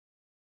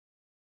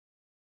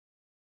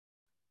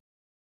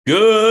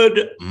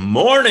Good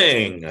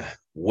morning.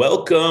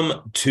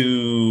 Welcome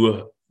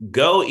to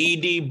Go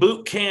ED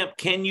Boot Camp.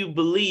 Can you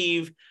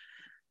believe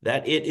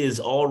that it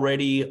is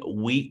already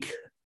week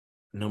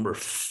number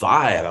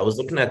 5? I was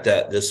looking at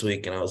that this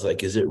week and I was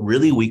like, is it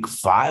really week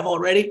 5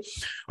 already?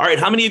 All right.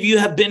 How many of you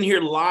have been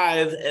here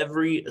live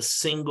every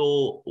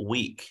single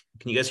week?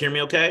 Can you guys hear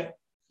me okay?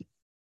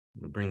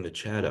 I'm gonna bring the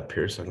chat up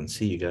here so I can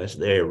see you guys.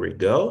 There we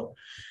go.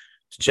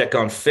 Let's check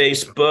on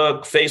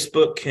Facebook.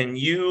 Facebook, can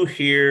you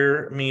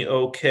hear me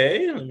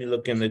okay? Let me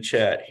look in the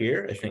chat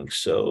here. I think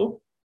so,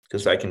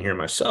 because I can hear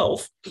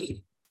myself.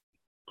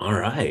 All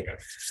right.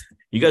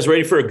 You guys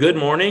ready for a good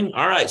morning?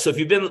 All right. So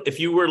if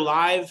you were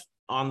live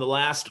on the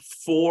last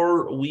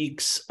 4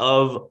 weeks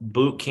of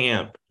boot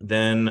camp,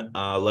 then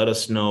let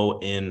us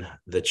know in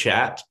the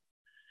chat.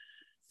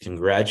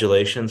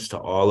 Congratulations to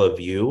all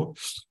of you.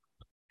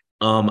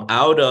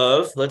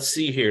 Let's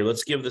see here.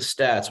 Let's give the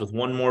stats with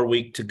one more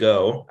week to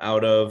go.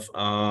 Out of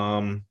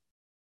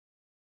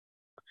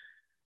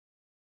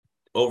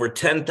over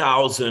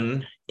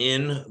 10,000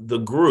 in the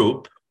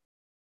group.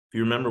 If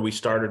you remember, we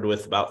started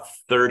with about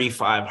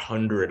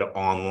 3,500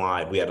 on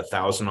live. We had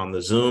 1,000 on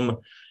the Zoom.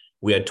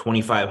 We had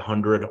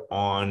 2,500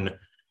 on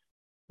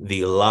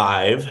the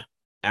live.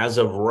 As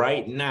of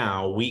right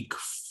now, week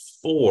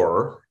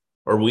 4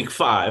 or week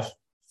 5,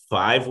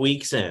 5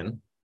 weeks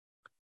in,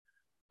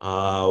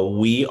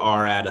 we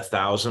are at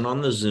 1,000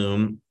 on the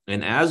Zoom.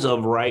 And as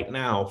of right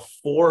now,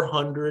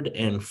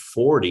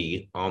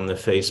 440 on the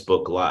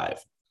Facebook Live.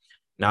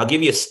 Now, I'll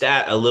give you a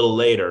stat a little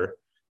later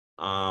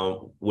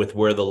with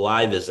where the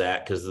live is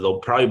at, because there'll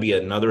probably be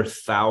another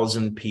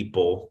 1,000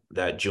 people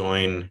that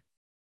join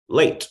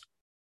late.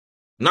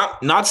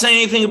 Not saying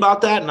anything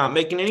about that, not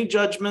making any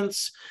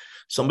judgments.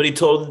 Somebody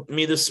told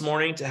me this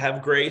morning to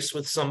have grace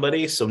with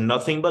somebody, so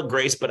nothing but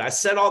grace. But I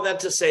said all that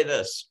to say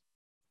this.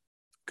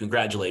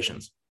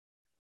 Congratulations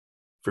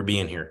for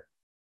being here.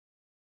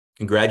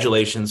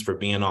 Congratulations for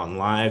being on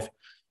live.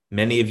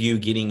 Many of you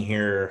getting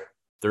here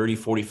 30,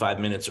 45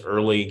 minutes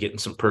early, getting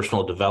some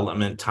personal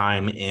development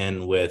time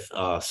in with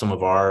some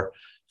of our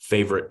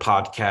favorite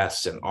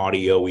podcasts and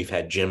audio. We've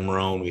had Jim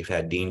Rohn, we've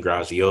had Dean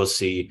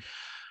Graziosi,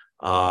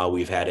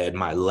 we've had Ed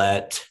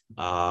Milet,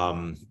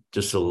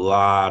 just a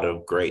lot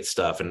of great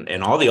stuff.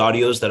 And all the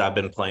audios that I've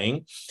been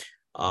playing,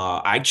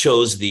 I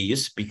chose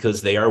these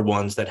because they are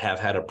ones that have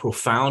had a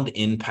profound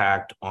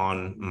impact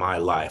on my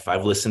life.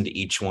 I've listened to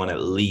each one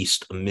at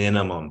least a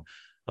minimum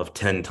of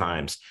 10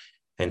 times.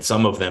 And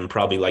some of them,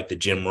 probably like the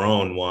Jim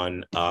Rohn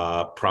one,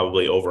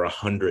 probably over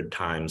 100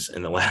 times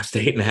in the last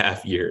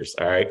 8.5 years.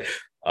 All right.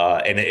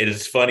 And it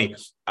is funny.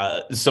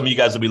 Some of you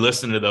guys will be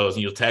listening to those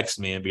and you'll text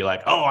me and be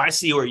like, oh, I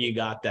see where you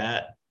got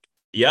that.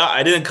 Yeah,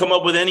 I didn't come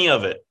up with any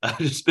of it. I've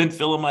just been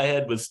filling my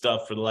head with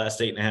stuff for the last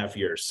 8.5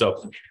 years.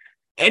 So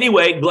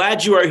anyway,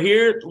 glad you are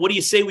here. What do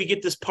you say we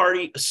get this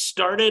party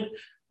started?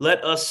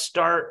 Let us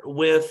start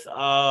with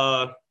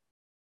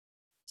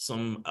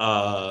some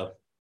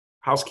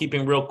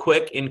housekeeping real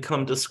quick.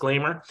 Income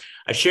disclaimer.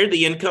 I shared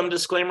the income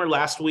disclaimer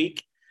last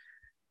week,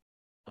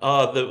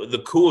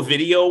 the cool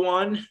video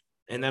one,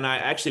 and then I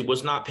actually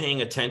was not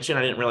paying attention.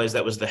 I didn't realize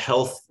that was the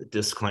health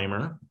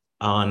disclaimer,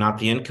 not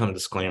the income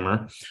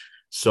disclaimer.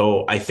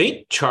 So I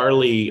think Charles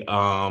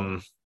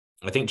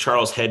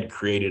Head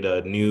created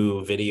a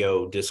new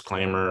video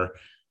disclaimer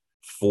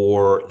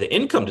for the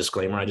income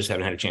disclaimer. I just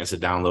haven't had a chance to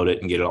download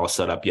it and get it all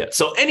set up yet.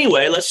 So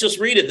anyway, let's just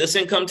read it. This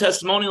income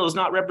testimonial is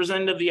not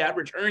representative of the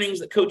average earnings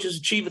that coaches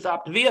achieve with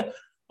Optavia.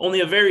 Only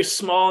a very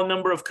small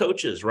number of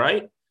coaches,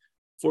 right?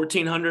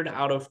 1,400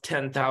 out of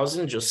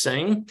 10,000, just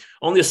saying.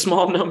 Only a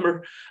small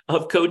number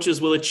of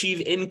coaches will achieve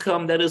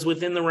income that is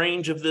within the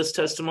range of this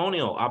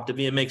testimonial.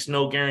 Optavia makes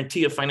no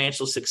guarantee of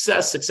financial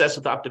success. Success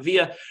with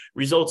Optavia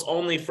results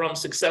only from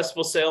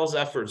successful sales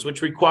efforts,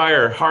 which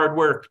require hard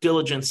work,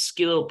 diligence,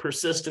 skill,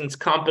 persistence,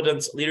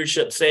 competence,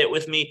 leadership, say it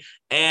with me,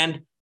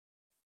 and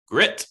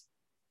grit.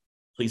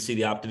 Please see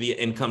the Optavia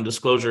income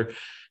disclosure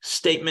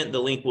statement.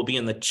 The link will be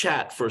in the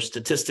chat for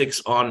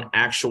statistics on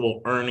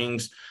actual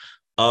earnings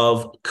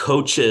of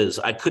coaches.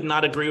 I could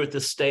not agree with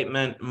this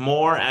statement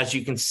more, as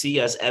you can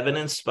see, as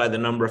evidenced by the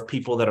number of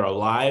people that are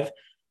alive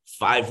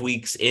 5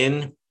 weeks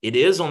in. It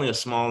is only a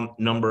small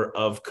number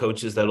of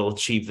coaches that will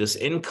achieve this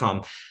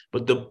income.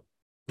 But the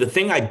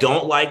thing I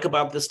don't like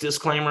about this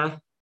disclaimer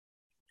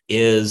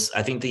is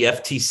I think the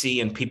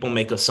FTC and people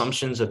make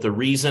assumptions that the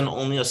reason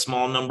only a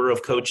small number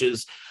of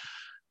coaches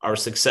are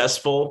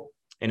successful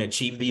and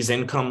achieve these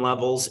income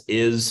levels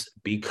is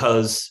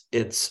because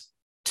it's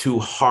too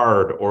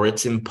hard, or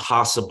it's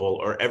impossible,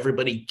 or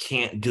everybody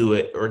can't do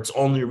it, or it's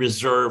only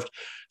reserved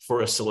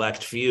for a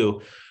select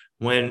few.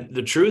 When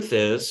the truth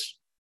is,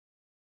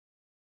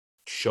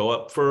 show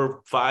up for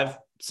 5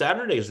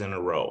 Saturdays in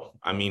a row.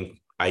 I mean,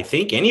 I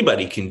think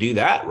anybody can do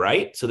that,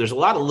 right? So there's a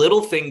lot of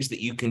little things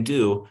that you can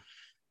do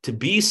to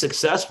be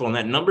successful, and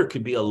that number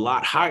could be a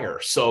lot higher.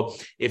 So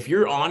if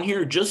you're on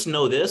here, just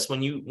know this: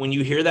 when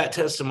you hear that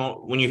testimony,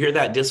 when you hear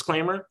that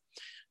disclaimer,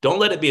 don't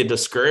let it be a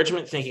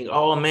discouragement thinking,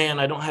 oh man,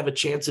 I don't have a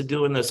chance of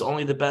doing this.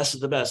 Only the best of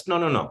the best.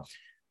 No.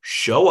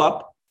 Show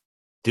up,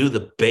 do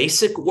the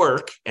basic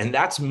work, and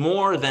that's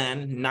more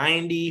than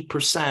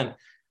 90%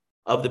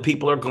 of the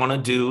people are going to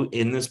do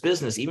in this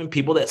business, even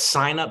people that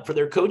sign up for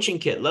their coaching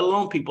kit, let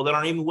alone people that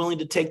aren't even willing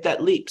to take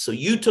that leap. So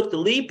you took the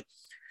leap.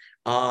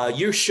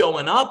 You're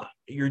showing up,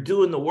 you're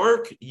doing the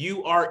work,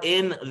 you are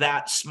in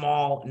that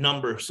small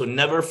number. So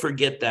never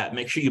forget that.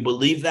 Make sure you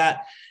believe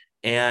that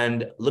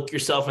and look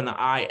yourself in the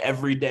eye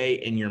every day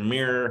in your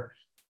mirror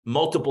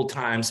multiple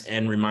times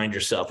and remind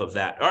yourself of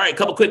that. All right, a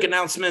couple quick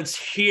announcements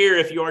here.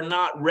 If you are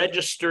not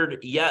registered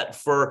yet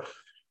for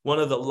one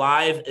of the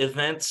live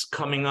events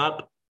coming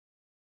up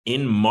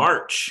in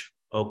March,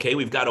 okay,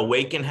 we've got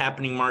Awaken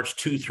happening March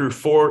 2 through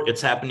 4.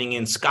 It's happening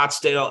in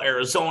Scottsdale,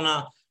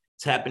 Arizona.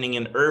 It's happening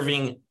in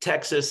Irving,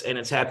 Texas, and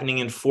it's happening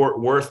in Fort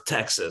Worth,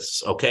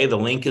 Texas. Okay, the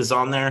link is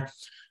on there.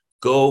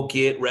 Go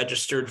get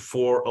registered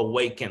for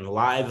Awaken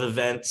live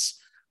events.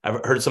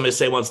 I've heard somebody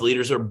say once,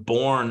 leaders are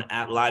born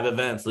at live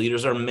events.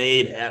 Leaders are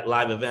made at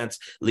live events.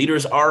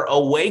 Leaders are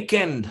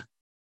awakened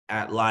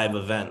at live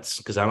events,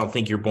 because I don't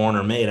think you're born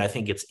or made. I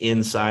think it's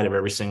inside of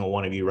every single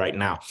one of you right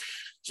now.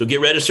 So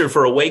get registered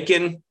for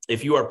Awaken.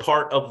 If you are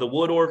part of the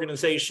Wood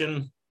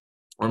organization,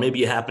 or maybe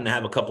you happen to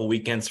have a couple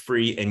weekends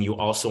free and you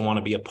also want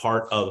to be a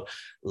part of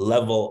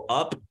Level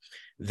Up,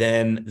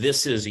 then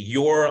this is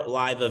your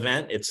live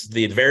event. It's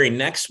the very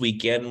next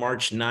weekend,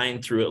 March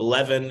 9 through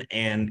 11.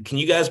 And can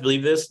you guys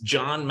believe this?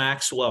 John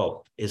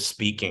Maxwell is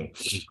speaking.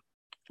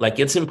 Like,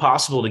 it's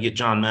impossible to get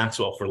John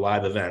Maxwell for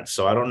live events.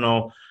 So I don't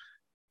know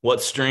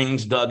what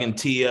strings Doug and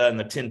Tia and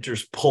the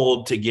Tinters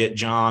pulled to get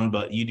John,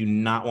 but you do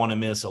not want to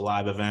miss a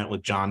live event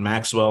with John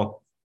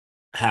Maxwell.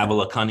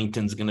 Havilah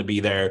Cunnington's going to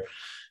be there.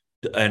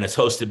 And it's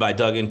hosted by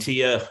Doug and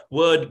Tia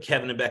Wood,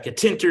 Kevin and Becca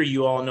Tinter.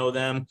 You all know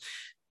them.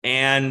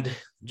 And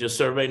just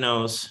so everybody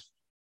knows,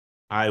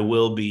 I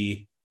will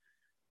be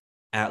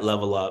at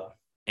Level Up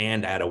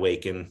and at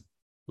Awaken.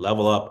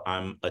 Level Up,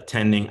 I'm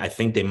attending. I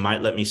think they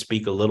might let me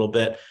speak a little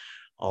bit,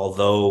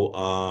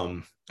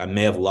 although I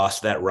may have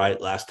lost that right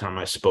last time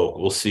I spoke.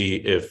 We'll see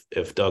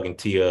if Doug and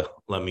Tia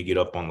let me get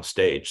up on the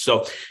stage.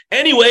 So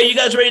anyway, you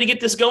guys ready to get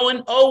this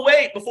going? Oh,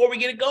 wait, before we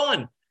get it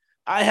going,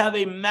 I have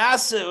a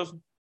massive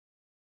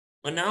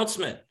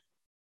announcement.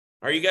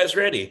 Are you guys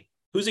ready?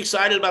 Who's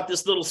excited about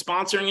this little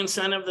sponsoring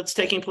incentive that's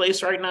taking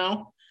place right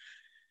now?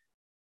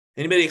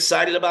 Anybody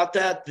excited about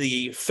that?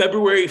 The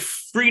February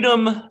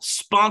Freedom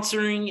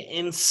Sponsoring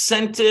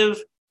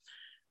Incentive.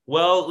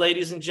 Well,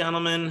 ladies and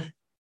gentlemen,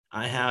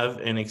 I have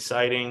an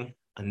exciting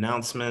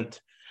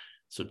announcement.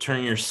 So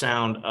turn your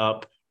sound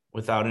up.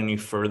 Without any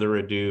further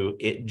ado,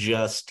 it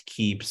just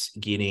keeps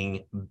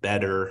getting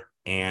better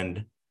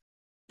and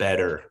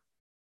better.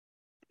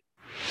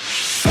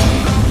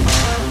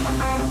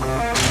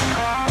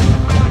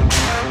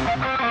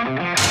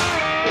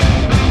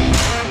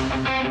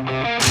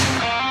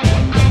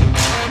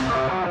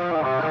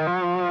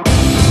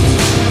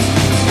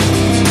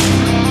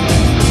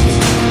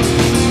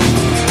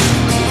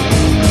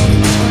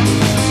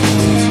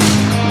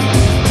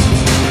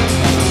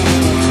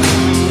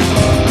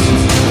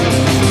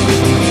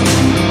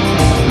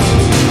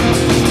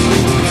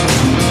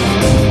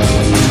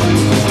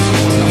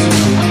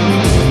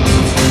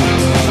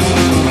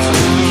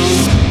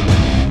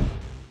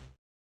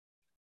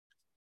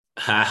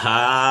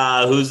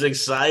 Haha, who's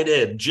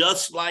excited?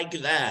 Just like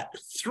that.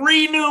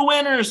 3 new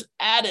winners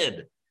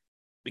added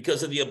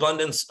because of the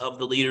abundance of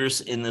the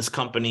leaders in this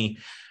company.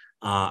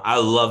 I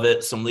love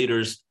it. Some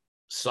leaders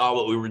saw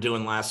what we were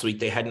doing last week.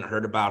 They hadn't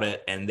heard about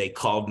it, and they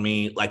called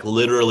me. Like,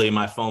 literally,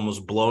 my phone was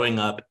blowing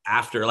up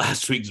after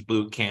last week's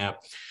boot camp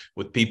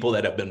with people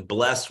that have been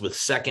blessed with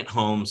second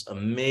homes,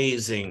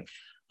 amazing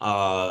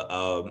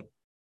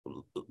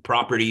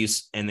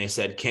properties, and they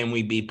said, can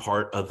we be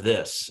part of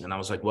this? And I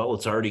was like, well,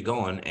 it's already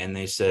going. And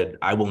they said,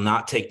 I will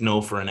not take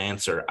no for an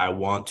answer. I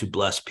want to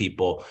bless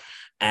people,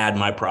 add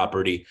my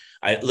property.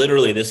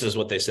 This is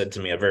what they said to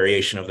me, a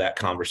variation of that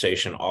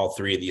conversation, all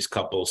 3 of these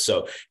couples.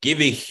 So give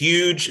a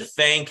huge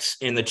thanks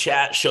in the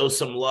chat, show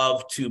some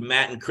love to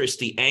Matt and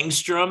Christy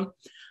Angstrom,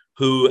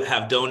 who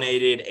have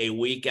donated a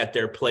week at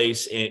their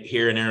place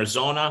here in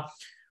Arizona.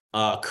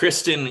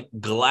 Kristen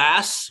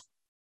Glass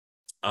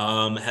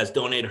has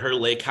donated her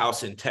lake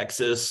house in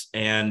Texas.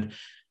 And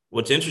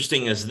what's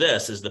interesting is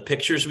the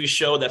pictures we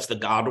show, that's the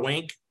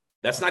Godwink.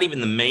 That's not even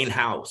the main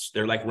house.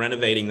 They're like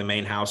renovating the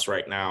main house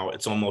right now.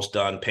 It's almost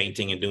done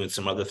painting and doing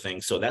some other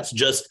things. So that's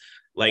just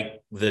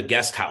like the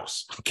guest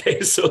house.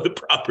 Okay. So the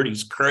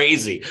property's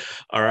crazy.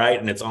 All right.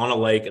 And it's on a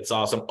lake. It's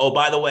awesome. Oh,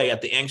 by the way,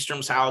 at the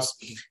Angstrom's house,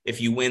 if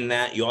you win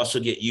that, you also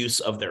get use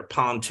of their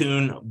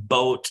pontoon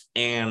boat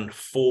and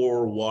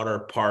 4 water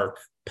park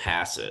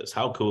passes.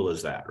 How cool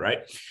is that? Right.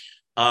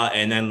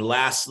 And then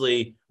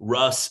lastly,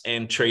 Russ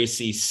and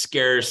Tracy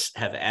Scarce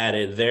have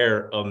added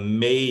their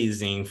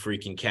amazing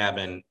freaking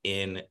cabin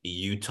in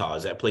Utah.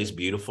 Is that place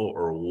beautiful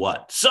or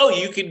what? So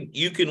you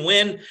can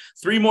win.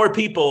 3 more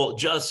people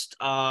just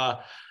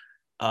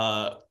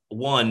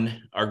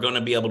one are going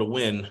to be able to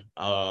win,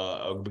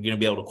 are going to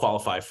be able to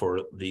qualify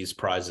for these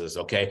prizes.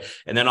 Okay.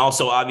 And then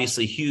also,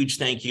 obviously, huge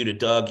thank you to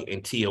Doug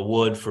and Tia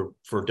Wood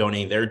for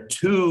donating their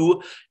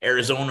 2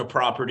 Arizona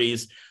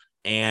properties.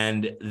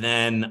 And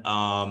then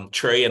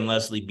Trey and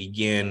Leslie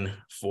Begin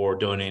for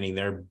donating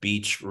their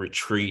beach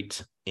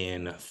retreat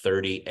in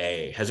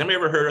 30A. Has anybody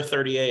ever heard of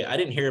 30A? I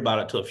didn't hear about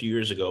it until a few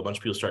years ago. A bunch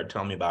of people started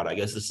telling me about it. I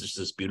guess this is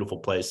this beautiful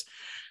place,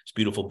 this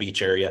beautiful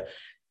beach area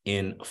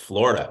in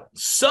Florida.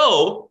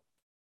 So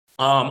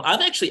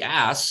I've actually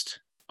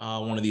asked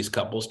one of these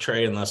couples,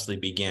 Trey and Leslie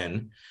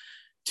Begin,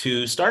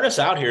 to start us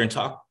out here and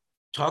talk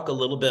a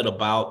little bit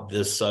about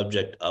this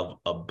subject of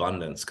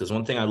abundance. Because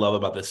one thing I love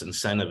about this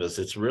incentive is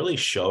it's really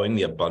showing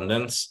the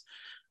abundance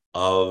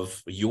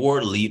of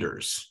your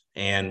leaders.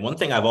 And one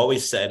thing I've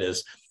always said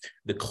is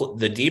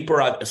the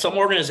deeper some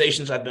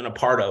organizations I've been a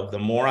part of, the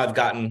more I've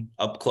gotten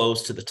up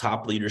close to the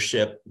top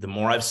leadership, the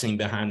more I've seen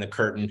behind the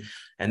curtain.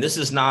 And this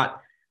is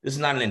not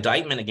an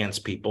indictment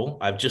against people.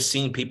 I've just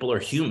seen people are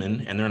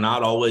human and they're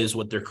not always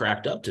what they're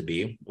cracked up to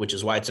be, which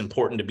is why it's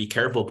important to be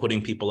careful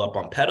putting people up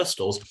on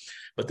pedestals.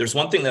 But there's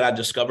one thing that I've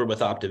discovered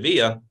with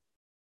Optavia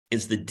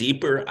is the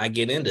deeper I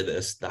get into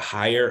this, the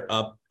higher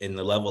up in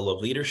the level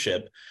of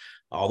leadership,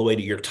 all the way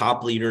to your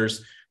top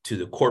leaders, to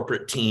the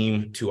corporate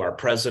team, to our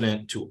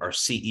president, to our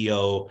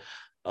CEO.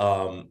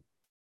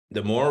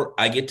 The more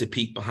I get to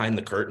peek behind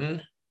the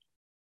curtain,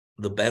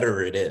 the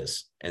better it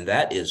is. And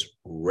that is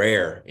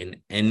rare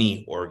in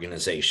any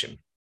organization.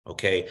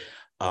 Okay.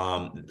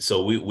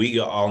 So we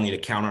all need to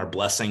count our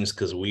blessings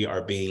because we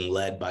are being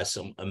led by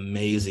some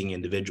amazing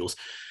individuals,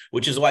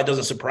 which is why it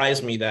doesn't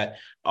surprise me that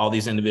all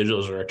these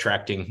individuals are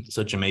attracting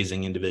such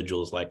amazing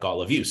individuals like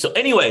all of you. So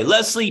anyway,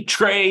 Leslie,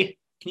 Trey,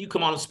 can you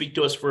come on and speak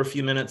to us for a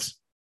few minutes?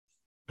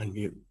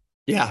 Unmute.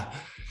 Yeah.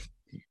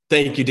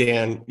 Thank you,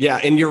 Dan. Yeah.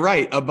 And you're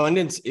right.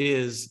 Abundance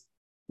is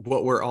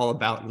what we're all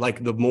about.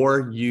 Like the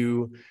more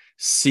you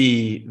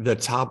see the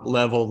top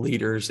level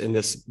leaders in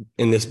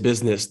this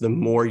business, the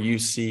more you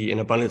see in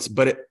abundance,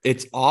 but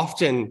it's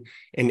often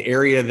an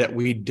area that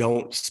we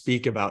don't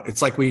speak about.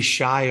 It's like we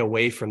shy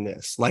away from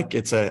this. Like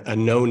it's a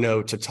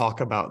no to talk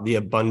about the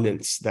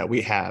abundance that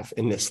we have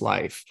in this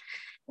life.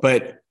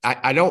 But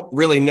I don't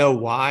really know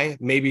why.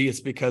 Maybe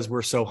it's because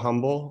we're so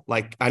humble.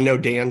 Like I know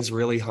Dan's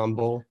really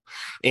humble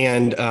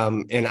and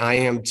I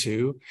am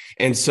too.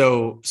 And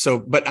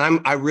but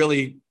I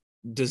really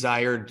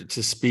desired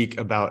to speak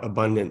about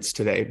abundance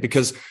today,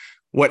 because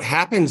what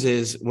happens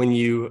is when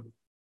you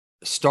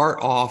start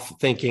off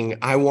thinking,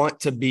 I want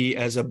to be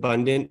as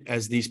abundant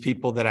as these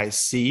people that I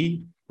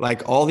see,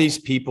 like all these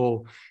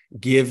people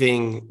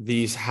giving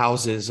these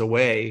houses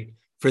away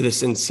for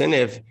this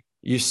incentive,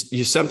 you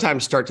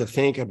sometimes start to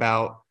think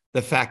about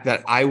the fact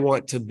that I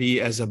want to be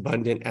as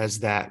abundant as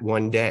that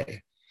one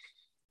day.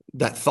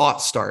 That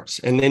thought starts,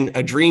 and then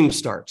a dream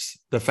starts.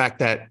 The fact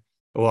that,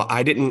 well,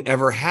 I didn't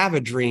ever have a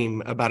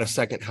dream about a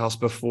second house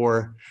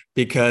before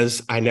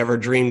because I never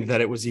dreamed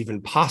that it was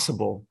even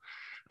possible.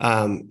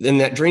 Then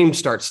that dream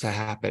starts to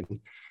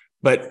happen.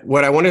 But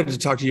what I wanted to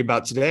talk to you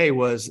about today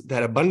was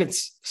that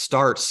abundance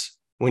starts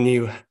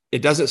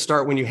it doesn't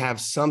start when you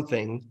have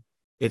something.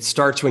 It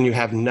starts when you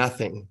have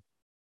nothing.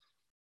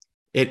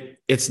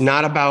 It's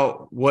not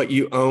about what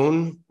you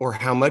own or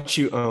how much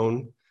you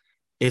own.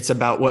 It's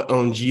about what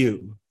owns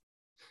you.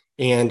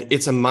 And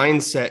it's a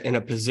mindset and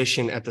a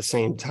position at the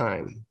same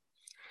time.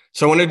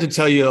 So I wanted to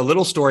tell you a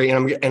little story,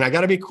 and I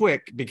got to be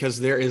quick because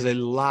there is a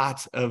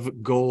lot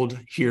of gold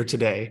here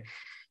today.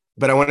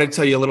 But I want to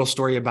tell you a little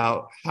story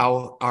about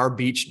how our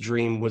beach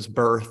dream was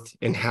birthed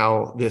and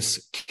how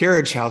this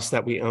carriage house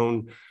that we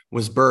own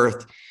was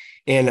birthed.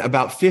 And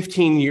about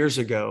 15 years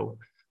ago,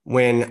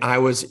 when I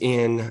was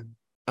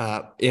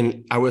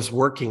I was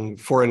working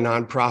for a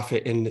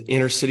nonprofit in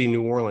inner city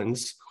New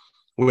Orleans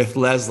with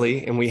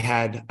Leslie, and we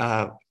had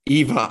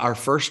Eva, our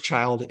first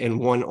child, and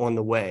one on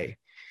the way.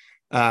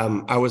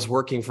 I was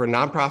working for a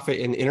nonprofit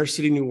in inner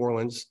city New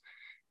Orleans,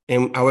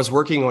 and I was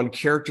working on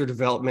character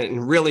development.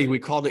 And really, we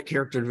called it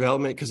character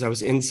development because I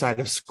was inside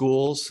of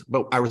schools,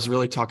 but I was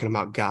really talking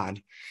about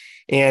God.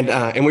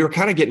 And we were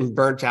kind of getting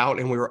burnt out,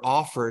 and we were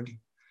offered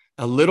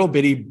a little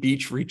bitty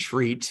beach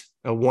retreat,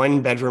 a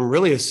 1-bedroom,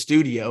 really a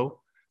studio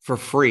for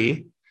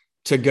free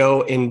to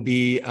go and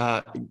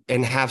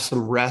and have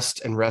some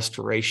rest and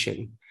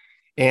restoration.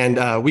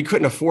 And we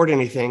couldn't afford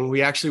anything.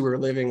 We actually were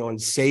living on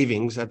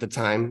savings at the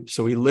time,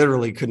 so we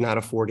literally could not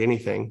afford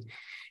anything.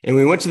 And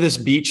we went to this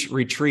beach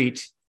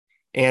retreat,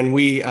 and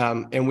we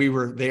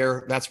were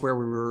there. That's where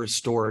we were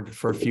restored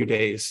for a few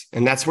days,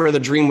 and that's where the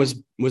dream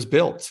was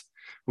built.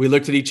 We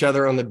looked at each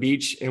other on the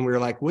beach, and we were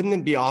like, "Wouldn't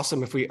it be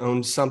awesome if we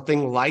owned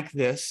something like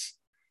this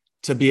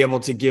to be able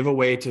to give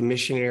away to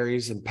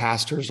missionaries and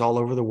pastors all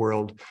over the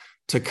world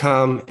to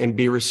come and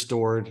be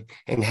restored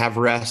and have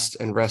rest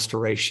and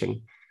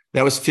restoration?"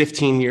 That was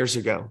 15 years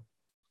ago.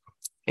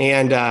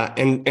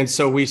 And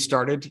so we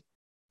started.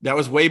 That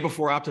was way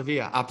before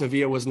Optavia.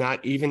 Optavia was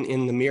not even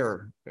in the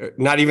mirror,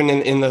 not even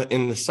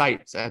in the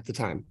sights at the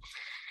time.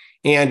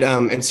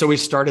 And so we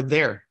started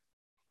there.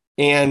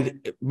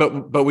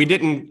 But we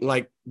didn't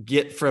like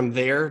get from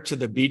there to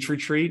the beach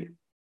retreat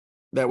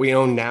that we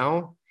own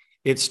now.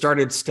 It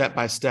started step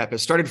by step. It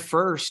started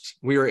first,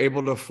 we were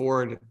able to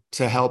afford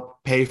to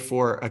help pay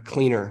for a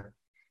cleaner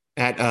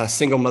at a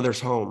single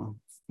mother's home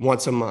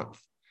once a month.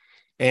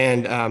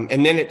 And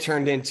then it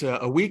turned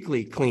into a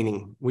weekly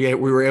cleaning. We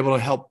were able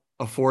to help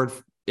afford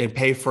and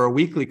pay for a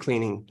weekly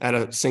cleaning at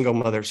a single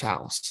mother's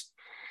house.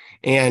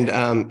 And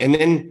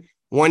then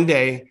one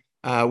day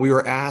we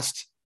were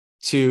asked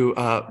to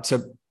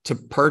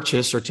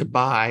purchase or to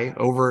buy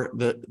over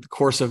the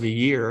course of a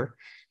year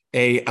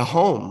a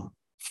home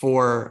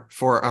for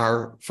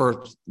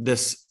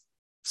this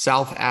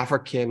South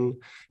African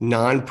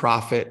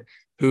nonprofit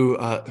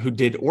who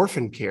did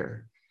orphan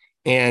care.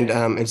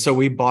 And so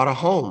we bought a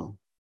home.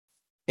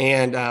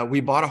 And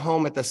we bought a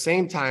home at the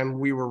same time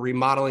we were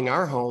remodeling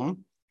our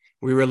home.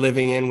 We were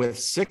living in with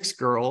 6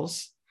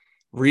 girls.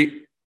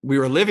 We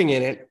were living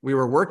in it. We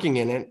were working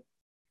in it.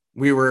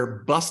 We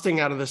were busting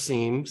out of the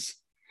seams.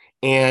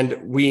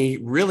 And we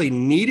really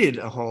needed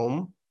a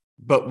home,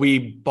 but we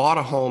bought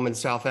a home in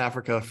South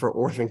Africa for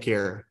orphan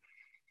care.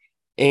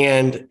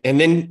 And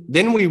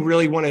then we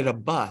really wanted a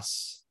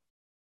bus,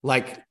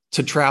 like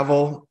to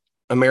travel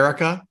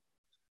America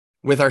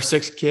with our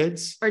 6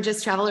 kids, or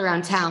just travel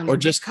around town, or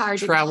just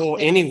travel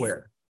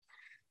anywhere.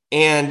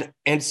 And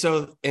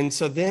so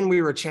then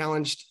we were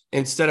challenged,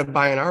 instead of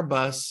buying our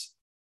bus,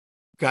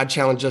 God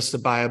challenged us to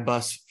buy a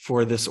bus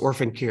for this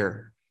orphan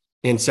care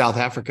in South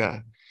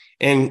Africa.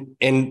 And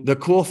the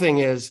cool thing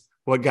is,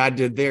 what God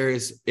did there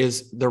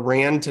is the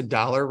rand to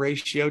dollar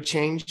ratio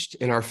changed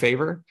in our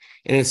favor.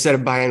 And instead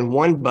of buying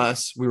 1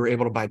 bus, we were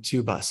able to buy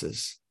 2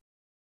 buses.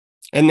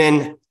 And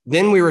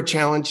then we were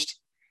challenged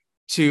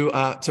to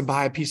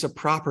buy a piece of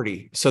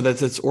property so that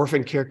this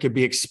orphan care could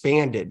be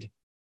expanded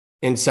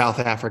in South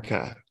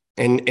Africa.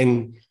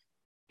 And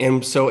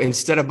so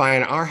instead of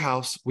buying our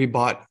house, we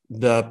bought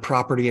the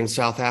property in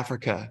South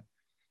Africa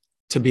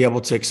to be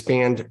able to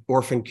expand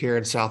orphan care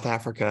in South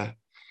Africa.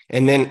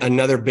 And then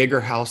another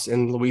bigger house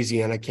in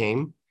Louisiana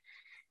came.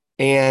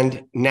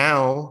 And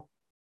now,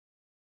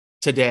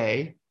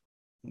 today,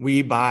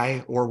 we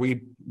buy or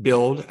we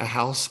build a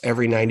house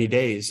every 90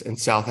 days in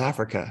South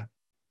Africa.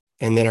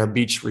 And then our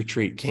beach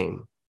retreat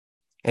came.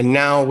 And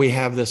now we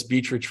have this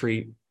beach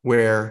retreat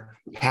where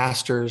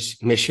pastors,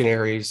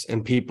 missionaries,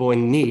 and people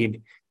in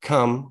need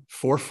come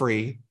for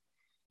free,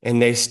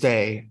 and they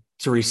stay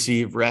to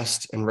receive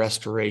rest and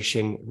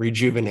restoration,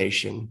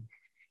 rejuvenation,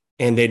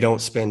 and they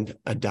don't spend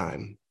a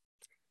dime.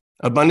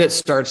 Abundance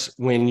starts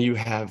when you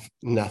have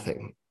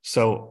nothing.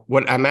 So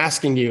what I'm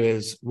asking you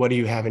is, what do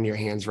you have in your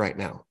hands right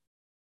now?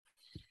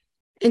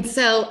 And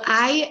so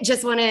I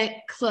just want to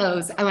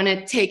close. I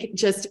want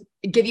to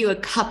give you a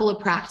couple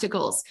of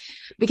practicals,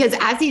 because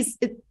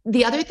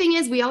the other thing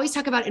is, we always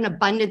talk about an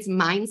abundance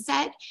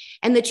mindset.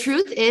 And the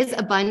truth is,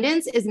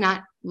 abundance is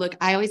not, look,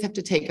 I always have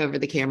to take over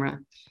the camera.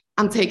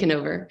 I'm taking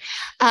over.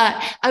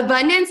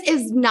 Abundance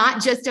is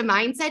not just a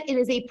mindset. It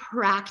is a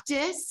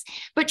practice,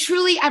 but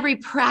truly every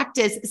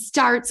practice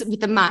starts with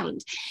the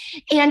mind.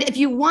 And if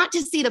you want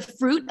to see the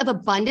fruit of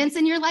abundance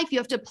in your life, you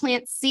have to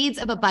plant seeds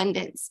of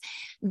abundance.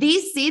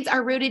 These seeds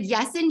are rooted,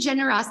 yes, in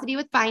generosity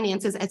with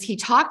finances, as he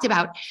talked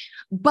about,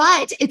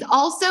 but it's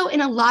also in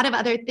a lot of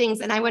other things.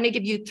 And I want to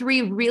give you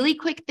 3 really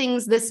quick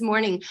things this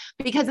morning,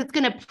 because it's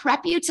going to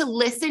prep you to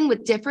listen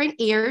with different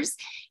ears,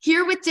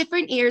 hear with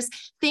different ears,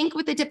 think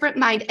with a different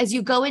mind as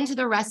you go into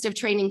the rest of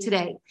training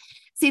today.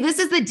 See, this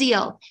is the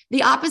deal.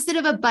 The opposite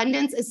of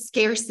abundance is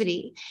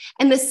scarcity.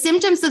 And the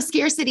symptoms of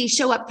scarcity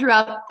show up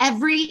throughout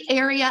every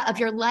area of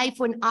your life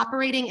when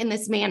operating in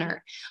this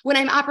manner. When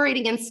I'm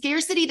operating in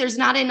scarcity, there's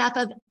not enough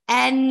of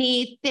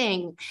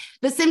anything.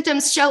 The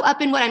symptoms show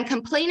up in what I'm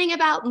complaining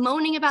about,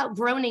 moaning about,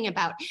 groaning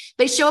about.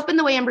 They show up in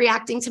the way I'm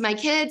reacting to my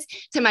kids,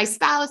 to my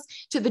spouse,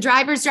 to the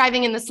drivers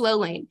driving in the slow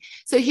lane.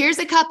 So here's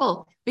a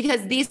couple,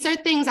 because these are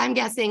things I'm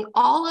guessing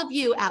all of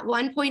you at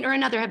one point or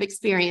another have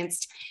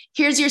experienced.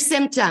 Here's your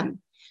symptom.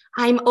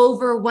 I'm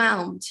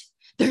overwhelmed.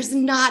 There's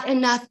not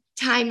enough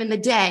time in the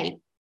day.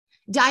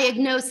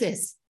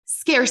 Diagnosis,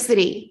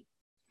 scarcity.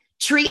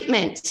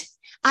 Treatment,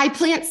 I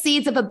plant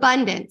seeds of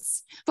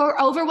abundance. For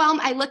overwhelm,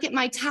 I look at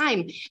my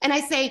time and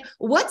I say,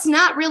 what's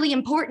not really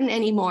important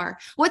anymore?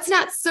 What's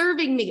not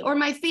serving me or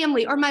my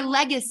family or my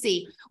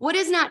legacy? What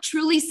is not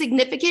truly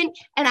significant?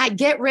 And I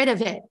get rid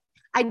of it.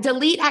 I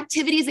delete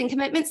activities and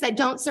commitments that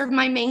don't serve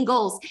my main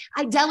goals.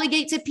 I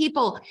delegate to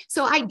people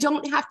so I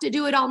don't have to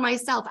do it all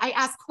myself. I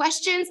ask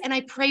questions and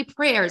I pray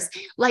prayers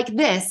like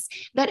this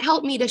that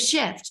help me to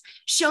shift.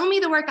 Show me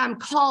the work I'm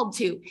called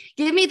to.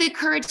 Give me the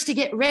courage to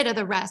get rid of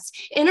the rest.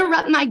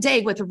 Interrupt my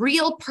day with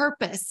real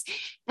purpose.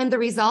 And the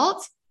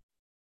result?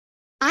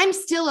 I'm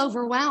still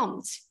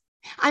overwhelmed.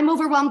 I'm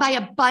overwhelmed by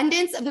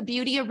abundance of the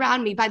beauty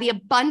around me, by the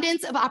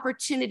abundance of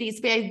opportunities,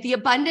 by the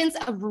abundance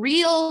of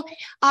real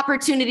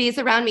opportunities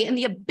around me, and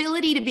the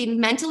ability to be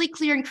mentally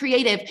clear and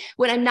creative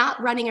when I'm not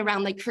running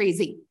around like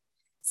crazy.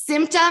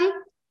 Symptom,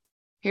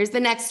 here's the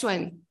next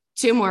one.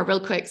 Two more real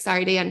quick.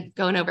 Sorry, Dan,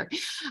 going over.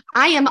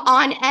 I am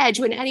on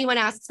edge when anyone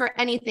asks for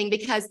anything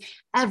because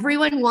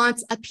everyone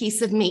wants a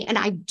piece of me and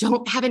I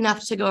don't have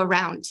enough to go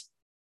around.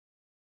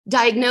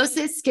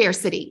 Diagnosis,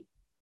 scarcity.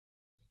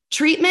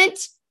 Treatment,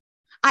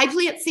 I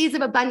plant seeds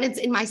of abundance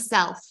in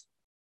myself.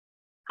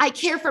 I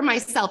care for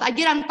myself. I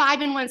get on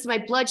 5-in-1 so my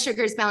blood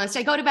sugar is balanced.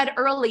 I go to bed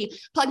early,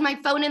 plug my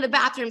phone in the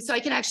bathroom so I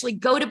can actually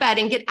go to bed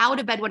and get out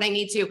of bed when I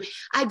need to.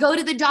 I go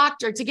to the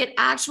doctor to get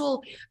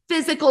actual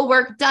physical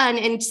work done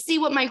and see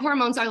what my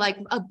hormones are like.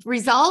 A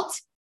result,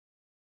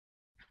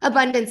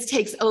 abundance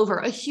takes over,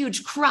 a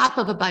huge crop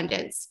of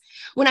abundance.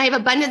 When I have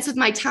abundance with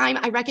my time,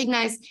 I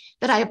recognize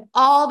that I have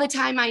all the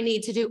time I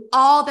need to do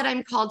all that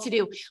I'm called to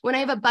do. When I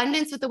have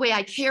abundance with the way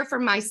I care for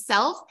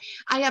myself,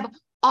 I have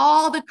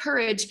all the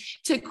courage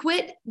to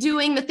quit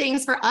doing the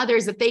things for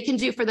others that they can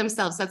do for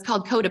themselves. That's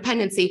called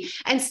codependency,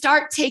 and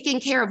start taking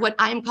care of what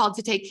I'm called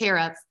to take care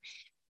of.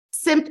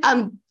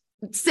 Symptom,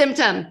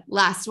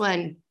 last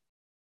one.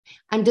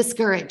 I'm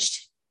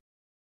discouraged.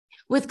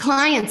 With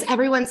clients,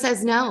 everyone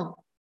says no.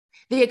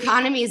 The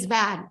economy is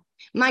bad.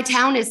 My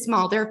town is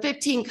small. There are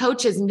 15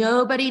 coaches.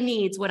 Nobody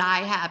needs what I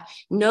have.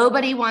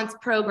 Nobody wants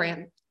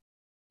program.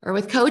 Or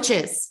with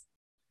coaches,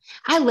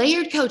 I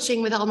layered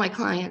coaching with all my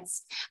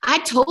clients. I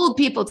told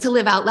people to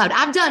live out loud.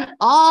 I've done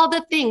all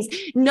the things.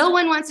 No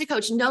one wants to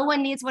coach. No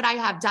one needs what I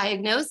have.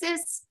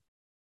 Diagnosis,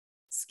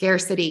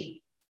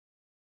 scarcity.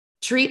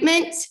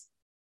 Treatment,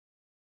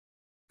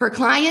 for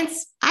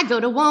clients, I go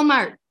to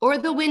Walmart or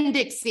the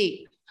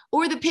Winn-Dixie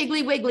or the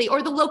Piggly Wiggly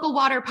or the local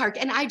water park,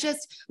 and I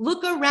just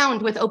look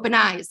around with open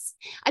eyes.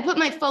 I put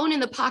my phone in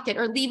the pocket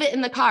or leave it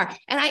in the car,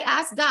 and I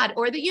ask God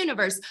or the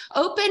universe,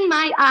 open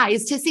my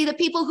eyes to see the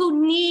people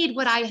who need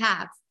what I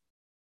have.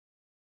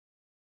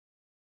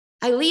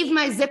 I leave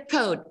my zip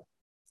code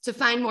to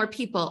find more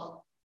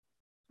people.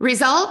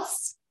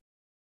 Results,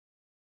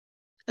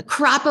 a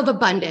crop of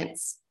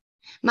abundance.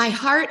 My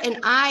heart and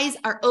eyes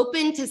are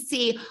open to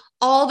see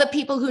all the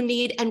people who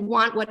need and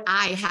want what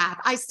I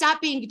have. I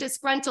stopped being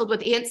disgruntled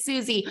with Aunt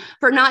Susie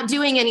for not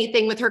doing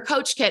anything with her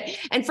coach kit,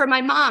 and for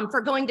my mom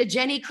for going to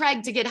Jenny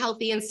Craig to get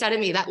healthy instead of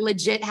me. That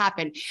legit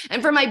happened.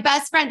 And for my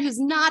best friend who's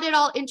not at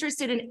all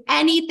interested in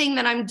anything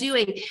that I'm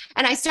doing.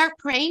 And I start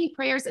praying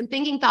prayers and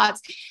thinking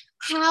thoughts.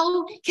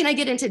 How can I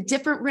get into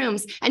different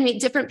rooms and meet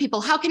different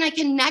people? How can I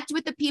connect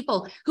with the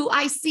people who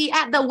I see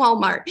at the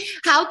Walmart?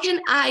 How can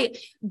I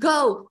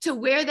go to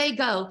where they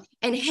go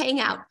and hang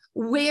out?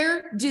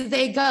 Where do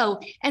they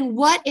go? And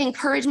what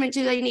encouragement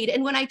do they need?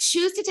 And when I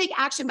choose to take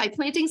action by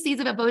planting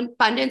seeds of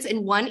abundance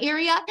in one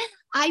area,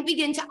 I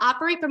begin to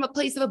operate from a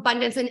place of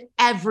abundance in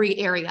every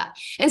area.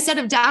 Instead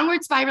of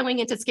downward spiraling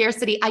into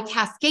scarcity, I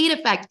cascade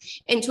effect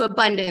into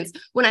abundance.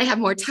 When I have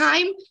more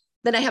time,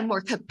 then I have more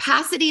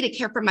capacity to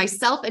care for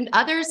myself and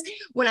others.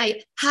 When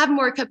I have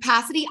more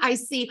capacity, I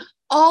see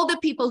all the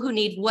people who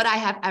need what I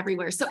have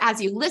everywhere. So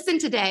as you listen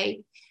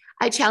today,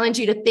 I challenge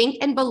you to think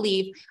and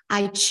believe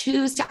I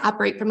choose to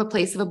operate from a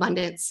place of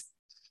abundance.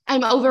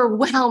 I'm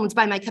overwhelmed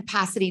by my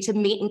capacity to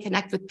meet and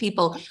connect with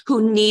people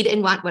who need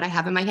and want what I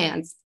have in my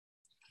hands.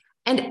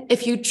 And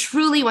if you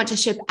truly want to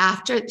shift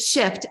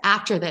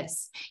after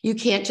this, you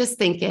can't just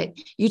think it.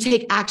 You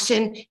take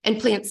action and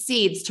plant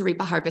seeds to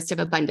reap a harvest of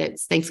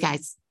abundance. Thanks,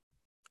 guys.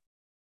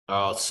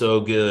 Oh,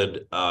 so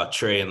good,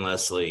 Trey and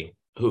Leslie.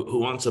 Who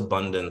wants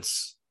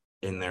abundance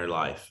in their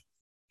life?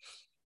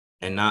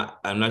 And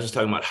I'm not just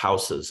talking about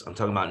houses. I'm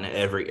talking about in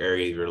every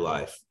area of your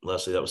life.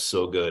 Leslie, that was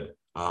so good.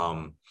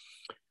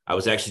 I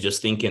was actually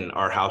just thinking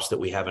our house that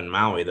we have in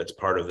Maui that's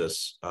part of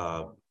this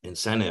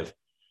incentive.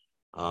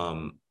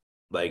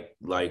 Like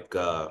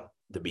the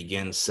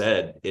Begin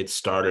said, it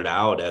started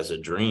out as a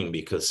dream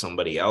because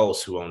somebody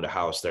else who owned a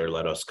house there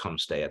let us come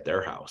stay at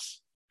their house.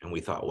 And we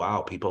thought,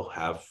 wow, people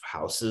have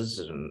houses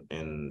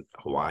in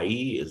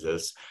Hawaii. Is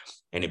this?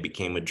 And it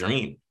became a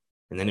dream.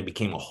 And then it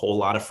became a whole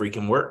lot of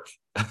freaking work.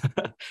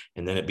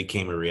 And then it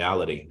became a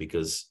reality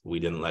because we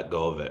didn't let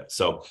go of it.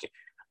 So,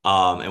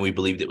 and we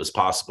believed it was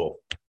possible.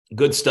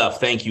 Good stuff.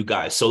 Thank you,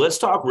 guys. So let's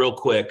talk real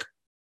quick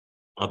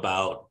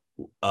about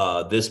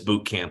this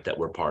boot camp that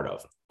we're part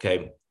of.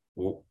 Okay.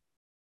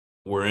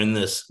 We're in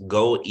this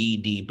Go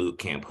ED boot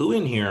camp. Who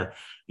in here,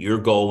 your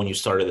goal when you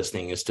started this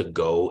thing is to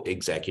go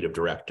executive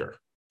director?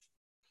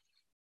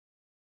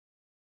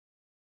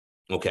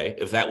 Okay,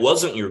 if that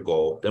wasn't your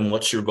goal, then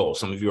what's your goal?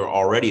 Some of you are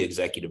already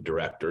executive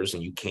directors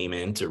and you came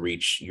in to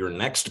reach your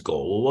next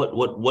goal.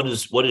 What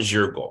is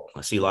your goal?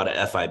 I see a lot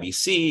of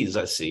FIBCs.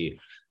 I see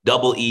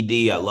double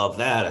ED. I love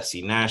that. I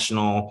see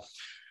national.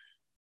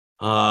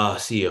 I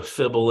see a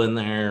FIBL in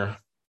there.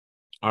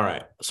 All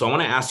right. So I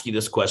want to ask you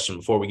this question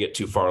before we get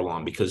too far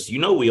along, because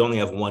we only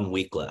have 1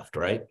 week left,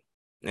 right?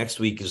 Next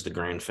week is the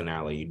grand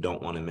finale. You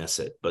don't want to miss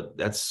it, but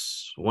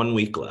that's 1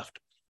 week left.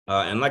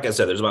 And like I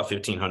said, there's about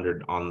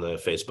 1,500 on the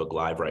Facebook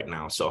Live right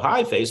now. So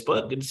hi,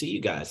 Facebook. Good to see you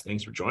guys.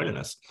 Thanks for joining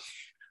us.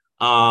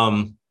 I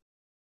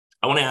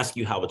want to ask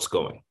you how it's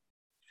going.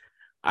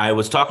 I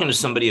was talking to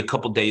somebody a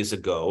couple days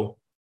ago,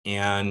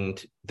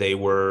 and they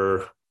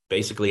were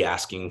basically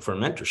asking for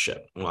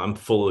mentorship. Well, I'm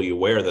fully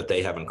aware that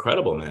they have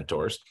incredible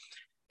mentors.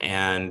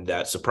 And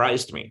that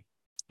surprised me.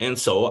 And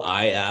so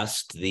I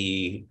asked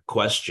the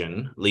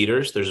question,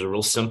 leaders, there's a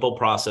real simple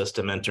process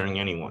to mentoring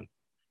anyone.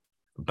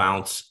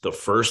 Bounce the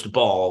first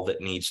ball that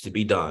needs to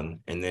be done,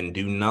 and then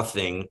do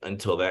nothing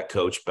until that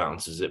coach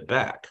bounces it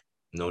back.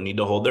 No need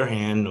to hold their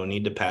hand, no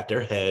need to pat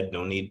their head,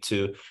 no need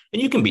to, and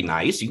you can be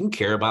nice, you can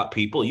care about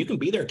people, you can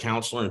be their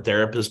counselor and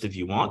therapist if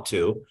you want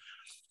to.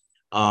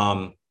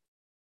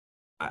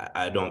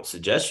 I don't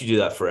suggest you do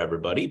that for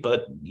everybody,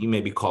 but you may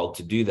be called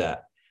to do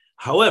that.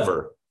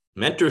 However,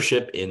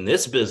 mentorship in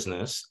this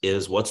business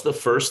is what's the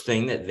first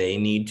thing that they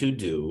need to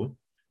do,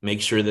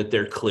 make sure that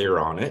they're clear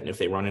on it. And if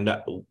they run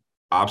into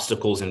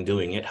obstacles in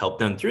doing it, help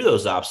them through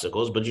those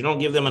obstacles, but you don't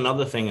give them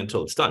another thing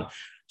until it's done.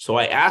 So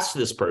I asked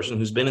this person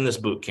who's been in this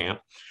boot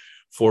camp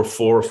for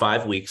 4 or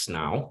 5 weeks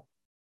now.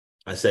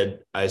 I said,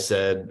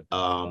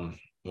 well,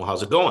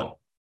 how's it going?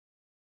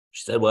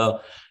 She said,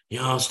 well,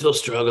 I'm still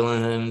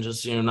struggling,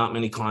 just, not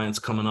many clients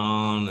coming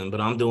on,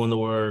 but I'm doing the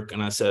work.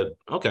 And I said,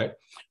 okay,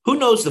 who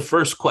knows the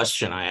first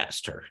question I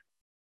asked her?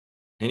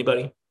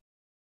 Anybody?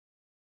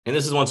 And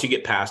this is once you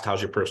get past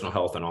how's your personal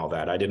health and all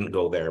that. I didn't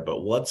go there, but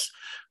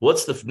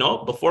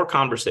before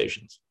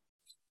conversations,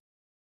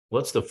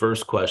 what's the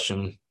first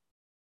question?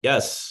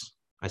 Yes,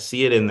 I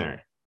see it in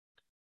there.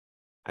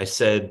 I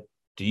said,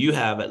 do you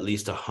have at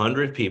least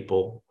 100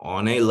 people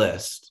on a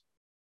list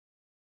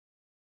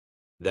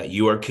that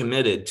you are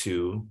committed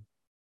to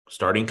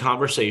starting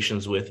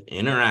conversations with,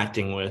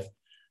 interacting with,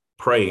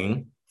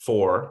 praying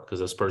for, because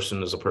this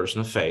person is a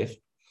person of faith?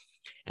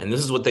 And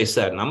this is what they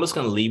said. And I'm just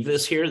going to leave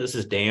this here. This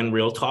is Dan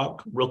Real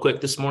Talk real quick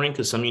this morning,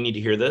 because some of you need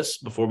to hear this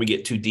before we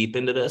get too deep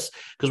into this,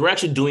 because we're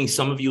actually doing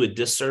some of you a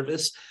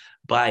disservice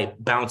by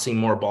bouncing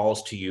more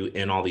balls to you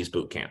in all these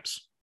boot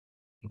camps.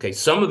 Okay,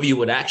 some of you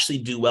would actually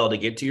do well to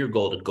get to your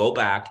goal, to go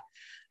back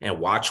and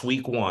watch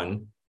week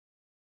 1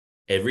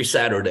 every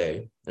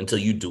Saturday until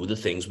you do the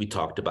things we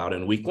talked about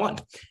in week 1.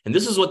 And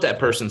this is what that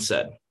person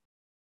said.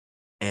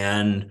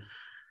 And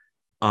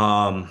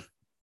I'm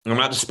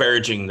not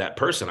disparaging that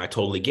person. I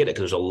totally get it, because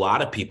there's a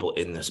lot of people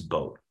in this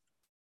boat.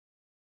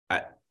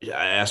 I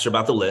asked her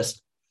about the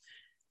list,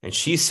 and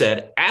she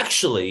said,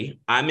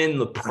 actually, I'm in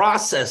the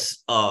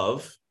process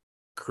of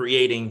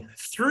creating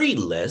 3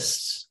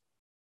 lists,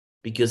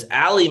 because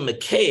Allie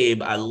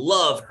McCabe, I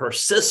love her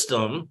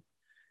system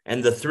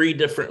and the 3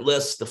 different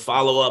lists to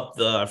follow up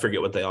I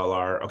forget what they all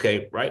are.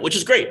 Okay. Right. Which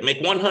is great.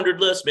 Make 100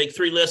 lists, make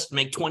 3 lists,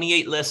 make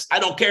 28 lists. I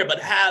don't care, but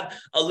have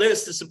a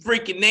list of some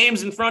freaking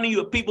names in front of you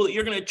of people that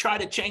you're going to try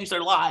to change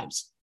their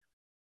lives.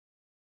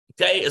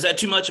 Okay. Is that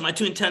too much? Am I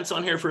too intense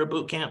on here for a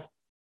boot camp?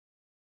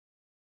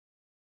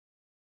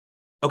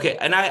 Okay.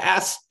 And I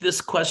asked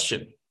this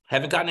question,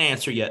 haven't gotten an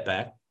answer yet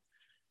back,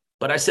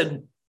 but I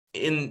said,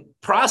 in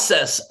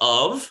process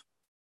of,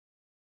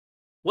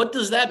 what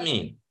does that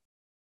mean?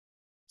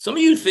 Some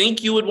of you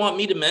think you would want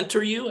me to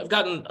mentor you.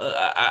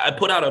 I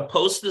put out a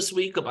post this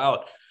week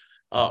about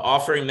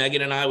offering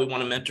Megan and we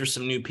want to mentor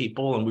some new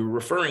people. And we were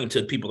referring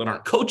to people that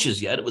aren't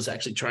coaches yet. It was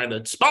actually trying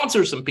to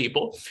sponsor some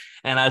people.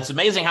 And it's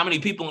amazing how many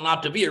people in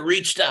Optavia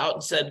reached out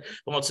and said,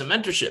 I want some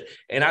mentorship.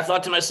 And I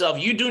thought to myself,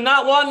 you do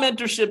not want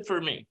mentorship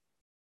for me.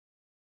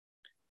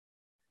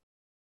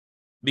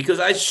 Because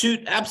I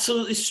shoot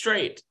absolutely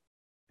straight.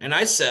 And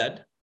I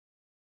said,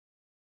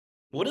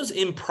 what does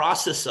in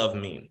process of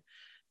mean?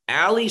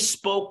 Allie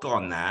spoke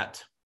on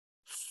that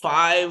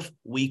 5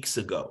 weeks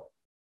ago.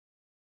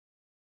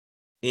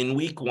 In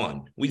week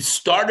 1, we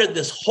started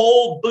this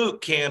whole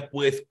boot camp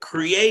with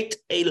create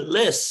a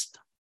list.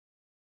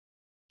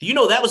 Do you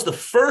know that was the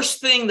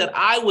first thing that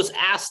I was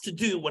asked to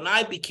do when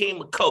I became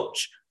a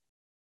coach?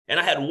 And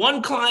I had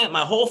 1 client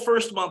my whole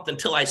first month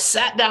until I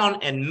sat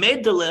down and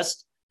made the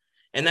list.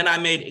 And then I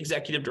made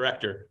executive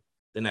director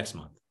the next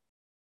month.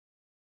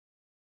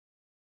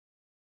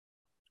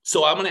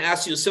 So I'm going to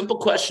ask you a simple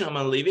question. I'm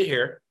going to leave it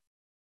here.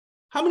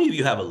 How many of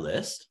you have a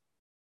list?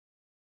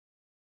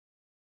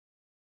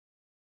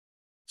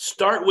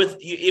 Start with,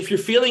 if you're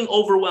feeling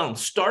overwhelmed,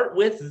 start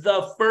with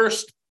the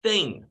first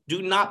thing.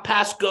 Do not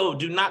pass go.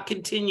 Do not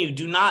continue.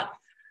 Do not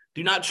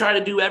try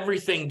to do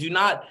everything. Do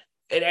not,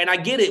 and I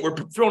get it. We're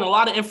throwing a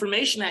lot of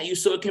information at you,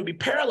 so it can be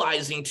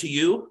paralyzing to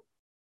you.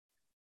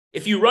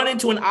 If you run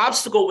into an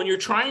obstacle when you're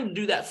trying to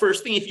do that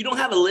first thing, if you don't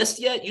have a list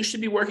yet, you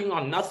should be working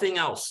on nothing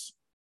else.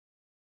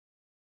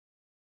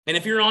 And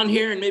if you're on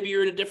here and maybe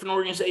you're in a different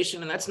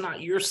organization and that's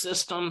not your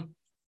system,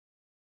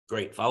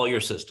 great, follow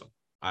your system.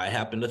 I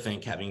happen to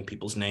think having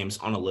people's names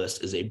on a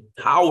list is a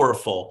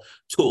powerful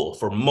tool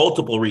for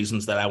multiple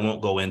reasons that I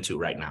won't go into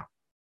right now.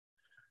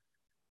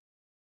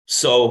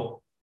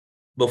 So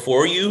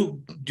before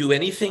you do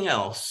anything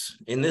else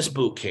in this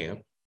boot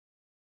camp,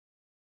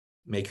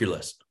 make your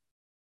list.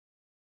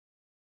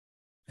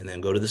 And then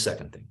go to the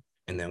second thing,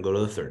 and then go to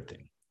the third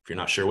thing. If you're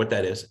not sure what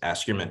that is,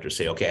 ask your mentor.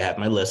 Say, okay, I have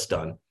my list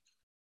done.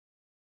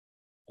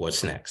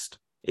 What's next?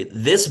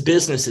 This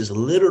business is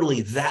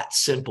literally that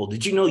simple.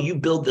 Did you know you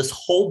build this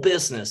whole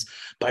business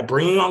by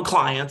bringing on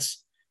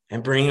clients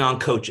and bringing on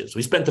coaches.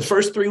 We spent the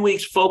first 3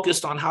 weeks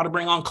focused on how to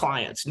bring on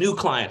clients, new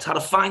clients, how to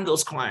find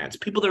those clients,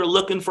 people that are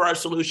looking for our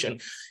solution.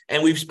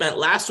 And we've spent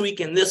last week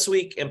and this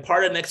week and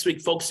part of next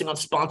week focusing on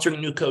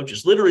sponsoring new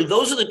coaches. Literally,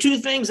 those are the 2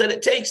 things that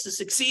it takes to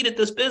succeed at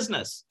this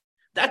business.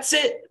 That's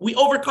it. We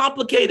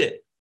overcomplicate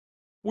it.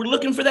 We're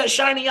looking for that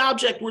shiny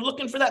object. We're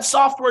looking for that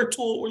software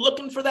tool. We're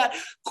looking for that.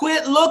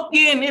 Quit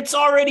looking. It's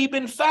already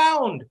been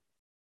found.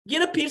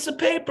 Get a piece of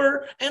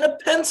paper and a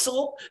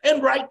pencil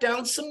and write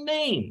down some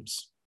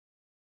names.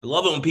 I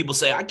love it when people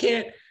say, I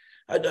can't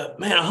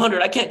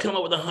 100, I can't come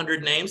up with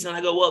 100 names. And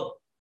I go, well,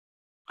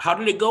 how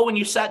did it go when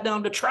you sat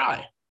down to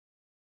try?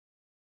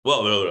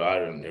 Well, I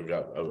didn't.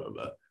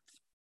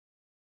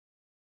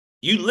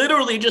 You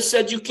literally just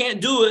said you can't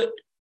do it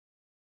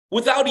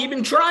without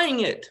even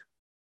trying it.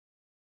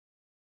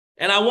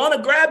 And I want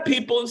to grab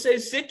people and say,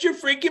 sit your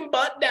freaking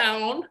butt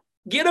down,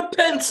 get a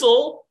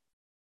pencil.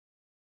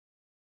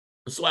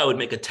 So I would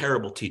make a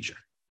terrible teacher.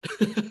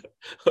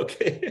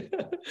 Okay.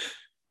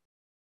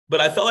 But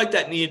I felt like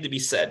that needed to be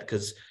said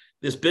because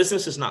this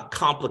business is not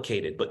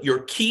complicated, but your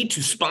key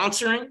to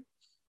sponsoring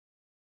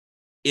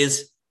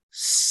is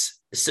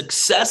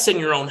success in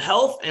your own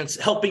health and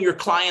helping your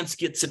clients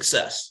get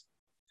success,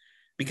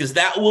 because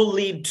that will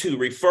lead to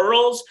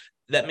referrals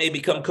that may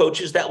become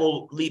coaches, that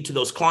will lead to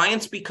those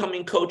clients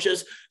becoming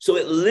coaches. So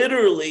it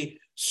literally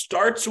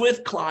starts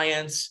with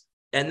clients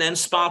and then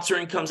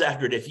sponsoring comes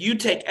after it. If you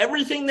take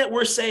everything that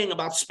we're saying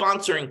about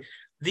sponsoring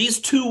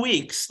these 2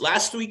 weeks,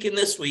 last week and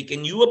this week,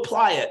 and you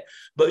apply it,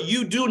 but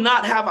you do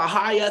not have a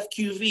high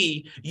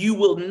FQV, you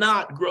will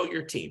not grow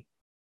your team.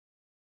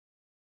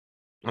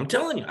 I'm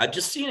telling you, I've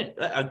just seen it.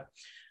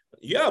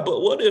 Yeah,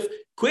 but what if,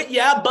 quit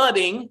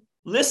butting,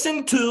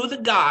 listen to the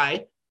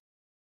guy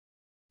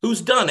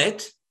who's done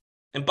it.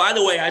 And by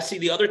the way, I see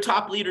the other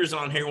top leaders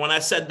on here when I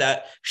said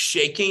that,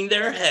 shaking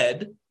their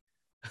head,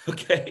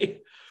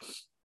 okay?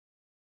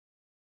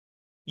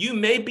 You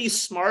may be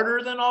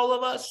smarter than all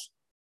of us,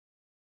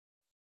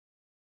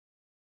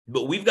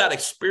 but we've got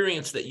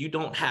experience that you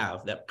don't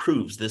have that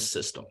proves this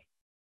system.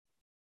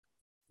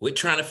 We're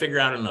trying to figure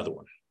out another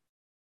one,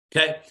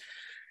 okay?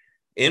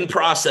 In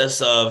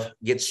process of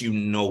gets you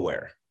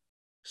nowhere.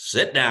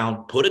 Sit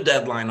down, put a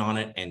deadline on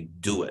it,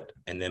 and do it,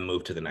 and then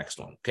move to the next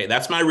one. Okay,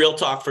 that's my real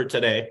talk for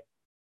today.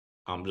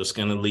 I'm just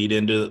going to lead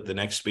into the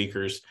next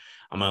speakers.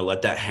 I'm going to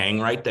let that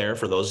hang right there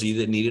for those of you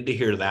that needed to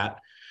hear that.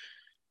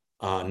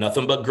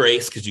 Nothing but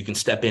grace, because you can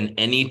step in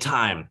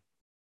anytime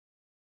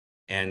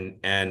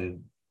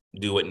and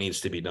do what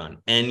needs to be done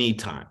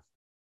anytime.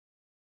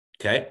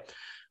 Okay,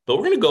 but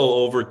we're going to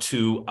go over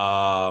to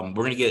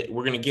we're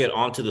going to get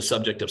onto the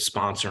subject of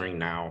sponsoring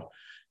now,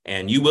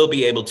 and you will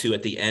be able to,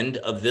 at the end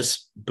of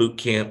this boot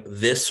camp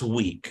this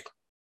week,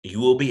 you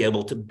will be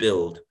able to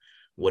build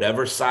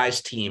whatever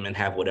size team and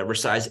have whatever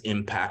size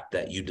impact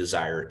that you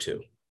desire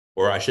to,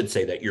 or I should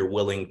say that you're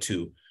willing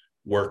to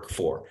work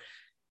for.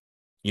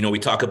 You know, we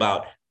talk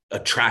about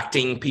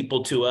attracting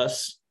people to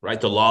us, right?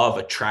 The law of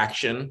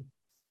attraction.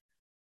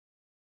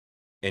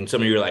 And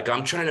some of you are like,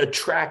 I'm trying to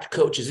attract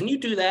coaches. And you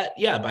do that,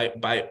 yeah,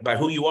 by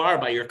who you are,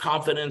 by your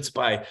confidence,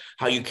 by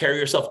how you carry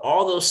yourself,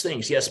 all those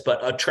things. Yes,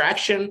 but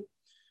attraction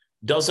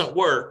doesn't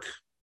work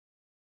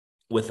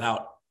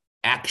without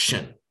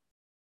action.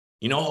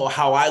 You know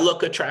how I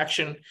look at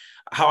attraction?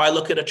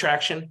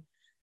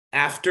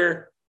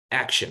 After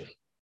action.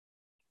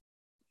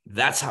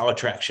 That's how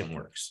attraction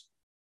works.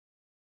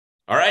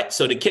 All right,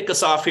 so to kick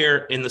us off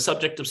here in the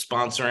subject of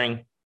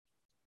sponsoring,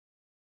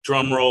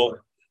 drum roll,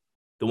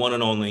 the one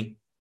and only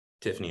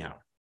Tiffany Howard.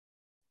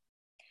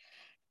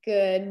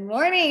 Good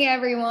morning,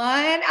 everyone.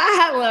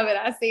 I love it.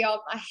 I see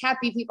all my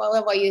happy people. I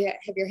love why you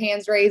have your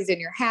hands raised and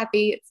you're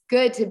happy. It's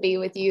good to be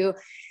with you.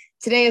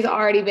 Today has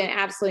already been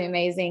absolutely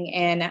amazing.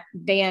 And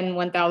Dan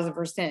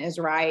 1000% is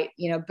right.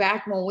 You know,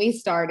 back when we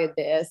started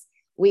this,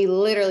 we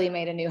literally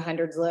made a new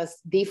hundreds list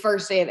the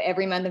first day of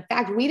every month. In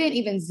fact, we didn't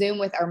even Zoom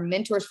with our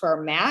mentors for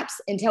our maps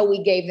until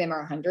we gave them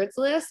our hundreds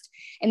list.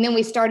 And then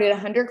we started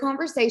 100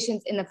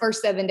 conversations in the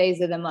first 7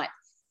 days of the month.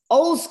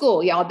 Old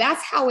school, y'all.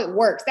 That's how it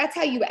works. That's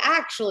how you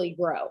actually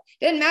grow.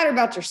 It doesn't matter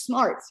about your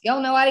smarts.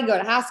 Y'all know I didn't go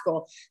to high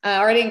school or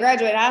I didn't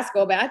graduate high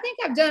school, but I think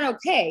I've done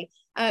okay.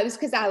 It was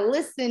because I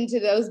listened to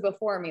those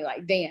before me,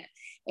 like Dan.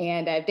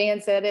 And if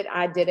Dan said it,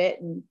 I did it.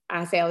 And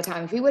I say all the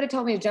time, if he would have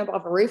told me to jump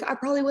off a roof, I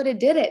probably would have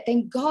did it.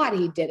 Thank God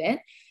he didn't.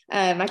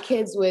 My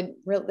kids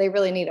they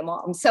really need a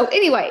mom. So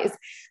anyways,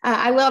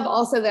 I love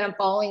also that I'm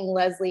following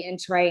Leslie and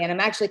Trey, and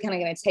I'm actually kind of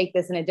going to take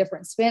this in a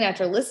different spin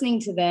after listening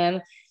to them.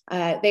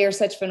 They are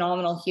such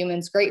phenomenal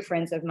humans, great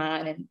friends of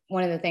mine. And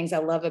one of the things I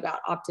love about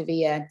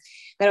Optavia,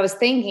 but I was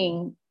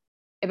thinking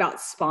about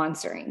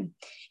sponsoring.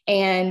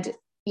 And,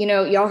 you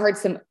know, y'all heard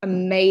some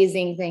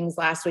amazing things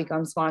last week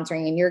on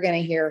sponsoring, and you're going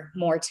to hear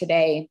more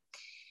today.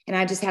 And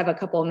I just have a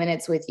couple of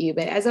minutes with you.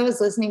 But as I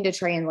was listening to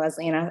Trey and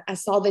Leslie, and I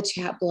saw the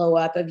chat blow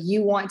up of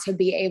you want to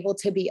be able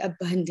to be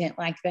abundant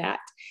like that.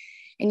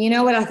 And you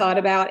know what I thought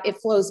about? It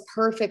flows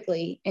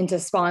perfectly into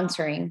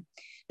sponsoring.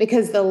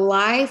 Because the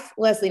life,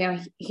 Leslie, now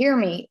hear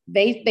me,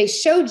 they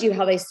showed you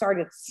how they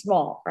started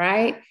small,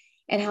 right?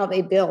 And how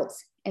they built.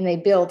 and they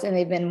built, and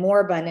they've been more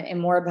abundant and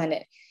more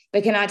abundant.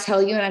 But can I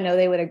tell you, and I know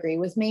they would agree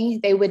with me,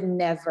 they would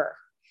never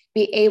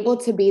be able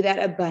to be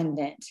that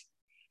abundant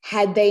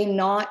had they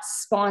not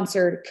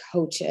sponsored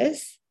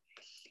coaches.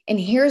 And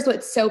here's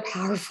what's so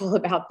powerful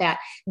about that.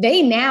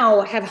 They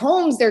now have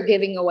homes they're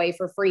giving away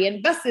for free,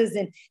 and buses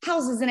and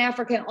houses in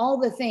Africa and all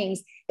the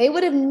things. They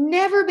would have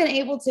never been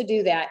able to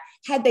do that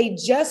had they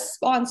just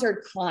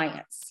sponsored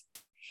clients.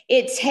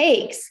 It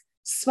takes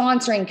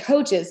sponsoring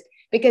coaches,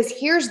 because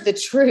here's the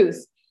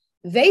truth.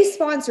 They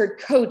sponsored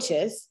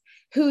coaches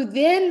who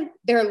then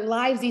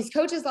these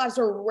coaches' lives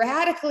were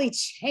radically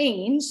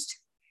changed.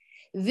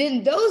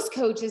 Then those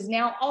coaches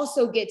now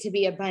also get to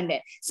be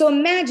abundant. So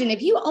imagine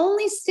if you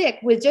only stick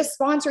with just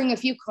sponsoring a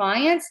few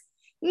clients,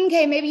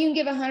 okay, maybe you can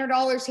give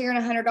 $100 here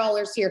and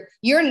 $100 here.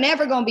 You're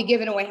never going to be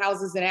giving away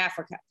houses in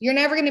Africa. You're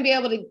never going to be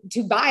able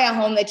to buy a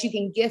home that you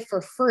can gift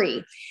for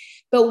free.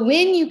 But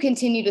when you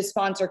continue to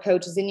sponsor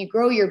coaches and you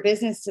grow your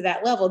business to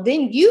that level,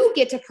 then you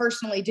get to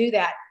personally do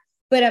that.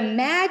 But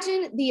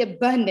imagine the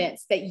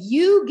abundance that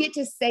you get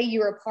to say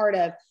you're a part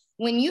of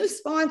when you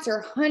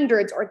sponsor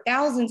hundreds or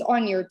thousands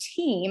on your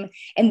team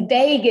and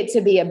they get to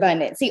be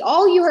abundant. See,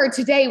 all you heard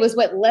today was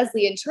what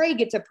Leslie and Trey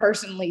get to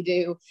personally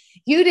do.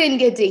 You didn't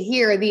get to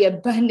hear the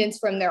abundance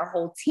from their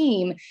whole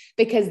team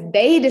because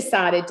they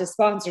decided to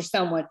sponsor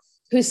someone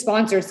who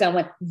sponsored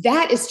someone.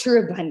 That is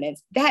true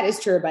abundance. That is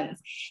true abundance.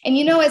 And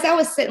as I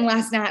was sitting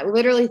last night,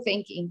 literally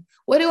thinking,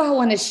 what do I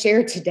want to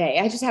share today?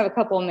 I just have a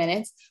couple of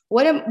minutes.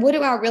 What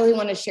do I really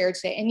want to share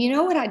today? And you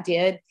know what I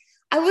did?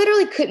 I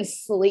literally couldn't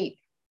sleep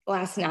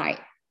last night.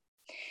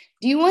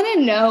 Do you want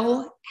to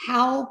know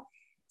how?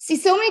 See,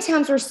 so many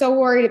times we're so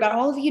worried about,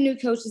 all of you new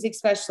coaches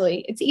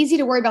especially, it's easy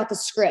to worry about the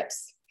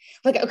scripts.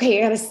 Like, okay,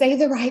 I got to say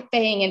the right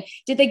thing. And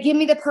did they give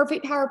me the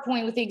perfect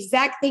PowerPoint with the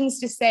exact things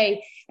to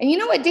say? And you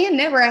know what? Dan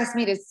never asked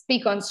me to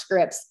speak on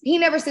scripts. He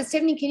never says,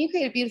 Tiffany, can you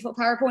create a beautiful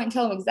PowerPoint and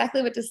tell them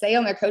exactly what to say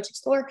on their Coach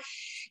Explorer?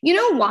 You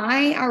know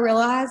why I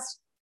realized?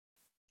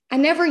 I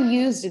never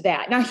used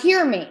that. Now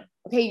hear me.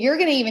 Okay, you're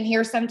going to even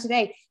hear some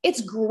today.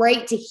 It's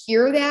great to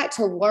hear that,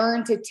 to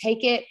learn, to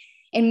take it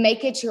and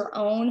make it your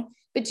own.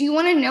 But do you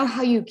want to know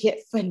how you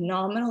get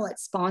phenomenal at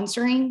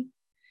sponsoring?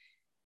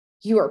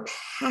 You are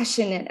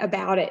passionate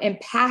about it, and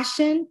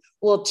passion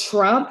will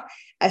trump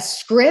a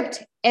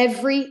script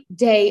every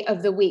day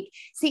of the week.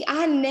 See,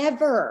 I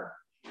never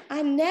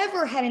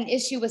had an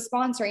issue with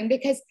sponsoring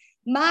because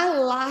my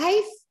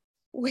life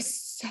was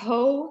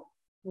so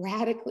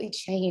radically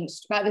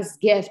changed by this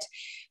gift.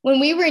 When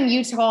we were in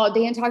Utah,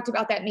 Dan talked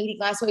about that meeting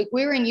last week.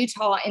 We were in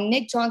Utah and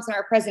Nick Johnson,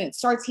 our president,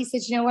 he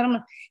said, you know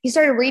what? He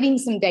started reading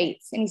some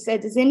dates and he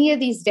said, does any of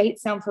these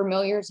dates sound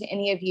familiar to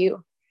any of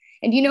you?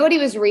 And you know what he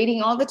was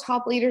reading? All the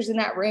top leaders in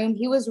that room,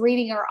 he was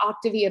reading our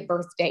Optavia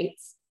birth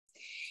dates.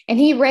 And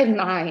he read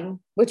mine,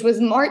 which was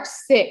March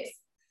 6th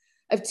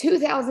of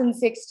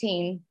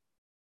 2016.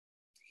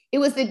 It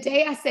was the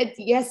day I said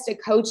yes to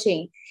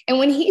coaching. And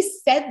when he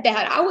said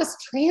that, I was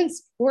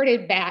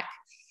transported back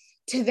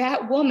to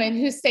that woman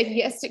who said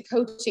yes to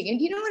coaching.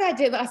 And you know what I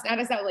did last night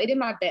as I laid in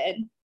my bed?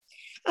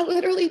 I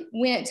literally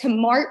went to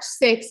March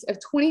 6th of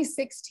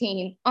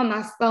 2016 on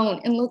my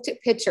phone and looked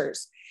at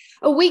pictures.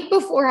 A week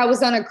before, I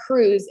was on a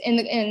cruise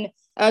in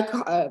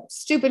a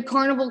stupid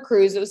Carnival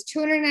cruise. It was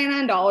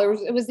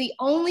 $299. It was the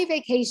only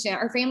vacation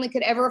our family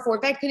could ever afford.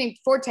 In fact, I couldn't even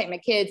afford to take my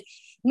kids.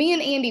 Me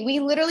and Andy, we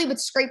literally would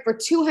scrape for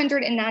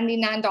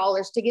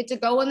 $299 to get to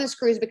go on this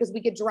cruise because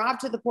we could drive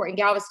to the port in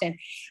Galveston.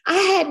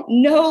 I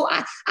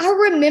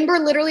remember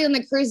literally on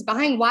the cruise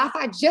buying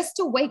Wi-Fi just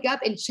to wake up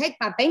and check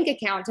my bank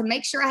account to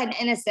make sure I had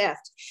an NSF.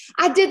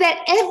 I did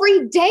that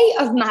every day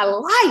of my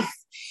life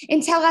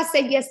until I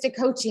said yes to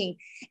coaching.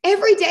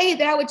 Every day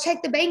that I would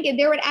check the bank and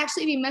there would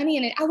actually be money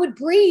in it, I would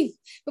breathe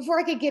before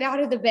I could get out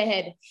of the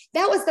bed.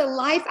 That was the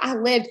life I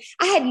lived.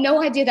 I had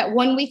no idea that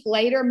 1 week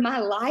later, my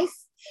life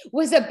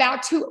was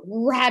about to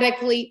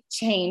radically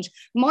change.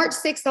 March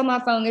 6th on my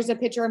phone, there's a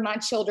picture of my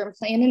children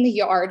playing in the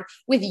yard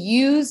with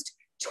used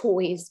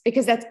toys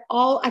because that's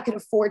all I could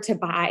afford to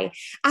buy.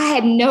 I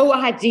had no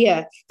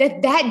idea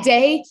that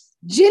day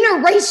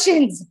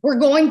generations were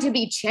going to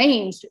be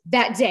changed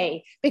that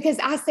day because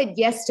I said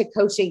yes to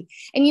coaching.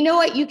 And you know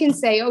what? You can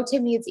say, oh,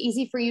 Tiffany, it's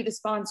easy for you to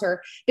sponsor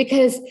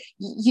because,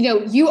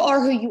 you are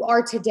who you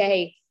are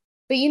today.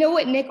 But you know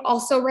what Nick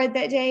also read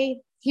that day?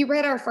 He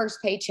read our first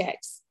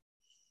paychecks.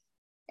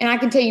 And I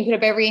can tell you, put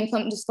up every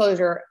income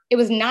disclosure. It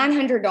was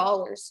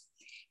 $900.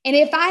 And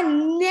if I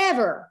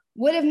never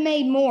would have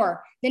made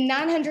more than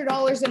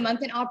 $900 a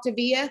month in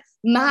Optavia,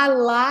 my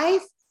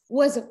life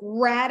was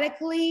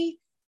radically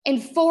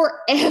and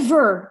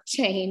forever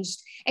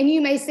changed. And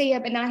you may say, yeah,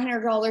 but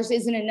 $900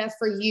 isn't enough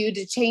for you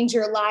to change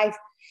your life.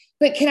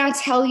 But can I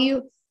tell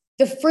you,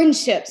 the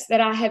friendships that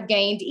I have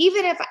gained,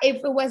 even if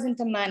it wasn't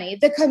the money,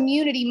 the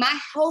community, my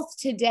health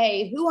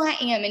today, who I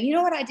am. And you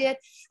know what I did?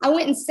 I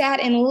went and sat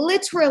and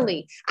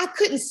literally, I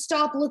couldn't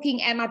stop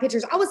looking at my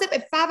pictures. I was up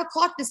at 5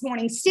 o'clock this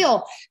morning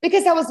still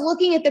because I was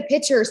looking at the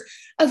pictures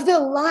of the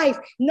life,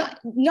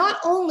 not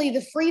only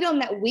the freedom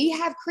that we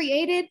have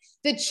created,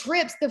 the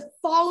trips, the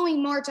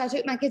following March, I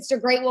took my kids to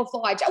Great Wolf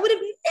Lodge. I would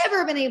have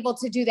never been able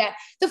to do that.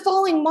 The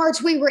following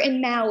March, we were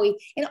in Maui,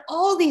 and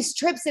all these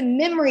trips and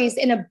memories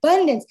in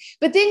abundance.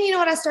 But then you know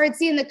what? I started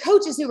seeing the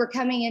coaches who were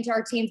coming into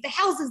our teams, the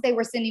houses they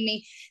were sending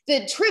me,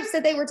 the trips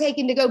that they were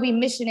taking to go be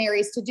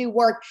missionaries to do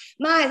work.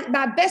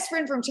 My best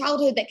friend from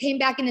childhood that came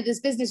back into this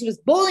business, who was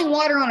boiling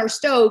water on her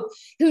stove,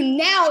 who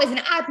now is an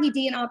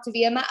IPD in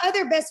Optavia. My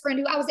other best friend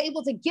who I was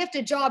able to gift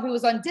a job, who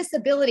was on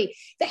disability.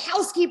 The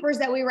housekeepers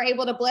that we were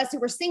able to bless, who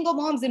were single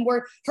moms and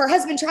were her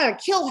husband tried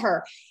to kill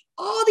her.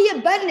 All the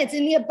abundance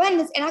and the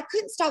abundance. And I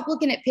couldn't stop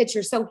looking at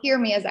pictures. So hear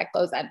me as I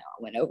close. I know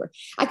I went over.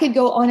 I could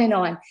go on and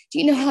on. Do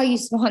you know how you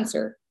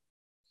sponsor?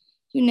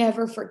 You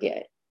never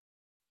forget.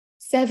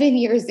 7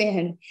 years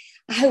in,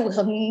 I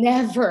will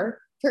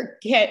never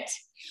forget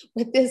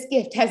what this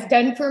gift has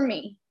done for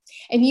me.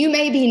 And you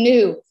may be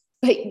new,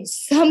 but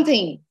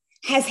something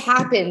has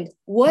happened.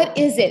 What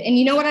is it? And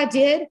you know what I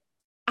did?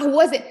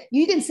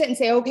 You can sit and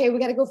say, okay, we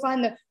got to go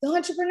find the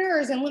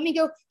entrepreneurs and let me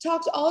go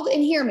talk to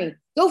and hear me.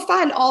 Go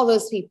find all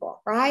those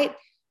people, right?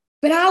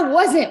 But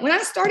when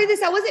I started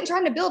this, I wasn't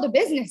trying to build a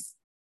business.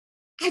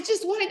 I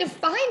just wanted to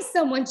find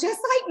someone just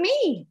like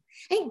me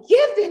and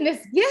give them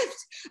this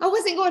gift. I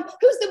wasn't going,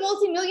 who's the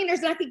multimillionaires?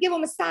 And I could give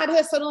them a side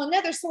hustle,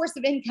 another source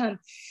of income.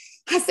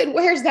 I said,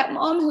 where's that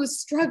mom who's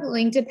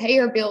struggling to pay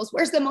her bills?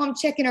 Where's the mom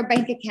checking her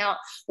bank account?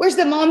 Where's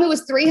the mom who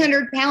was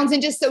 300 pounds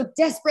and just so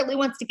desperately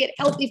wants to get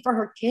healthy for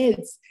her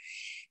kids?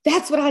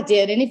 That's what I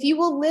did. And if you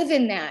will live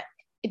in that,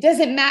 it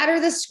doesn't matter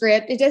the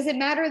script. It doesn't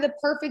matter the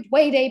perfect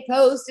way day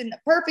post and the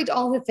perfect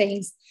all the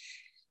things.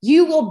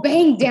 You will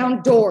bang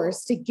down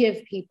doors to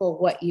give people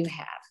what you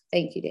have.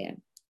 Thank you,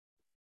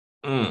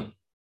 Dan.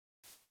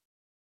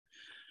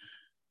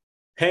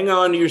 Hang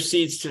on to your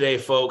seats today,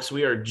 folks.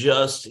 We are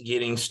just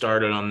getting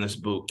started on this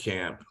boot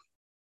camp,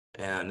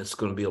 and it's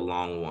going to be a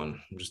long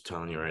one. I'm just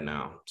telling you right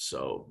now.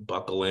 So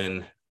buckle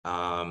in.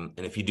 And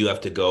if you do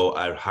have to go,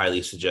 I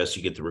highly suggest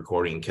you get the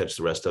recording and catch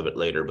the rest of it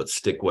later, but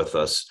stick with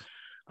us.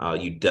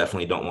 You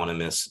definitely don't want to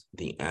miss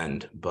the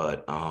end,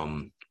 but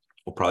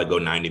we'll probably go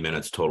 90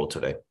 minutes total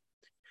today.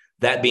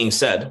 That being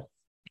said,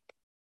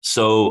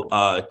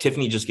 so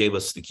Tiffany just gave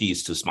us the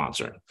keys to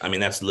sponsoring. I mean,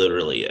 that's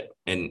literally it.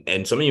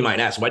 And some of you might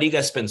ask, why do you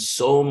guys spend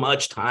so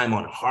much time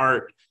on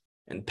heart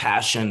and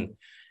passion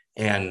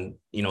and,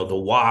 you know, the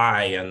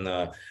why and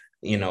the,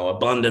 you know,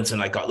 abundance and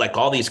like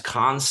all these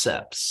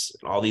concepts,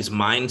 all these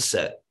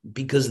mindset?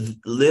 Because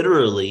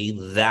literally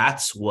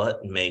that's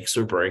what makes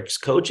or breaks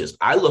coaches.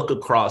 I look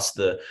across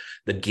the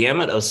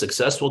gamut of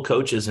successful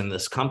coaches in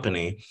this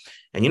company,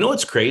 and you know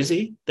what's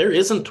crazy? There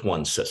isn't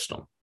one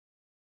system.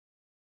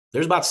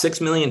 There's about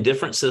 6 million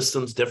different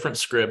systems, different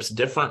scripts,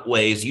 different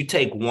ways. You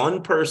take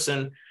one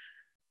person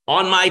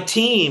on my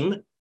team,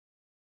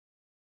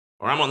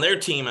 or I'm on their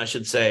team, I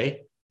should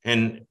say,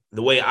 and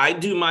the way I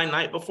do my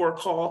night before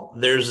call,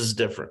 theirs is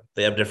different.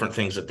 They have different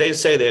things that they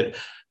say that,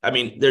 I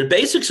mean, their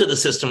basics of the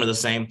system are the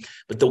same,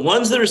 but the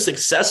ones that are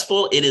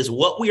successful, it is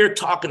what we are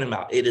talking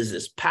about. It is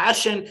this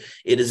passion.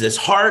 It is this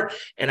heart.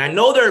 And I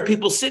know there are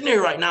people sitting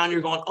here right now and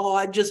you're going,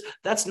 oh,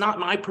 that's not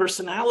my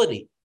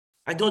personality.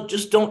 I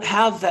don't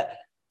have that.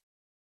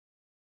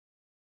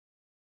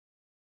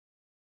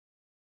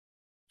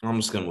 I'm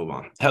just going to move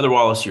on. Heather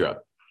Wallace, you're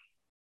up.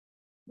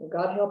 Well,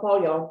 God help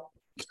all y'all.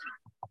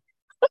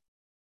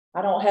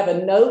 I don't have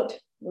a note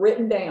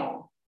written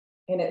down.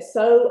 And it's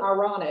so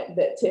ironic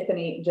that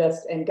Tiffany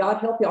and God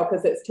help y'all,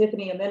 because it's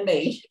Tiffany and then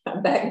me.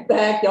 Back to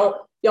back.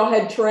 Y'all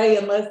had Trey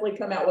and Leslie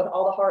come out with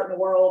all the heart in the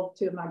world,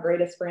 two of my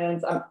greatest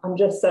friends. I'm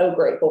just so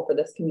grateful for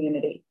this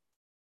community.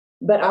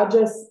 But I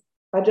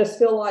just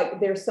feel like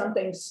there's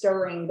something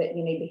stirring that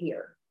you need to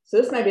hear. So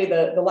this may be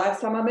the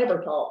last time I'm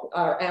ever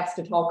asked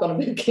to talk on a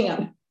boot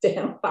camp.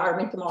 Dan, fire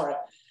me tomorrow.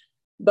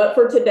 But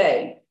for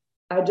today,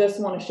 I just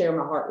want to share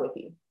my heart with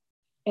you.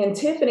 And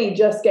Tiffany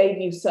just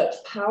gave you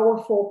such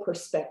powerful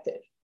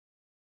perspective.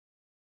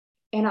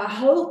 And I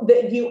hope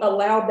that you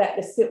allowed that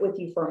to sit with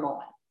you for a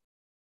moment.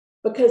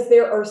 Because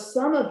there are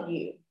some of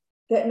you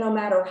that no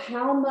matter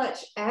how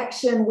much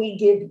action we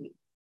give you,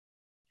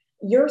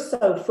 you're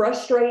so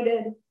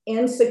frustrated,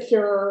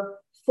 insecure,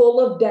 full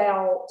of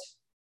doubt,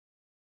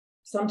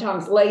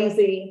 sometimes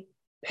lazy,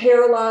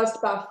 paralyzed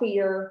by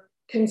fear,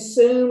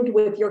 consumed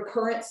with your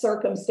current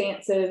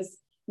circumstances,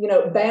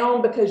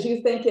 bound because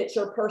you think it's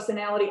your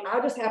personality.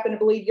 I just happen to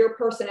believe your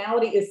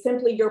personality is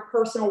simply your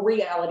personal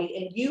reality,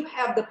 and you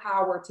have the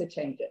power to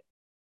change it.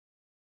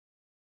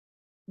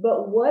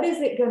 But what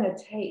is it going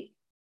to take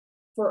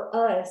for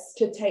us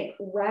to take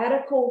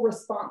radical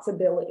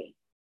responsibility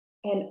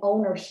and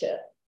ownership?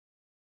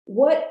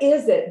 What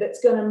is it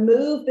that's going to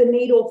move the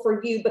needle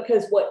for you?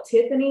 Because what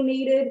Tiffany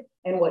needed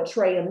and what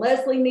Trey and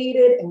Leslie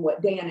needed and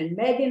what Dan and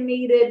Megan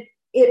needed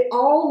it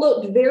all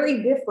looked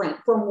very different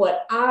from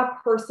what I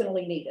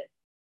personally needed.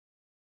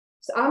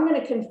 So I'm going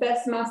to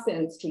confess my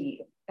sins to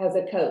you as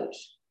a coach.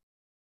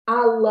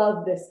 I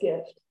love this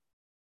gift.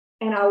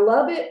 And I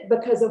love it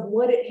because of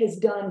what it has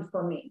done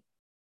for me,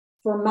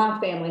 for my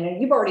family. Now,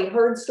 you've already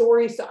heard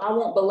stories, so I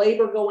won't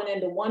belabor going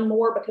into one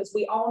more, because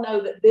we all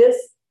know that this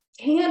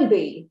can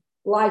be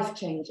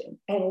life-changing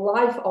and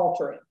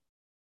life-altering.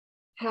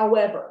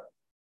 However,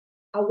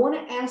 I want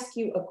to ask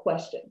you a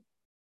question.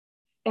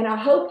 And I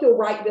hope you'll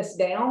write this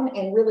down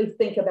and really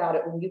think about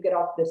it when you get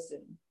off this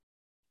Zoom.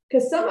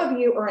 Because some of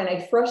you are in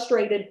a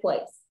frustrated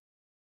place.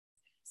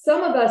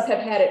 Some of us have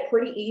had it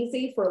pretty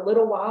easy for a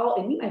little while,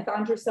 and you may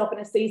find yourself in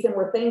a season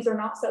where things are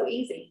not so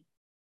easy.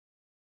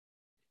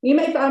 You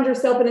may find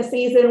yourself in a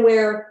season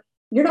where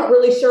you're not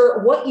really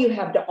sure what you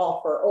have to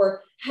offer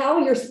or how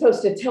you're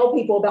supposed to tell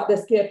people about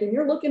this gift, and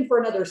you're looking for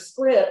another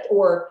script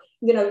or,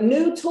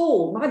 new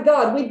tool. My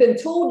God, we've been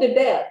tooled to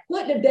death.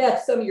 Put to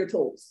death some of your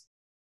tools.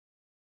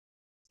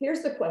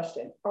 Here's the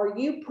question. Are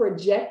you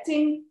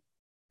projecting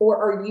or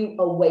are you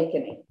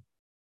awakening?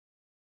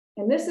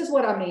 And this is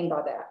what I mean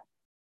by that.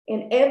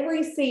 In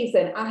every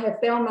season, I have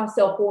found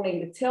myself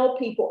wanting to tell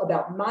people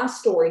about my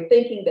story,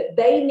 thinking that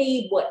they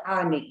need what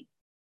I need,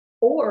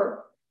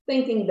 or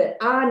thinking that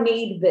I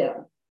need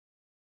them.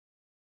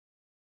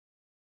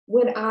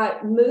 When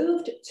I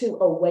moved to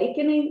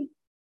awakening,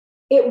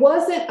 it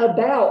wasn't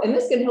about, and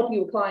this can help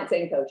you with clients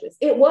and coaches,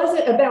 it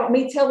wasn't about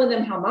me telling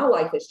them how my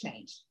life has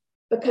changed,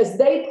 because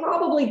they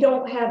probably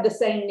don't have the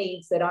same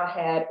needs that I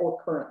had or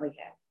currently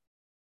have.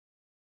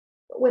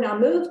 But when I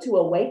moved to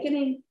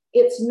awakening,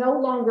 it's no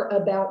longer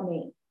about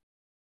me.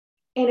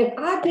 And if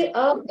I get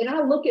up and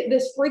I look at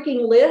this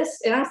freaking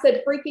list, and I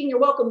said, freaking, you're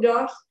welcome,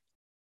 Josh.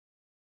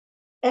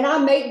 And I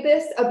make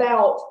this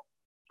about,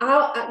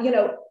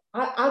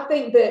 I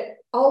think that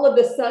all of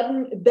a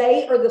sudden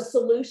they are the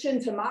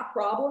solution to my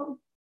problem.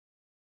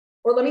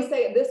 Or let me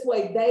say it this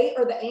way, they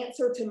are the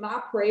answer to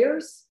my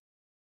prayers.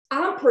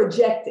 I'm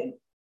projecting.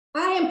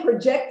 I am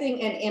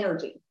projecting an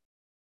energy.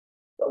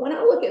 But when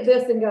I look at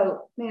this and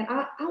go, man,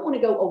 I want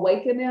to go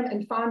awaken them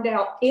and find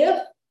out if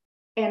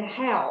and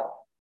how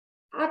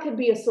I could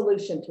be a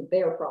solution to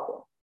their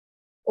problem,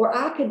 or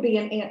I could be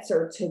an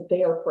answer to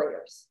their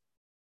prayers.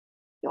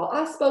 Y'all,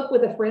 I spoke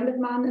with a friend of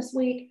mine this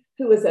week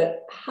who is a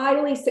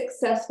highly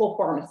successful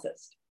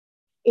pharmacist.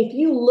 If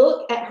you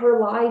look at her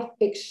life,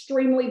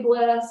 extremely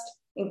blessed,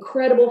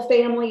 incredible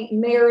family,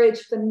 marriage,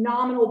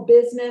 phenomenal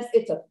business.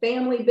 It's a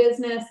family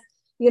business,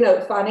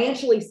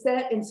 financially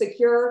set and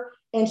secure.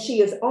 And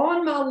she is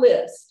on my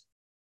list.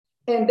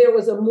 And there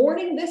was a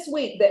morning this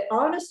week that,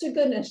 honest to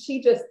goodness,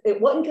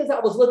 it wasn't because I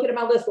was looking at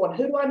my list going,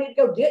 who do I need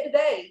to go get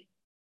today?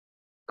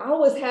 I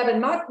was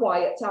having my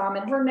quiet time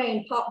and her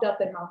name popped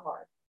up in my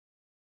heart.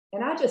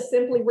 And I just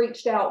simply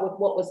reached out with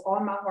what was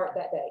on my heart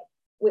that day,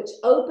 which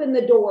opened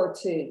the door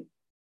to,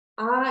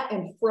 I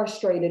am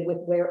frustrated with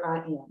where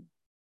I am.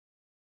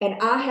 And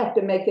I have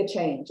to make a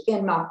change.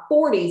 In my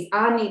 40s,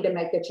 I need to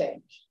make a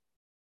change.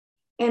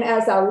 And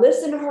as I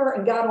listened to her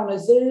and got on a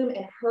Zoom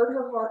and heard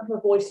her heart and her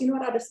voice, you know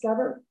what I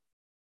discovered?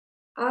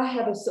 I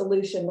have a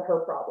solution to her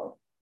problem.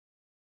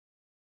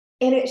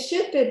 And it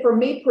shifted from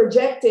me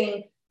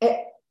projecting.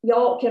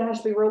 Y'all, can I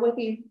just be real with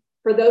you?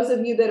 For those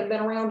of you that have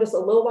been around just a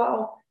little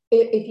while,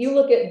 if you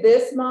look at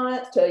this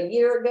month to a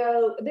year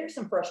ago, there's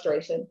some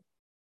frustration.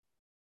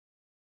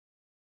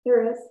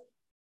 There is.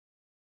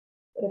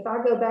 But if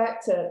I go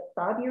back to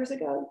 5 years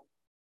ago,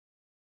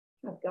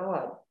 my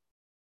God,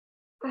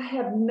 I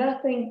have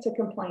nothing to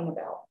complain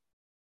about.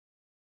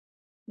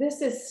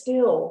 This is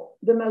still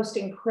the most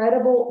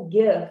incredible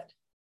gift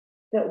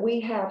that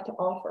we have to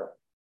offer.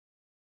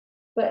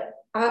 But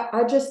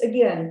I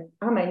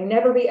may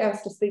never be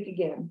asked to speak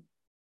again.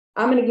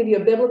 I'm going to give you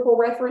a biblical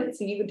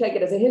reference, and you can take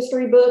it as a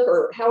history book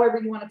or however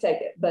you want to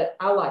take it, but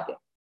I like it.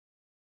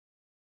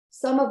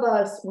 Some of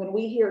us, when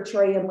we hear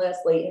Trey and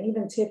Leslie and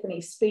even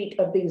Tiffany speak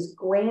of these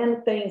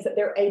grand things that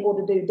they're able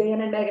to do,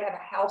 Dan and Megan have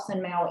a house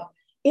in Maui.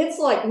 It's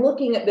like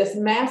looking at this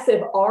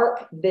massive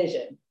ark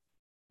vision.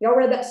 Y'all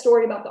read that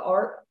story about the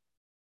ark?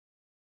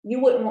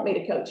 You wouldn't want me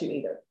to coach you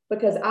either,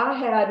 because I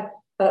had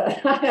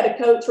a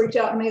coach reach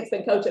out to me. It's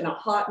been coaching a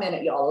hot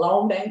minute, y'all, a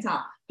long dang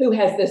time, who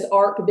has this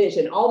ark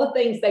vision, all the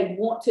things they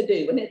want to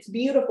do. And it's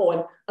beautiful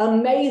and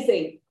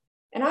amazing.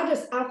 And I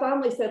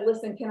finally said,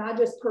 listen, can I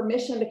just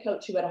permission to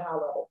coach you at a high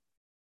level?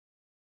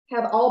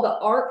 Have all the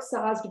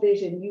ark-sized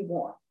vision you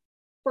want.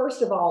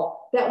 First of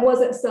all, that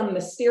wasn't some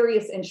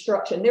mysterious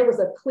instruction. There was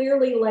a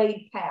clearly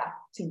laid path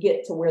to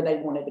get to where they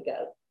wanted to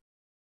go.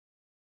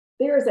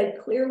 There is a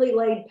clearly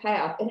laid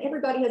path, and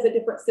everybody has a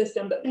different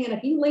system. But man,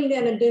 if you lean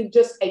in and do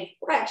just a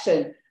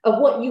fraction of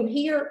what you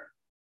hear,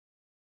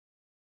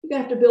 you're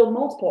going to have to build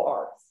multiple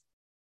arcs.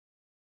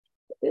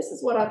 This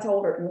is what I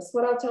told her, and this is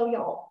what I'll tell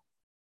y'all.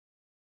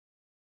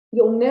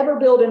 You'll never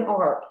build an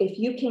ark if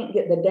you can't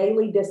get the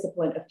daily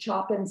discipline of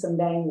chopping some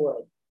dang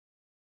wood.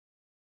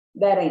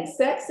 That ain't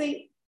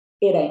sexy.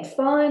 It ain't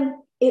fun.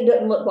 It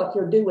doesn't look like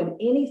you're doing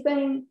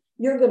anything.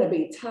 You're going to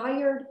be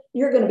tired.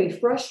 You're going to be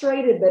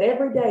frustrated. But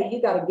every day you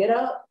got to get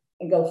up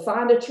and go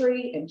find a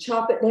tree and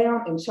chop it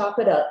down and chop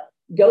it up.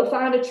 Go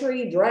find a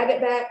tree, drag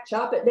it back,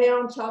 chop it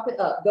down, chop it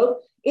up.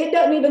 It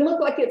doesn't even look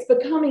like it's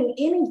becoming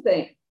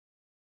anything.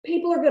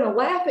 People are going to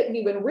laugh at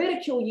you and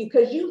ridicule you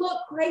because you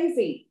look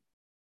crazy.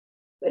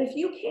 But if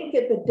you can't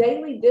get the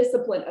daily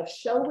discipline of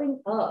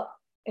showing up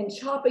and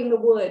chopping the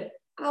wood,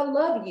 I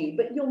love you,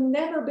 but you'll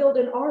never build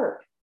an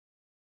ark.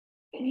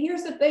 And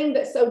here's the thing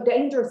that's so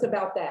dangerous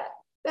about that.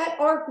 That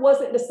ark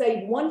wasn't to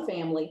save one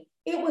family.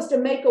 It was to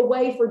make a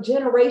way for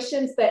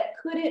generations that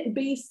couldn't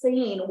be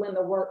seen when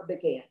the work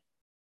began.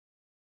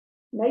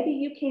 Maybe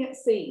you can't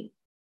see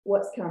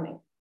what's coming.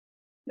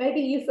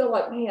 Maybe you feel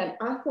like, man,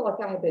 I feel like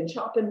I have been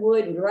chopping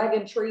wood and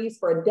dragging trees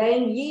for a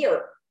dang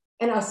year,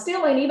 and I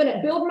still ain't even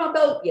at building my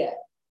boat yet.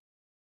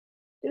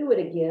 Do it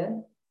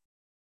again.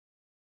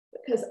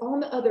 Because on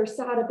the other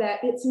side of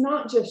that, it's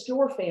not just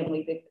your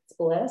family that gets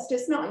blessed.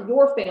 It's not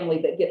your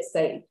family that gets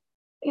saved.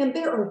 And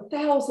there are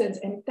thousands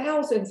and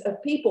thousands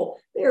of people.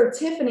 There are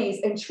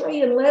Tiffany's and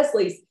Trey and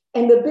Leslie's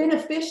and the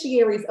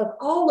beneficiaries of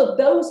all of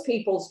those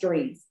people's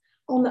dreams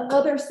on the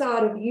other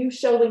side of you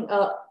showing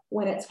up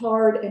when it's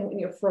hard and when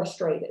you're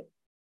frustrated.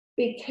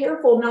 Be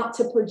careful not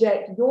to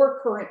project your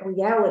current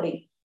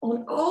reality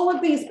on all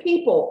of these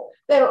people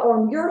that are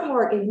on your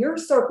heart, in your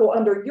circle,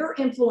 under your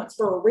influence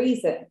for a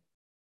reason.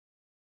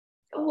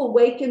 Go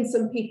awaken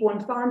some people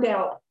and find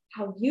out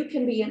how you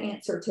can be an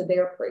answer to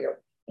their prayer,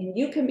 and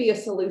you can be a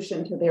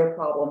solution to their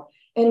problem,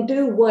 and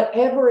do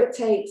whatever it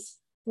takes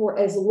for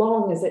as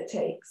long as it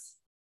takes.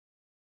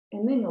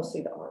 And then you'll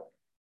see the ark.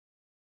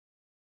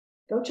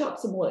 Go chop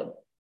some wood.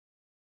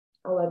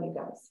 I love you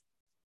guys.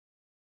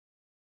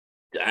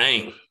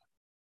 Dang.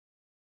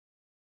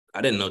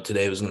 I didn't know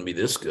today was going to be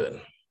this good.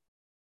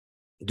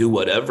 Do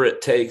whatever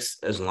it takes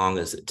as long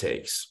as it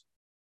takes.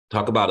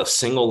 Talk about a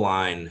single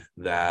line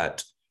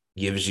that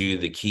gives you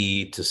the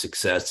key to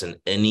success in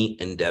any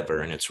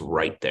endeavor, and it's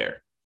right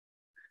there.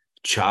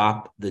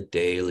 Chop the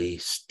daily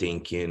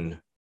stinking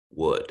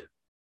wood.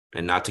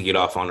 And not to get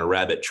off on a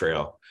rabbit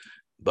trail,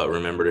 but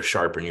remember to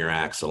sharpen your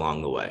axe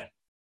along the way.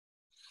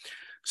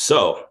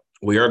 So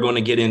we are going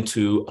to get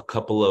into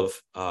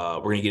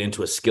we're going to get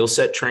into a skill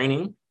set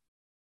training,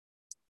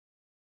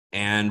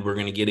 and we're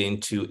going to get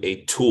into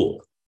a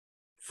tool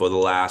for the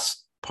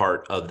last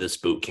part of this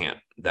boot camp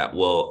that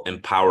will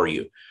empower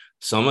you.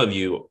 Some of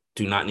you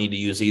do not need to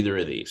use either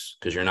of these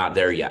because you're not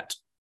there yet,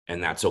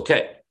 and that's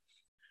okay.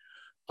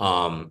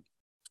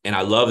 And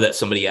I love that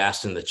somebody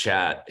asked in the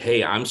chat,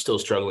 hey, I'm still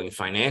struggling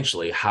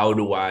financially. How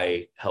do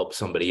I help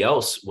somebody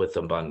else with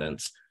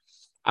abundance?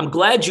 I'm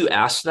glad you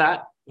asked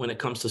that when it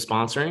comes to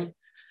sponsoring,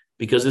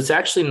 because it's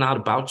actually not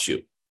about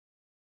you.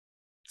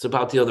 It's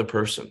about the other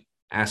person,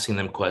 asking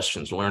them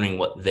questions, learning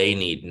what they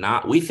need.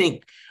 We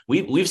think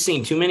we've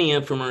seen too many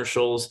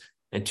infomercials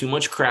and too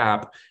much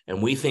crap,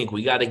 and we think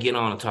we got to get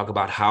on and talk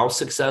about how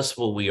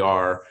successful we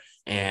are,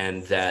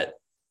 and that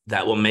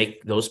will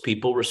make those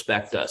people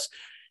respect us.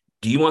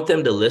 Do you want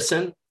them to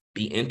listen,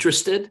 be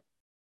interested,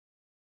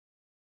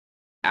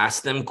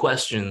 ask them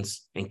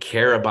questions, and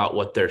care about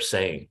what they're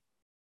saying?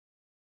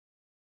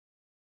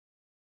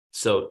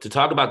 So to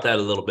talk about that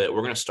a little bit,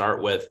 we're going to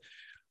start with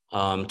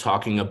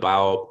talking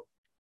about,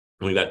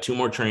 we've got two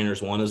more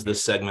trainers. One is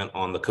this segment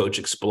on the Coach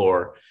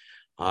Explore.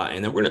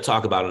 And then we're going to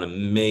talk about an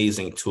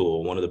amazing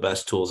tool, one of the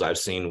best tools I've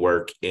seen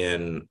work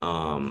in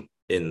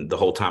the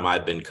whole time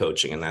I've been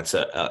coaching, and that's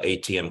a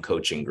ATM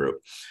coaching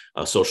group,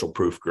 a social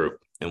proof group.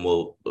 And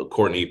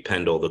Courtney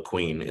Pendle, the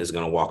queen, is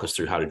going to walk us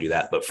through how to do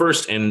that. But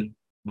first, and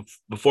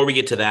before we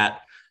get to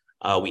that,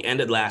 we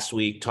ended last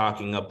week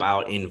talking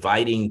about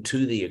inviting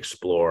to the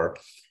Explore.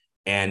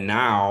 And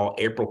now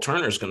April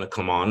Turner is going to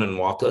come on and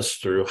walk us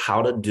through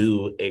how to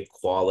do a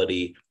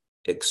quality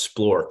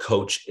Explore,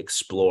 Coach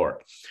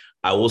Explore.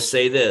 I will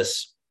say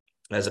this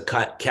as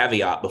a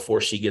caveat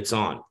before she gets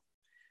on.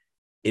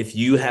 If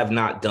you have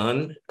not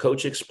done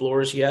Coach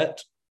Explores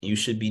yet, you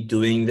should be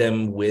doing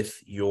them with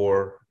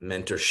your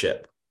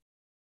mentorship.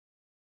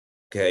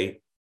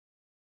 Okay.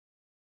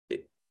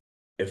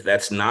 If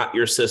that's not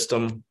your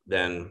system,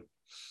 then,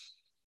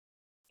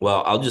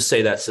 well, I'll just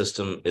say that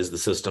system is the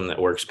system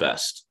that works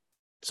best.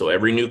 So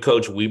every new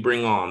coach we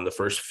bring on, the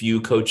first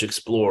few Coach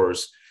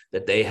Explores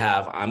that they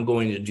have, I'm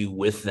going to do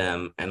with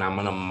them, and I'm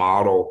going to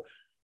model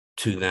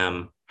to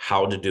them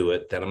how to do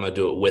it. Then I'm going to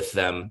do it with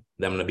them.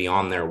 Then I'm going to be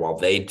on there while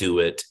they do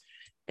it.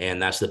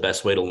 And that's the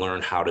best way to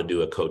learn how to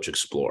do a Coach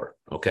Explore.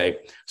 Okay.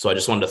 So I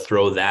just wanted to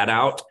throw that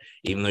out,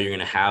 even though you're going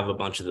to have a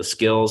bunch of the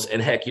skills.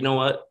 And heck, you know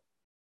what?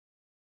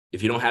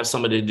 If you don't have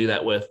somebody to do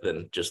that with,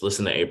 then just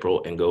listen to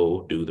April and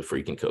go do the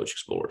freaking Coach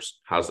Explores.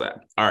 How's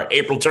that? All right,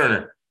 April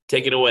Turner,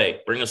 take it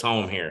away. Bring us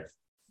home here.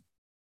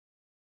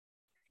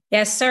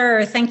 Yes,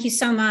 sir. Thank you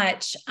so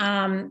much.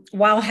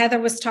 While Heather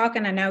was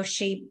talking, I know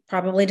she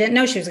probably didn't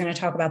know she was going to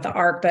talk about the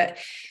arc, but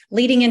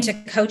leading into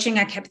coaching,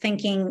 I kept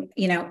thinking,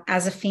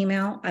 as a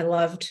female, I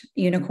loved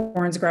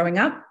unicorns growing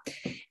up.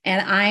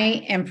 And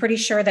I am pretty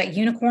sure that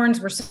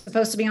unicorns were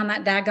supposed to be on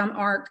that daggum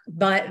arc,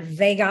 but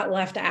they got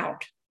left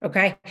out.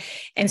 Okay.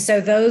 And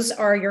so those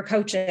are your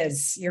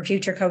coaches, your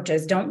future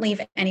coaches. Don't leave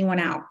anyone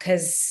out,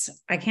 because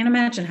I can't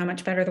imagine how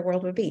much better the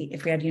world would be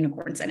if we had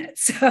unicorns in it.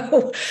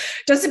 So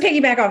just to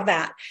piggyback off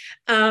that,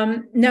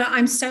 no,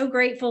 I'm so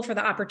grateful for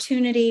the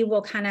opportunity.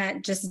 We'll kind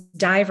of just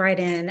dive right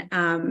in,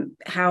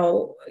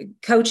 how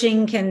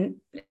coaching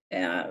can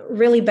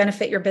really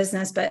benefit your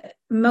business, but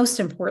most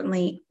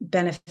importantly,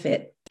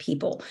 benefit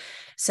people.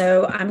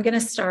 So I'm going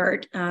to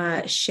start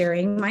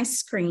sharing my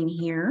screen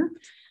here.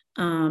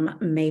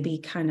 Maybe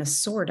kind of,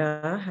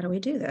 sorta. How do we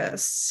do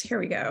this? Here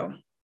we go.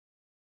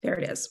 There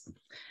it is.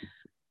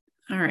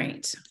 All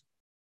right.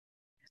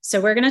 So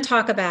we're going to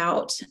talk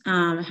about,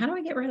 how do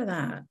I get rid of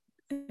that?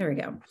 There we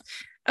go.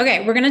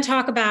 Okay. We're going to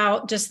talk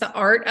about just the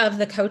art of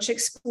the Coach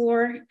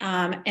Explorer,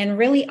 and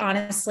really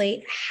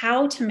honestly,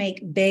 how to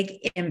make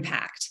big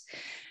impact,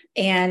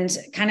 and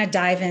kind of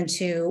dive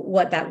into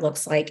what that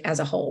looks like as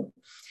a whole.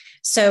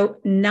 So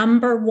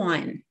number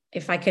one,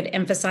 if I could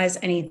emphasize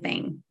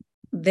anything,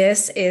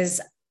 this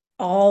is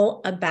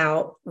all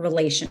about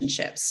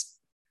relationships.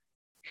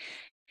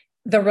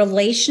 The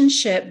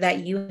relationship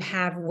that you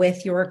have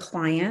with your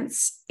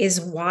clients is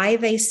why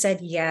they said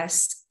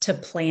yes to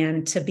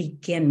Plan to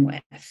begin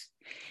with.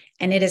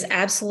 And it is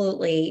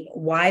absolutely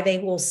why they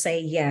will say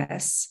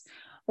yes,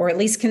 or at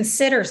least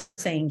consider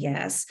saying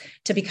yes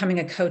to becoming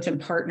a coach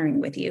and partnering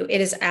with you.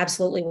 It is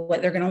absolutely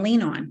what they're going to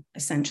lean on,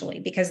 essentially,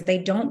 because they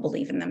don't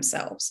believe in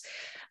themselves.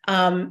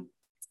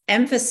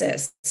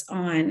 Emphasis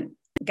on,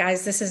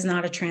 guys, this is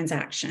not a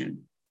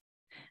transaction.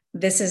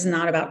 This is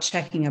not about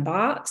checking a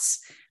box.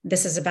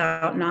 This is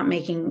about not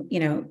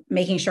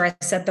making sure I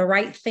said the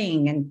right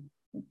thing and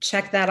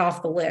check that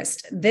off the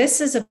list.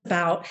 This is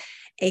about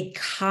a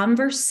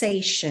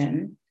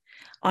conversation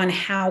on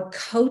how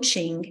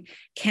coaching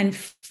can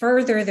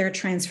further their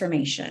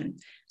transformation.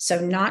 So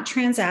not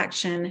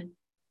transaction,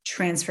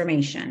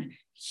 transformation.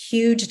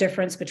 Huge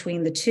difference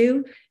between the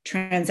two.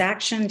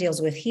 Transaction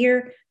deals with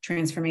here,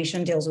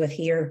 transformation deals with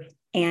here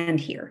and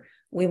here.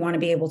 We want to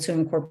be able to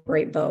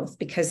incorporate both,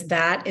 because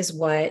that is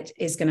what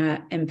is going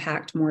to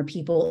impact more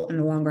people in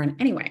the long run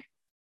anyway.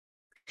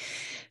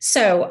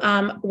 So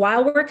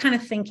while we're kind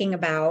of thinking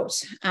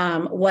about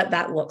what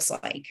that looks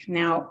like,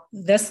 now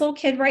this little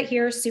kid right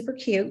here is super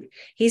cute.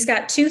 He's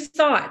got two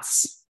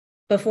thoughts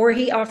before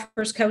he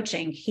offers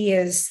coaching. He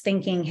is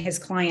thinking his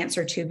clients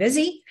are too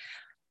busy,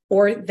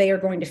 or they are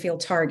going to feel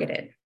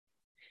targeted.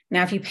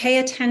 Now, if you pay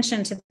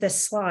attention to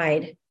this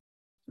slide,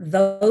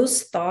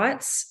 those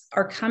thoughts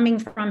are coming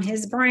from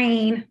his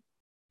brain.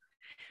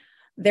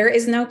 There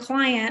is no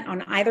client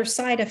on either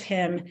side of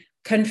him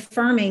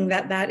confirming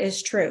that that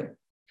is true.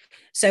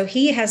 So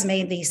he has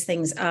made these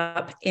things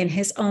up in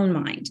his own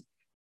mind.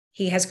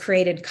 He has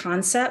created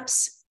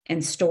concepts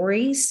and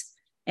stories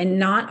and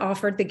not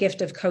offered the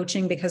gift of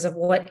coaching because of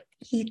what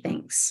he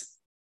thinks.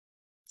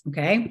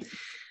 Okay.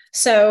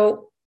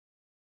 So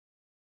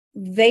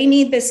they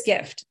need this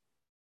gift.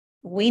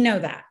 We know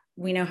that.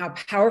 We know how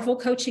powerful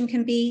coaching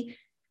can be,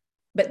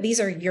 but these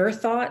are your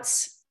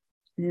thoughts,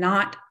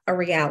 not a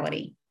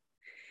reality.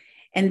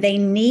 And they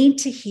need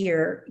to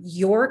hear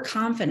your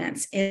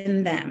confidence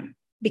in them,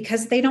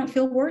 because they don't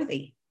feel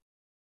worthy.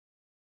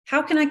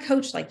 How can I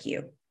coach like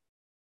you?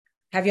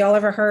 Have y'all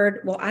ever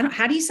heard, well,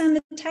 how do you send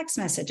the text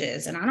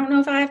messages? And I don't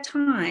know if I have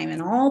time,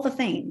 and all the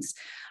things.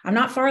 I'm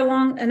not far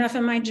along enough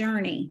in my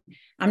journey.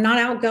 I'm not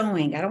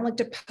outgoing. I don't like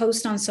to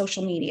post on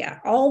social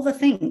media. All the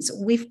things.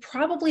 We've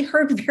probably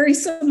heard very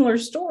similar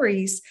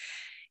stories.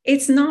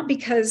 It's not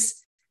because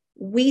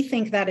we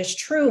think that is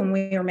true and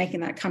we are making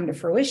that come to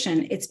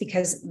fruition. It's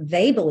because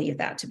they believe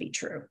that to be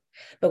true.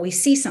 But we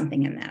see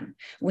something in them.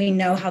 We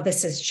know how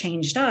this has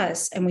changed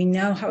us, and we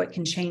know how it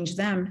can change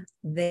them.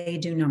 They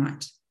do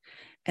not.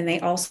 And they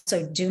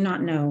also do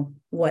not know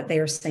what they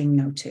are saying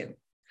no to.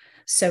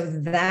 So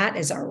that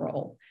is our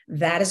role.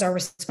 That is our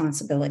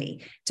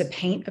responsibility, to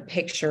paint a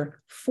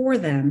picture for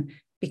them,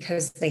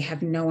 because they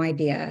have no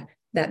idea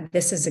that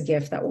this is a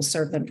gift that will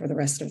serve them for the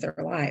rest of their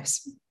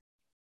lives.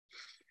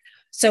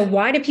 So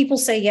why do people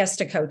say yes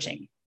to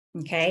coaching?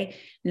 Okay.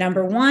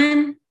 Number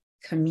one,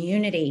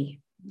 community.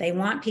 They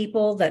want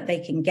people that they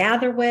can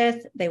gather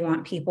with. They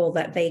want people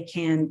that they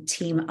can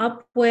team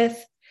up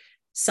with.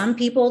 Some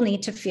people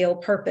need to feel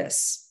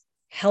purpose,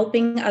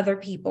 helping other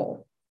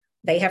people.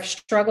 They have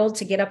struggled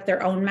to get up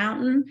their own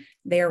mountain.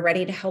 They are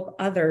ready to help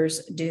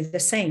others do the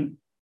same.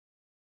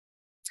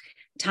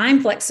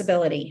 Time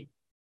flexibility.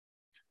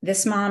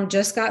 This mom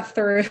just got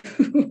through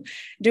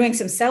doing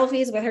some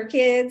selfies with her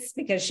kids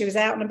because she was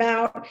out and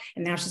about,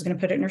 and now she's going to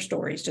put it in her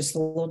stories. Just a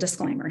little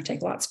disclaimer,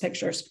 take lots of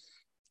pictures.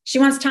 She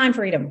wants time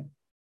freedom.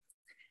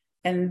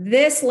 And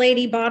this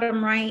lady,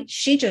 bottom right,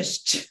 she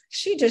just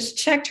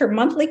checked her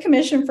monthly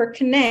commission for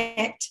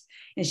Connect,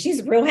 and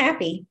she's real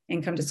happy,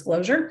 income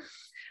disclosure,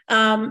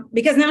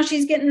 because now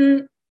she's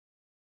getting,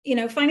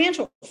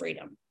 financial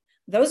freedom.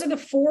 Those are the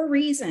 4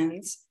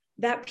 reasons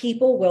that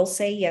people will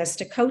say yes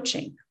to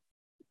coaching.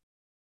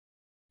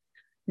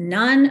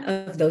 None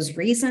of those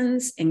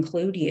reasons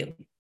include you.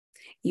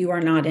 You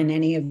are not in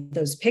any of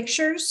those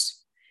pictures.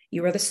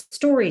 You are the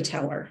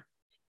storyteller.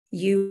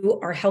 you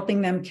are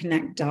helping them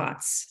connect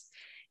dots.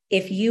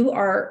 If you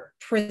are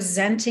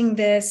presenting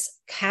this,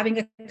 having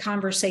a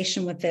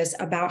conversation with this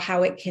about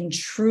how it can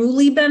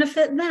truly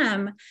benefit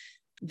them,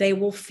 they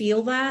will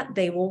feel that,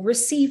 they will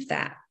receive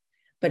that.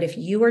 But if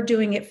you are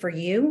doing it for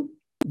you,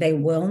 they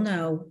will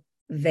know,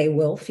 they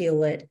will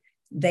feel it,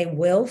 they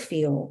will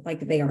feel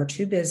like they are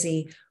too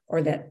busy,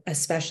 or that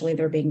especially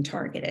they're being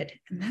targeted.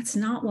 And that's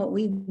not what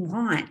we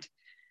want.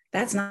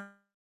 That's not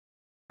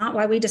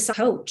why we decide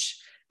to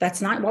coach.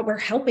 That's not what we're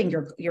helping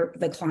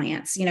the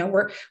clients.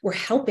 We're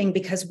helping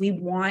because we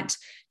want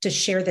to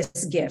share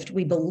this gift.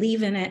 We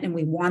believe in it and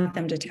we want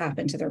them to tap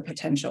into their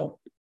potential.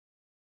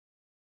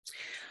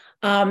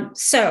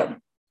 So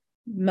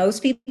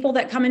most people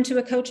that come into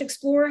a Coach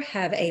Explore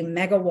have a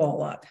mega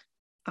wall up.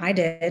 I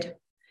did.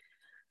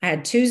 I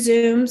had 2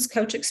 Zooms,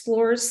 Coach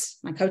Explorers.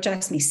 My coach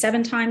asked me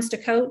 7 times to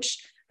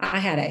coach. I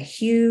had a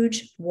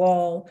huge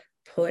wall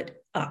put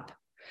up.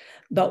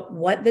 But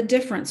what the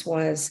difference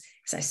was,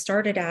 is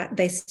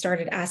they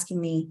started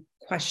asking me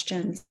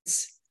questions.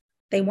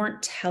 They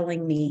weren't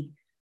telling me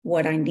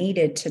what I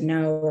needed to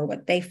know or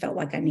what they felt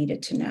like I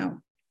needed to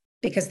know.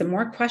 Because the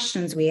more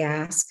questions we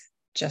ask,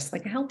 just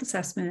like a health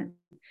assessment,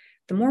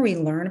 the more we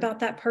learn about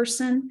that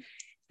person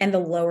and the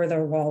lower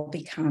their wall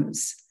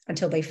becomes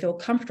until they feel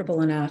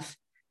comfortable enough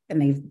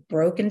and they've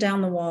broken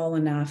down the wall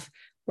enough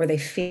where they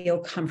feel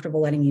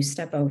comfortable letting you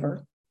step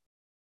over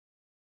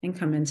and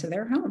come into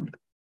their home.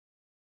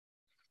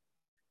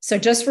 So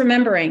just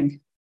remembering,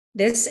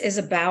 this is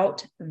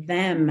about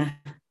them.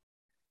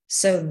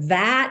 So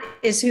that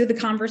is who the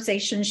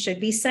conversation should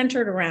be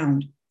centered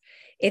around.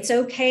 It's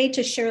okay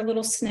to share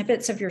little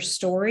snippets of your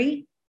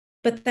story,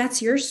 but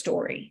that's your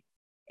story.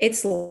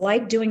 It's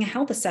like doing a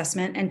health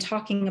assessment and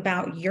talking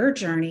about your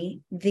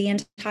journey the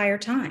entire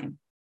time.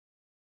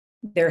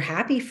 They're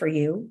happy for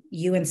you.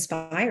 You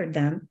inspired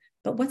them,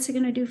 but what's it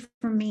going to do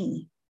for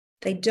me?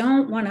 They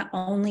don't want to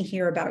only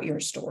hear about your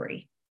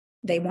story.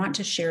 They want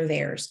to share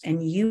theirs,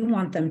 and you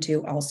want them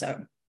to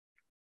also.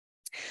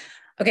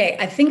 Okay,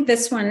 I think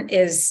this one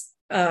is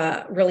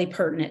really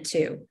pertinent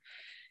too.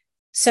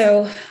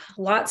 So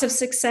lots of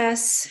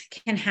success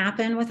can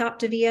happen with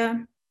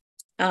Optavia.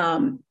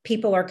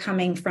 People are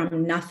coming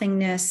from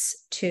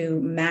nothingness to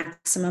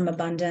maximum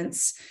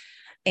abundance,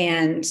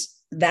 and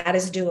that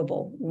is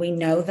doable. We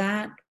know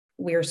that.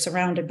 We're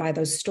surrounded by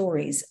those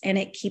stories, and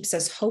it keeps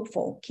us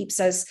hopeful,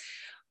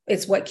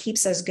 it's what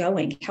keeps us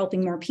going.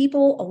 Helping more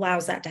people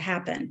allows that to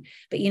happen.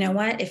 But you know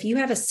what? If you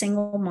have a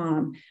single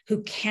mom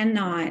who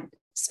cannot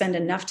spend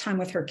enough time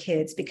with her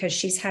kids because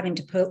she's having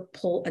to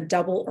pull a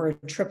double or a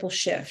triple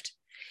shift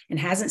and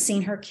hasn't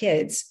seen her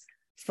kids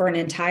for an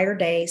entire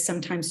day,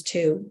 sometimes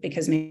 2,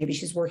 because maybe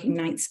she's working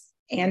nights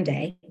and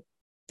day,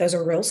 those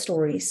are real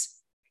stories.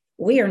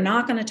 We are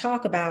not going to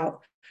talk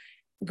about,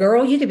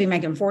 girl, you could be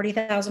making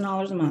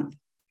 $40,000 a month.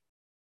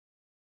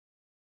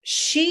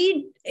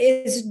 She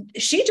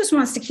just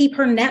wants to keep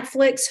her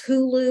Netflix,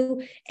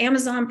 Hulu,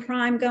 Amazon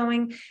Prime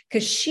going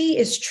because she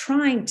is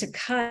trying to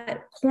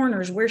cut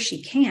corners where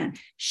she can.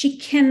 She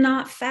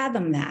cannot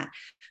fathom that.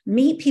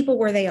 Meet people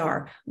where they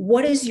are.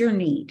 What is your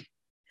need?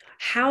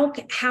 How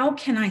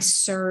can I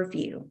serve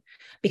you?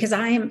 Because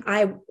I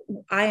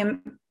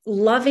am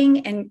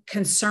loving and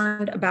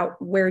concerned about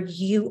where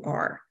you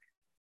are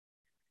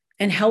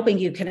and helping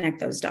you connect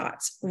those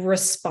dots.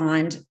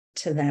 Respond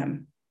to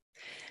them.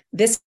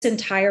 This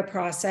entire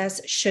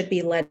process should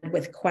be led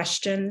with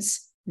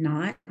questions,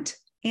 not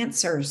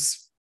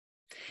answers.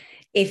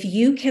 If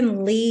you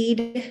can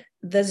lead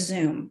the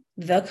Zoom,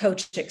 the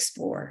Coach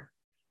Explore,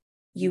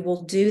 you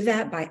will do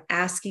that by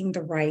asking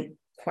the right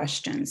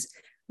questions.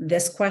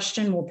 This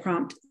question will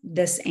prompt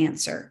this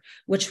answer,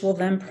 which will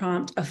then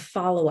prompt a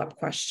follow-up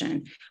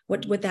question.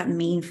 What would that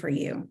mean for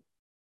you?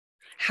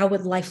 How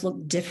would life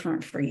look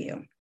different for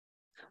you?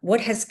 What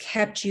has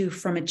kept you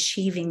from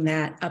achieving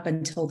that up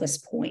until this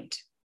point?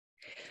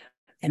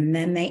 And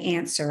then they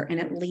answer, and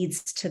it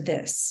leads to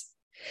this.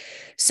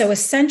 So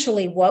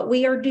essentially, what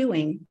we are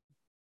doing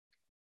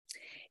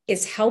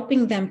is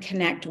helping them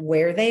connect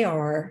where they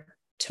are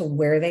to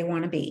where they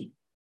want to be.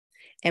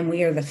 And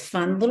we are the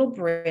fun little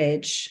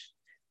bridge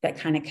that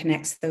kind of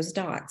connects those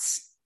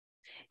dots.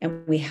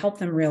 And we help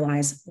them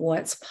realize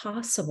what's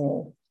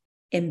possible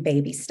in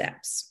baby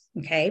steps.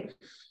 Okay.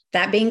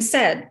 That being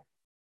said,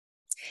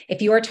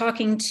 if you are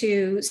talking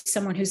to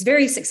someone who's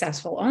very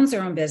successful, owns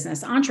their own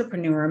business,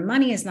 entrepreneur,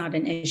 money is not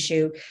an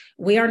issue,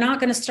 we are not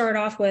going to start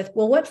off with,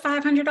 well, what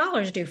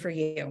 $500 do for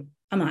you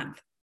a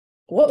month?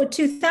 What would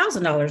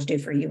 $2,000 do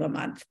for you a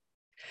month?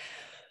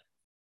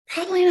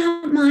 Probably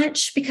not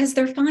much because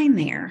they're fine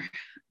there.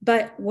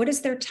 But what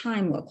does their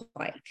time look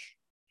like?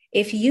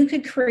 If you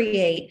could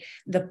create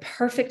the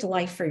perfect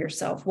life for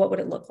yourself, what would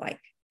it look like?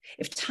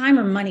 If time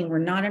or money were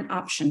not an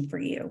option for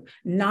you,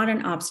 not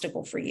an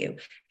obstacle for you,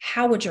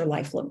 how would your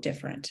life look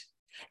different?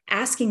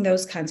 Asking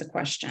those kinds of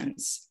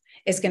questions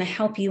is going to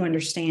help you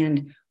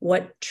understand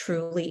what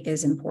truly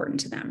is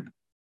important to them.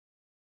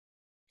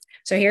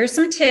 So here's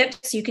some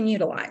tips you can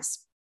utilize.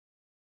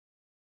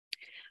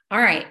 All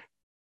right.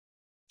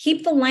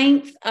 Keep the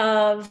length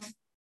of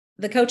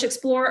the Coach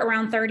Explore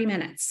around 30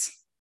 minutes.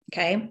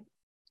 Okay.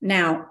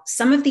 Now,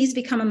 some of these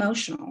become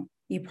emotional.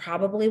 You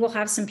probably will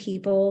have some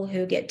people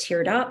who get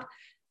teared up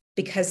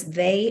because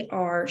they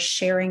are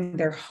sharing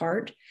their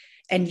heart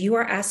and you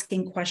are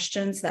asking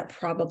questions that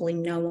probably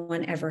no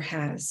one ever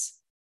has.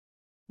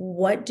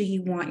 What do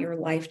you want your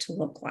life to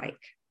look like?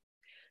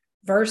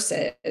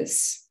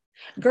 Versus,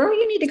 girl,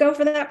 you need to go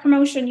for that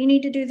promotion. You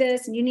need to do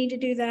this and you need to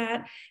do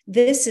that.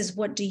 This is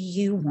what do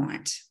you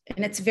want?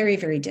 And it's very,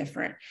 very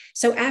different.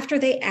 So after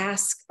they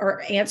ask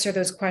or answer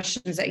those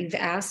questions that you've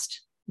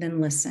asked, then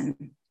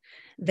listen.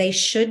 They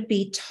should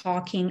be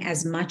talking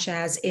as much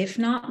as, if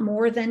not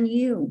more than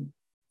you.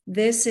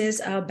 This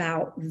is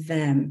about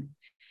them.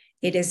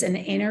 It is an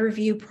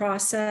interview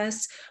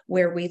process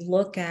where we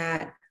look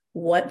at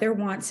what their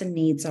wants and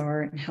needs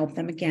are and help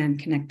them, again,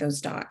 connect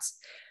those dots.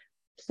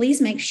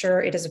 Please make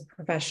sure it is a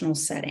professional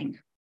setting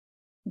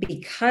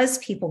because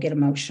people get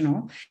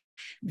emotional.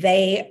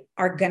 They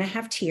are going to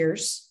have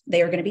tears.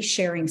 They are going to be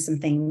sharing some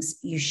things.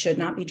 You should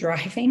not be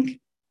driving.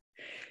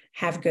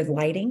 Have good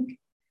lighting.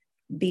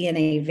 Be in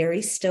a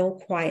very still,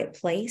 quiet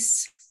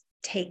place.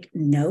 Take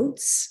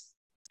notes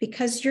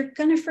because you're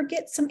going to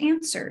forget some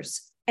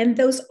answers. And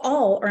those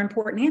all are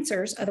important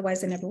answers.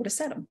 Otherwise, they never would have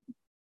said them.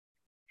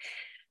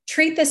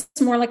 Treat this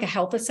more like a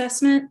health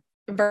assessment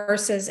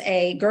versus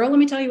a, girl, let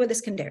me tell you what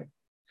this can do.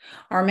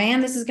 Or,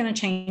 man, this is going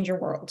to change your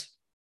world.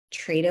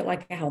 Treat it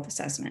like a health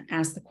assessment.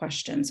 Ask the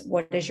questions.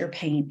 What is your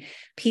pain?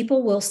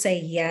 People will say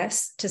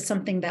yes to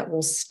something that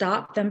will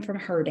stop them from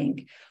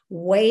hurting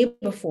way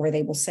before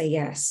they will say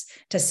yes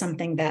to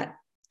something that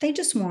they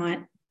just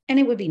want and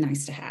it would be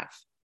nice to have.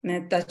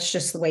 And that's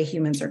just the way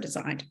humans are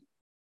designed.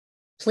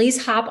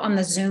 Please hop on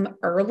the Zoom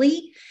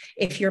early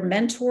if your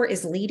mentor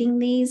is leading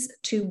these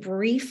to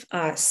brief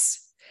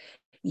us.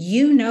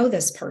 You know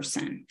this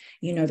person,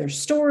 you know their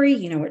story,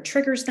 you know what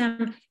triggers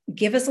them.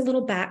 Give us a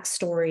little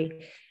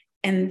backstory,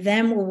 and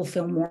then we will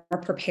feel more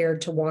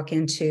prepared to walk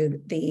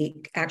into the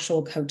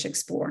actual Coach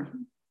Explore.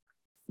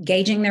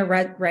 Gauging their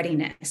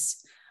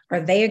readiness. Are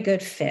they a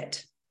good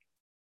fit?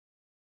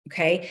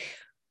 Okay.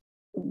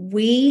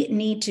 We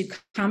need to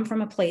come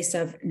from a place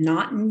of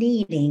not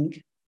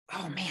needing,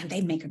 oh man,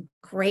 they make a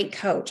great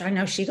coach. I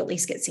know she'd at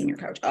least get senior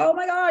coach. Oh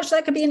my gosh,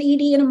 that could be an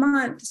ED in a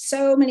month.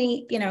 So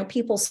many,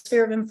 people's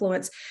sphere of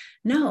influence.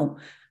 No.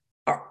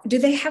 Do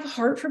they have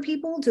heart for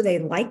people? Do they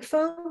like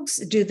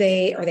folks? Are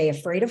they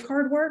afraid of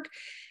hard work?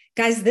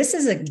 Guys, this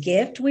is a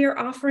gift we are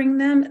offering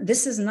them.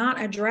 This is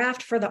not a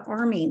draft for the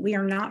Army. We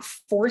are not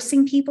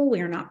forcing people.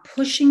 We are not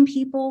pushing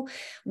people.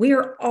 We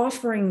are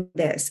offering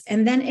this.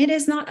 And then it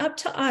is not up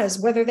to us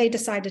whether they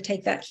decide to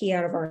take that key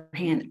out of our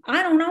hand.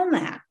 I don't own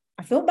that.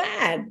 I feel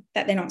bad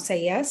that they don't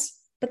say yes,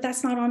 but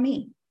that's not on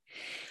me.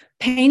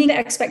 Painting the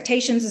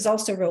expectations is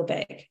also real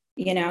big.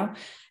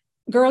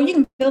 Girl, you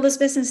can build this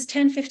business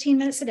 10, 15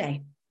 minutes a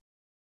day.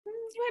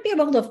 You might be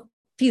able to help a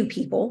few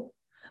people,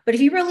 but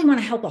if you really want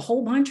to help a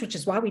whole bunch, which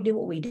is why we do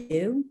what we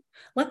do,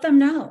 let them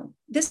know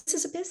this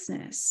is a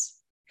business.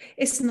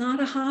 It's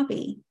not a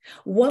hobby.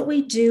 What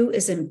we do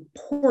is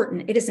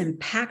important. It is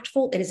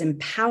impactful. It is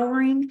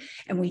empowering,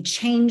 and we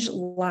change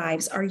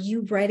lives. Are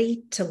you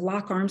ready to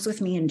lock arms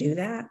with me and do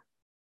that?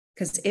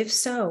 Because if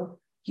so,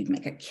 you'd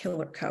make a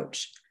killer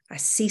coach. I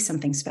see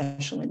something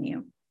special in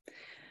you.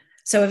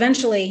 So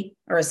essentially,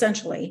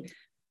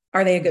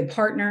 are they a good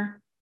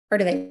partner, or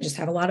do they just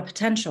have a lot of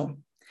potential?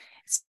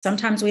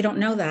 Sometimes we don't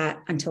know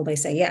that until they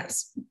say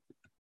yes.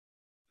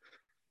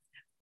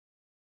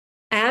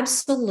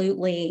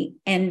 Absolutely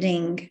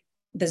ending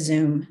the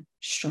Zoom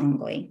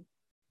strongly.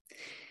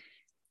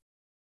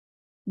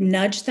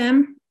 Nudge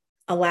them,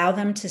 allow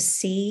them to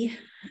see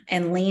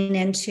and lean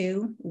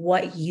into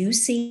what you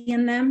see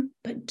in them,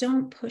 but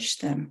don't push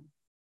them.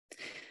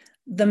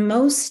 The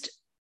most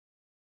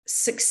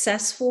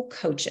successful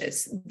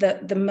coaches,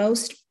 the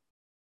most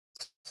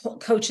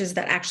coaches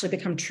that actually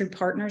become true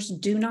partners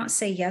do not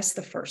say yes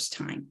the first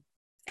time,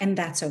 and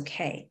that's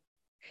okay.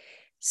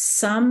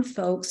 Some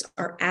folks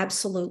are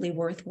absolutely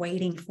worth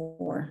waiting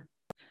for,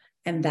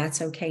 and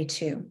that's okay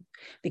too.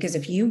 Because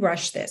if you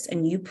rush this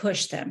and you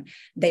push them,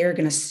 they are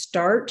going to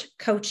start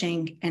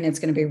coaching and it's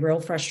going to be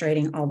real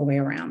frustrating all the way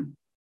around.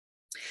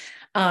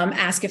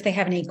 Ask if they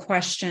have any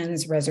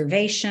questions,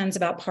 reservations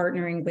about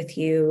partnering with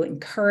you,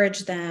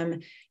 encourage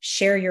them,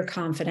 share your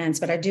confidence.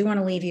 But I do want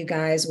to leave you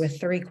guys with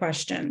 3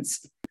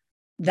 questions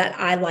that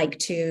I like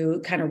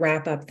to kind of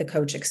wrap up the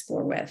Coach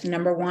Explore with.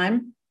 Number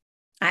 1,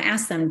 I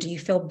ask them, do you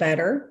feel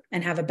better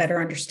and have a better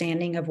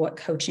understanding of what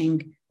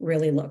coaching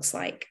really looks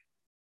like?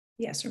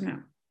 Yes or no?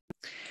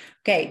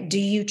 Okay. Do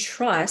you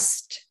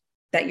trust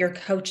that your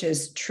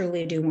coaches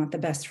truly do want the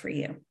best for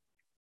you?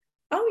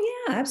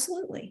 Oh yeah,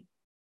 absolutely.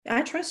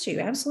 I trust you.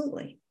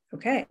 Absolutely.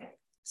 Okay.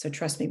 So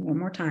trust me one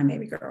more time,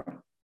 baby girl.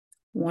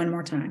 One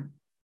more time.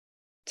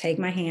 Take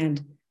my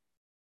hand.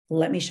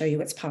 Let me show you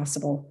what's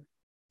possible.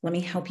 Let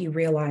me help you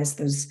realize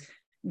those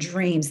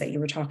dreams that you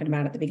were talking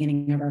about at the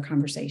beginning of our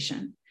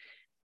conversation.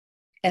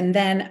 And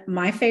then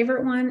my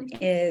favorite one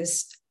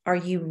is, are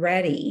you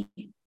ready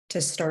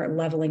to start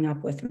leveling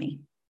up with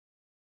me?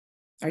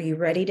 Are you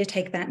ready to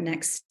take that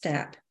next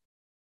step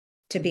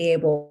to be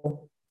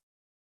able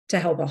to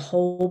help a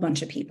whole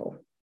bunch of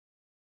people?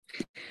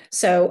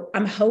 So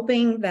I'm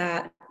hoping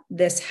that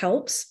this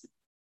helps.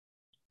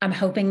 I'm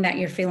hoping that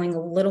you're feeling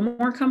a little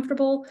more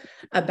comfortable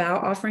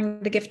about offering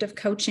the gift of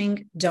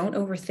coaching. Don't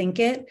overthink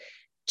it.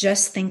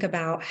 Just think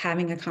about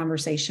having a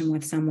conversation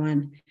with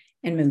someone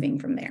and moving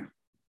from there.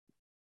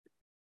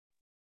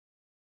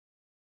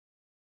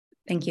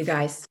 Thank you,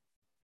 guys.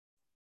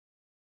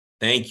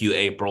 Thank you,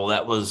 April.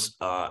 That was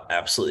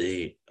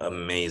absolutely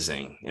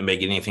amazing. Anybody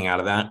get anything out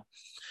of that?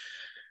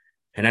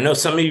 And I know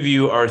some of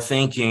you are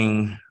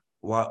thinking,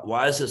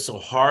 why is it so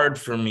hard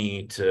for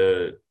me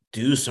to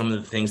do some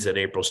of the things that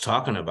April's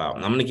talking about?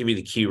 And I'm going to give you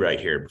the key right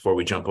here before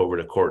we jump over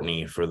to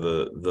Courtney for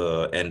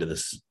the end of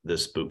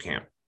this boot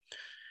camp.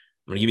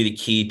 I'm going to give you the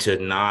key to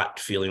not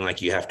feeling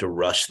like you have to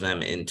rush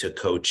them into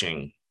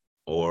coaching,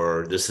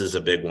 or this is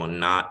a big one,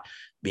 not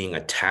being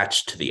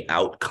attached to the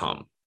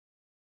outcome,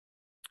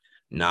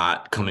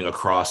 not coming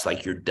across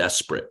like you're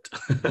desperate.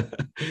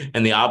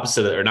 And the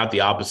opposite, or not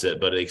the opposite,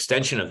 but an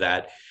extension of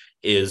that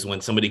is when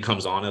somebody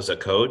comes on as a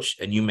coach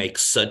and you make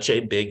such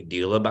a big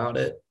deal about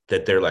it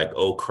that they're like,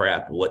 oh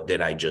crap, what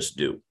did I just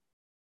do?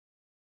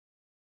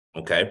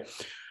 Okay.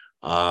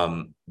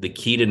 The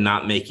key to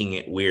not making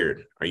it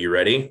weird. Are you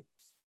ready?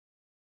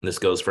 This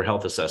goes for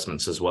health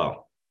assessments as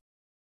well.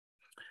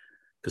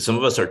 Because some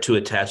of us are too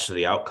attached to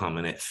the outcome,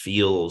 and it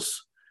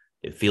feels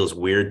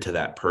weird to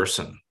that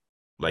person.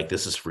 Like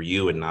this is for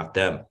you and not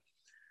them.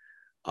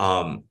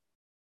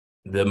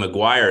 The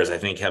McGuires, I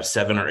think, have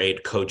 7 or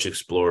 8 Coach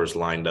Explorers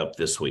lined up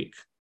this week.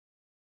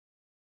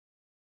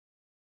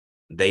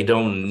 They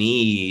don't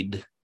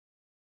need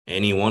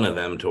any one of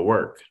them to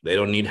work. They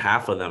don't need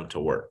half of them to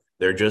work.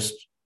 They're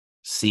just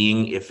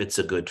seeing if it's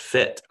a good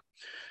fit.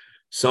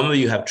 Some of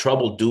you have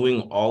trouble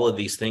doing all of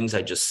these things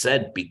I just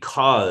said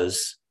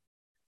because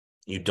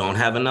you don't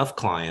have enough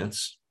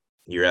clients.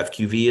 Your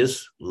FQV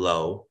is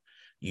low.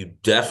 You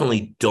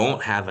definitely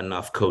don't have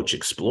enough Coach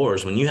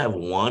Explorers. When you have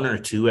 1 or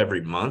 2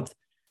 every month,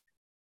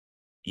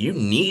 you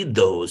need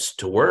those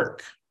to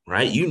work,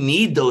 right? You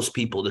need those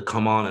people to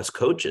come on as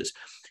coaches.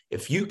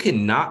 If you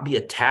cannot be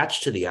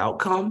attached to the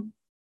outcome,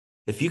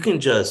 if you can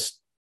just,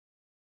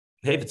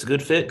 hey, if it's a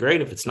good fit,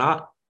 great. If it's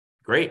not,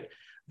 great.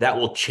 That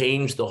will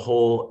change the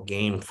whole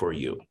game for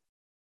you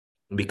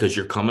because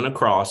you're coming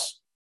across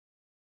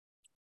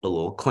a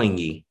little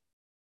clingy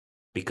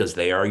because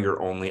they are your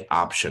only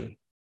option.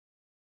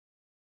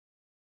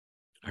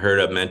 I heard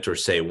a mentor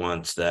say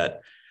once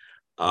that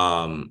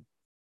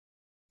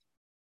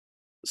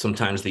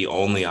sometimes the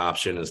only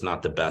option is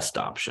not the best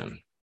option.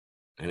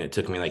 And it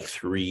took me like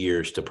 3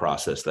 years to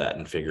process that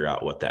and figure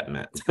out what that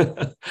meant.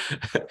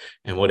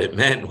 And what it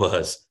meant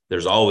was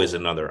there's always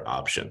another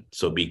option.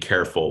 So be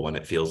careful when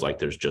it feels like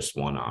there's just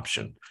one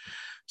option.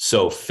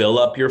 So fill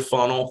up your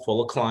funnel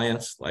full of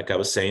clients. Like I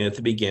was saying at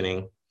the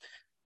beginning,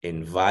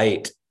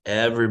 invite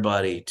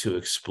everybody to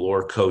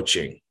explore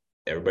coaching,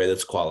 everybody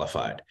that's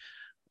qualified.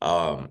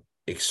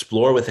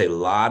 Explore with a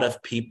lot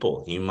of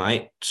people. You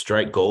might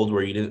strike gold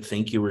where you didn't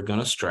think you were going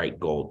to strike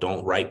gold.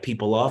 Don't write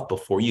people off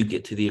before you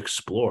get to the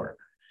explore.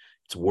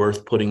 It's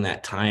worth putting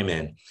that time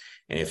in.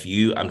 And if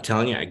you, I'm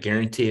telling you, I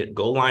guarantee it,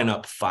 go line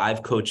up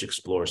 5 Coach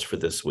Explorers for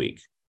this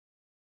week.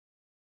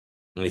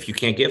 And if you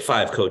can't get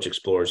 5 Coach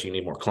Explorers, you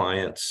need more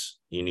clients,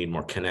 you need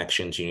more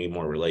connections, you need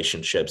more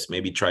relationships.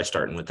 Maybe try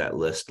starting with that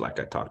list like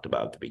I talked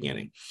about at the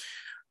beginning.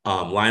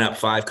 Line up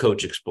 5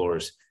 Coach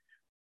Explorers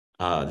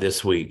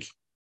this week.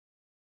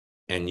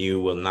 And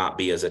you will not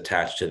be as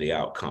attached to the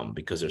outcome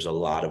because there's a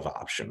lot of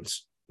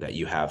options that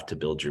you have to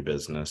build your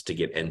business, to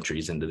get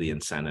entries into the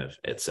incentive,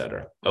 et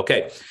cetera.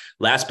 Okay.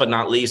 Last but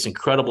not least,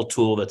 incredible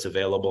tool that's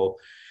available.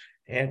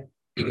 And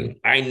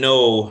I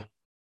know,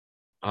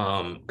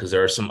 because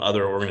there are some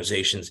other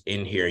organizations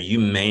in here, you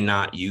may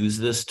not use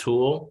this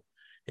tool.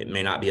 It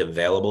may not be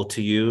available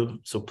to you.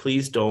 So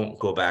please don't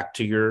go back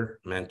to your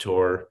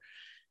mentor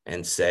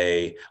and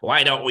say,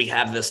 why don't we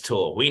have this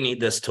tool? We need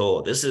this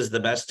tool. This is the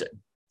best.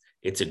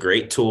 It's a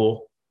great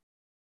tool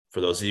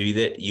for those of you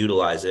that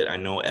utilize it. I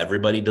know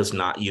everybody does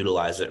not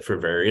utilize it for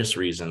various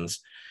reasons.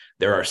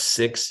 There are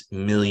 6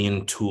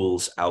 million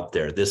tools out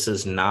there. This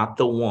is not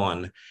the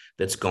one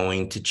that's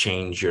going to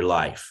change your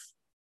life.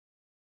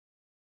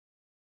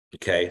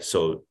 Okay,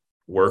 so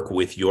work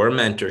with your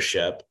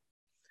mentorship.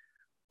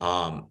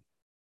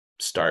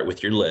 Start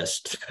with your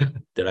list.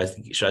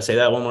 Should I say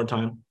that one more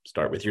time?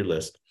 Start with your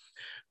list.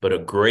 But a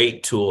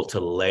great tool to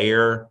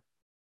layer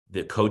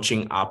the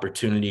coaching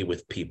opportunity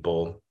with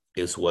people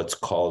is what's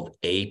called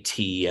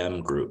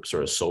ATM groups,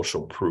 or a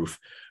social proof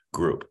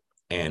group.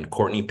 And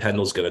Courtney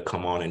Pendle's going to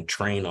come on and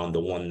train on the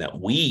one that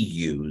we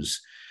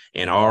use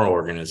in our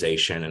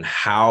organization and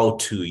how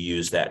to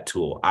use that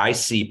tool. I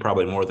see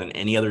probably more than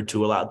any other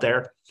tool out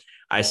there,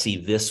 I see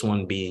this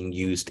one being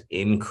used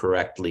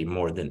incorrectly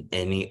more than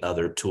any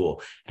other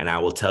tool. And I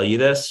will tell you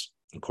this,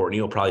 and Courtney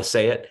will probably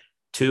say it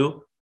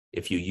too,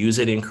 if you use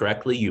it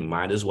incorrectly, you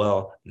might as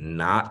well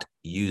not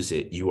use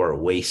it. You are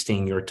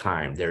wasting your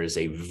time. There is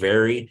a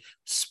very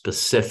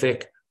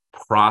specific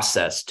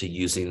process to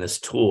using this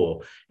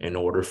tool in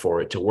order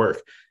for it to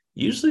work.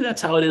 Usually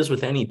that's how it is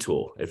with any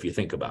tool, if you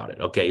think about it.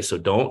 Okay, so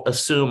don't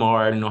assume, oh,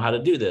 I already know how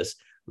to do this.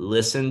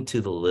 Listen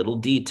to the little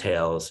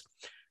details,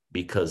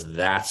 because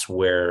that's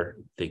where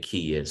the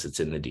key is. It's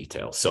in the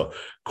details. So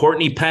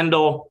Courtney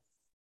Pendle,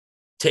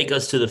 take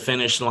us to the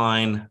finish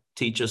line,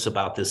 teach us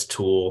about this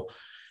tool,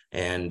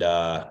 and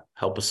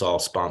help us all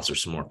sponsor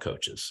some more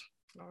coaches.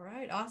 All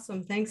right.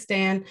 Awesome. Thanks,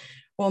 Dan.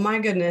 Well, my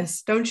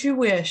goodness, don't you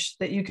wish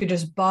that you could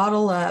just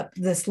bottle up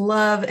this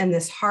love and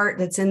this heart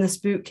that's in this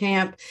boot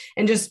camp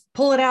and just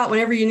pull it out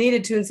whenever you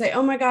needed to and say,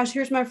 oh my gosh,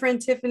 here's my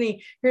friend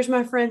Tiffany, here's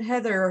my friend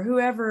Heather, or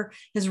whoever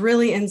has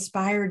really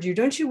inspired you.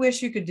 Don't you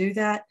wish you could do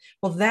that?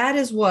 Well, that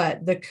is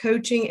what the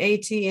Coaching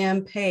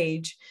ATM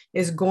page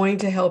is going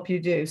to help you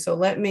do. So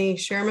let me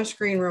share my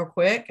screen real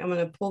quick. I'm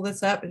going to pull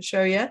this up and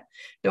show you.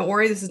 Don't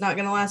worry, this is not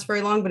going to last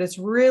very long, but it's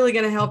really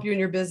going to help you in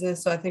your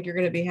business. So I think you're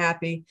going to be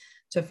happy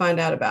to find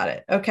out about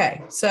it.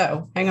 Okay,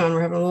 so hang on,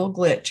 we're having a little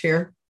glitch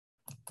here.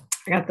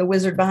 I got the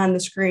wizard behind the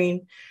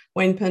screen,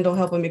 Wayne Pendle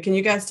helping me. Can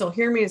you guys still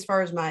hear me as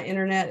far as my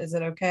internet? Is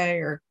it okay?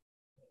 Or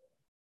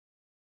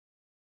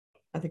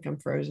I think I'm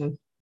frozen.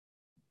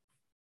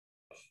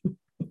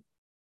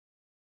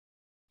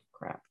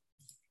 Crap.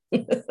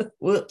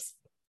 Whoops.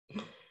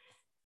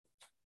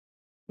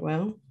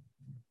 Well,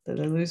 did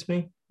they lose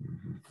me?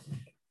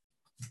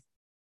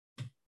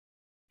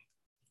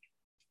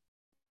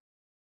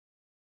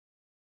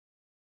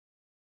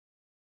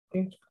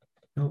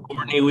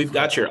 Courtney, we've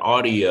got your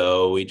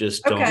audio. We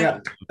just don't. Okay,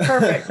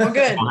 perfect. Well,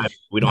 good.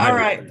 We don't All have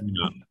right.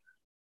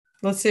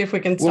 Let's see if we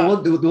can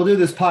stop. Well, we'll do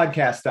this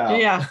podcast style.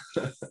 Yeah.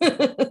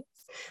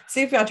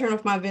 See if I turn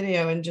off my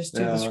video and just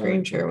do the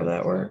screen share. Will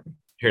that work?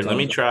 Here, let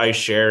me try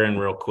sharing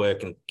real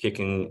quick and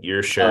kicking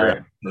your share, right,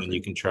 and then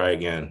you can try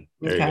again.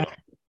 There you go.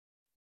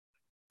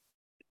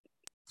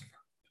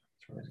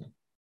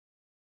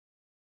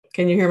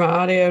 Can you hear my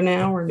audio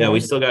now? Or yeah, no? we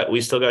still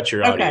got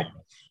your audio. Okay.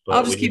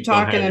 I'll just keep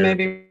talking and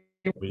maybe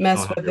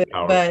mess with it.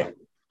 But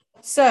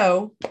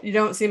so you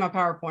don't see my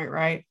PowerPoint,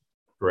 right?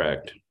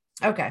 Correct.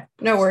 Okay,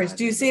 no worries.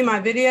 Do you see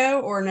my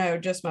video or no,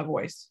 just my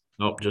voice?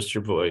 Nope, just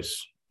your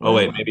voice. Oh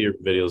wait, maybe your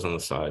video's on the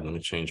side. Let me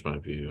change my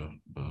view.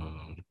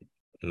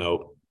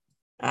 Nope.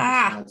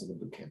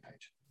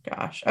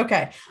 Gosh.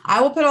 Okay.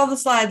 I will put all the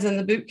slides in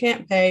the boot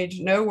camp page.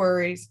 No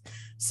worries.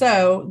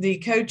 So the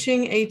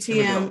Coaching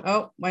ATM.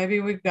 Oh, maybe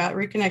we've got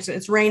reconnected.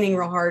 It's raining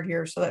real hard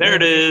here. So there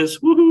it is.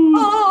 Woohoo.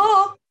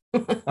 Oh.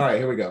 All right,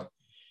 here we go.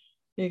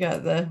 You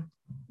got the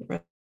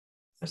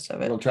rest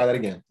of it. We'll try that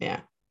again.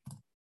 Yeah.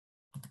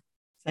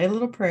 Say a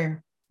little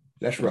prayer.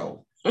 Let's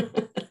roll.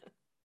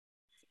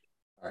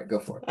 All right, go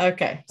for it.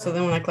 Okay. So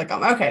then when I click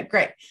on, okay,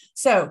 great.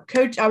 So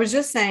Coach, I was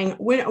just saying,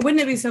 wouldn't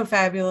it be so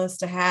fabulous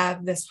to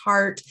have this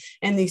heart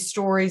and these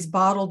stories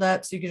bottled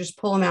up so you could just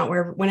pull them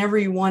out whenever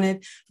you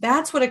wanted?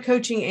 That's what a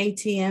Coaching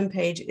ATM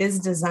page is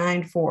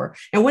designed for.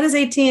 And what does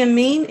ATM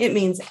mean? It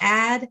means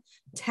add,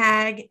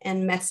 tag,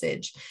 and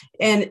message.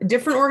 And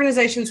different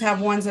organizations have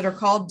ones that are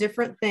called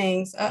different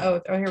things.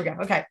 Oh, here we go.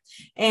 Okay.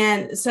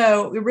 And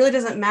so it really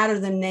doesn't matter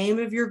the name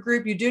of your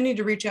group. You do need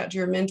to reach out to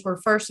your mentor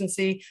first and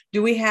see,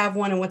 do we have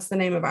one and what's the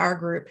name of our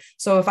group?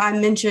 So if I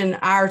mention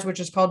ours, which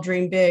is called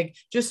Dream Big,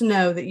 just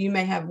know that you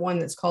may have one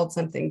that's called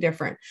something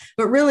different.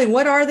 But really,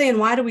 what are they and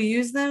why do we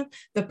use them?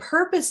 The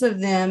purpose of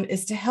them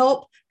is to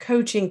help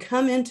coaching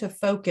come into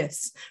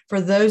focus for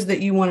those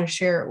that you want to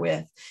share it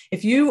with.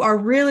 If you are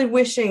really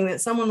wishing that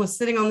someone was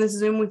sitting on this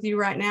Zoom with you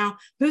right now,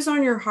 who's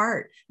on your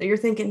heart that you're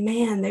thinking,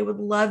 man, they would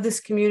love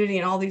this community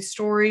and all these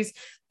stories?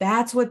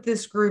 That's what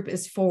this group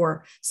is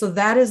for. So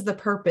that is the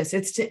purpose.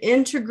 It's to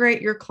integrate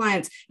your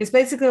clients. It's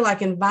basically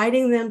like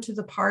inviting them to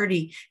the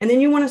party. And then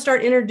you want to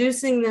start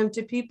introducing them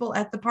to people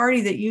at the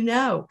party that you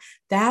know.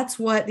 That's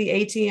what the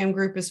ATM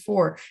group is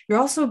for. You're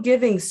also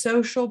giving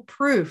social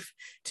proof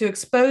to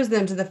expose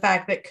them to the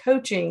fact that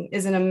coaching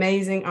is an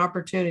amazing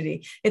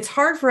opportunity. It's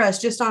hard for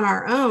us just on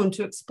our own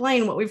to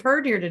explain what we've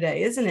heard here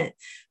today, isn't it?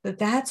 But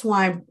that's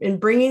why in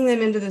bringing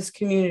them into this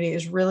community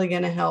is really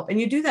going to help. And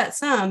you do that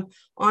some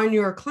on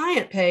your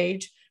client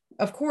page,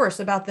 of course,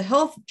 about the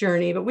health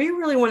journey, but we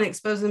really want to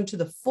expose them to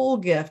the full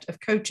gift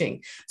of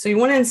coaching. So you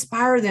want to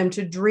inspire them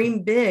to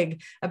dream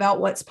big about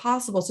what's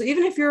possible. So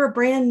even if you're a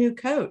brand new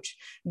coach,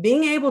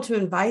 being able to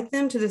invite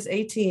them to this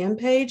ATM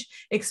page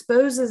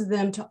exposes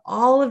them to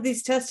all of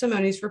these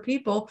testimonies for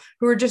people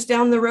who are just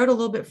down the road a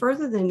little bit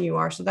further than you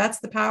are. So that's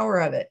the power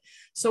of it.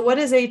 So what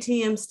does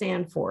ATM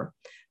stand for?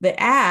 The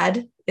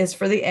add is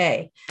for the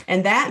A,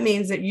 and that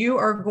means that you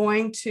are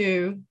going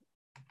to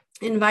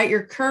invite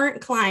your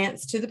current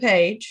clients to the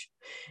page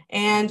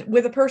and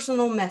with a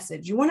personal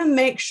message. You want to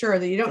make sure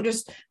that you don't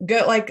just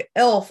go like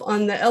Elf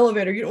on the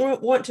elevator. You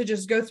don't want to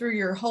just go through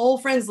your whole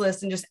friends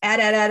list and just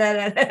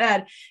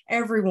add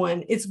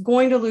everyone. It's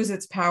going to lose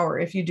its power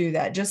if you do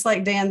that. Just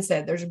like Dan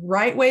said, there's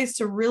right ways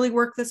to really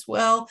work this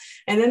well.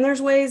 And then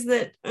there's ways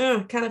that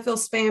kind of feel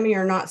spammy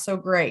or not so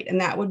great.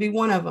 And that would be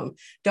one of them.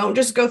 Don't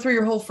just go through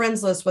your whole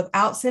friends list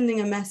without sending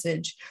a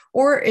message.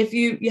 Or if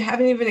you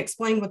haven't even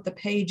explained what the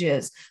page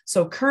is.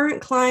 So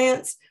current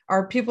clients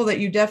are people that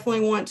you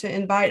definitely want to to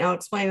invite. And I'll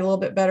explain a little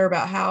bit better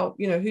about how,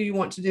 who you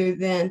want to do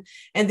then.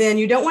 And then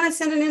you don't want to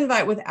send an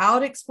invite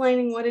without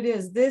explaining what it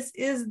is. This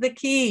is the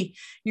key.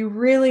 You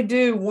really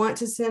do want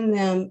to send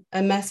them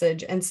a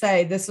message and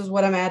say, this is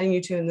what I'm adding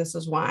you to, and this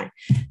is why.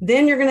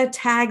 Then you're going to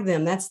tag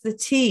them. That's the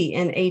T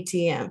in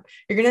ATM.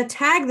 You're going to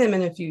tag them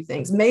in a few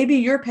things. Maybe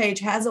your page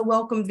has a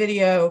welcome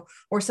video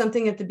or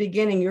something at the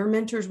beginning. Your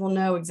mentors will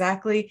know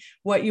exactly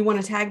what you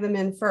want to tag them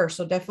in first.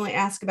 So definitely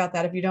ask about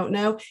that if you don't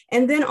know.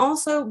 And then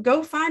also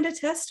go find a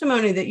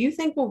testimony that you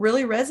think will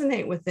really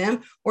resonate with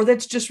them or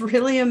that's just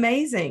really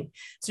amazing.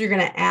 So you're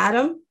going to add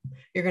them,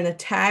 you're going to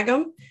tag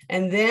them,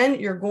 and then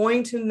you're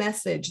going to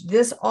message.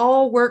 This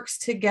all works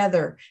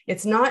together.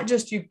 It's not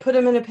just you put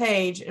them in a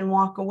page and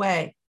walk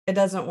away. It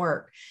doesn't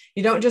work.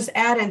 You don't just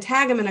add and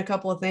tag them in a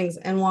couple of things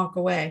and walk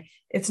away.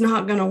 It's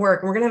not going to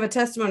work. We're going to have a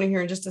testimony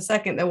here in just a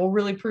second that will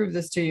really prove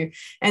this to you.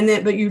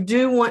 But you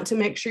do want to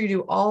make sure you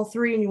do all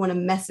three, and you want to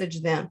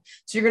message them.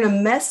 So you're going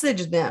to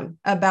message them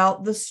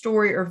about the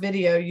story or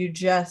video you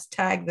just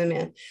tagged them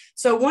in.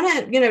 So I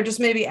want to, just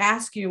maybe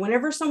ask you,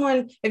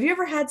 have you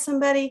ever had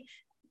somebody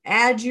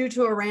add you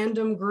to a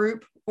random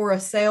group or a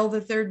sale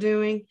that they're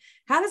doing?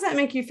 How does that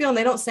make you feel? And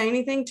they don't say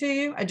anything to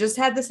you. I just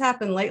had this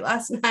happen late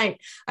last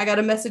night. I got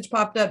a message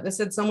popped up that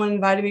said someone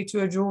invited me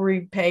to a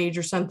jewelry page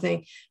or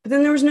something, but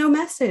then there was no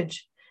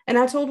message. And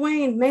I told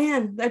Wayne,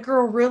 man, that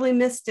girl really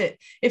missed it.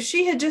 If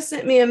she had just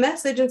sent me a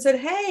message and said,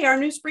 hey, our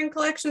new spring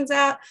collection's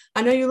out.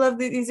 I know you love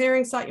these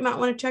earrings. Thought you might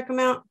want to check them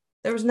out.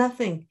 There was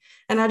nothing.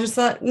 And I just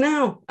thought,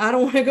 no, I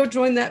don't want to go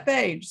join that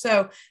page.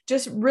 So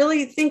just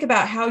really think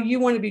about how you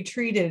want to be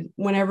treated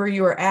whenever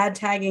you are ad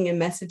tagging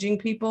and messaging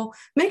people.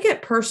 Make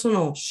it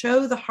personal.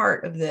 Show the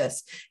heart of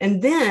this.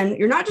 And then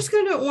you're not just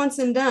going to do it once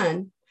and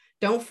done.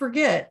 Don't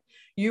forget,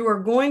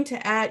 you're going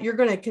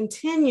to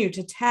continue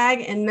to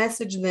tag and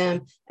message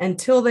them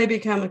until they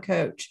become a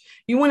coach.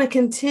 You want to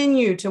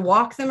continue to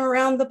walk them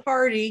around the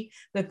party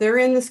that they're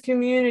in this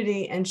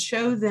community and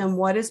show them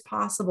what is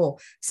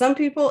possible. Some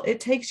people, it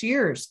takes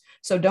years.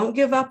 So don't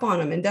give up on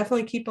them, and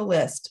definitely keep a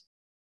list.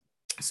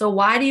 So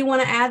why do you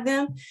want to add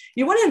them?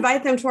 You want to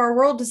invite them to our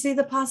world to see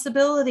the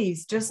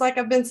possibilities. Just like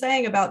I've been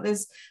saying about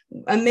this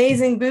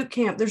amazing boot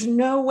camp, there's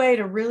no way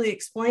to really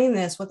explain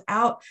this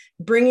without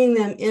bringing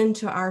them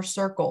into our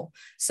circle.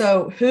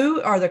 So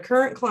who are the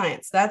current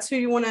clients? That's who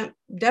you want to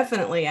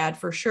definitely add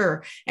for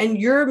sure. And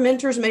your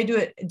mentors may do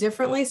it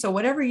differently. So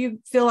whatever you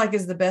feel like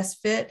is the best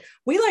fit,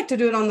 we like to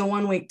do it on the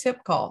 1 week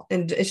tip call.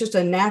 And it's just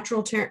a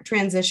natural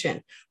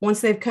transition.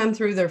 Once they've come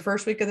through their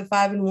first week of the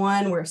 5 and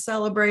 1, we're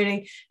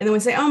celebrating. And then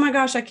we say, oh my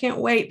gosh, I can't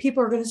wait.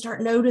 People are going to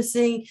start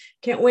noticing.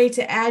 Can't wait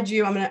to add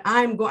you. And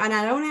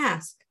I don't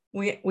ask.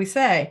 We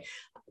say,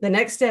 the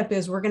next step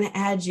is we're going to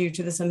add you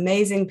to this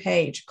amazing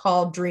page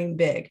called Dream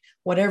Big,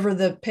 whatever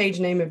the page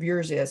name of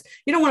yours is.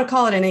 You don't want to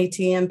call it an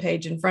ATM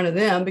page in front of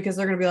them because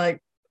they're going to be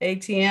like,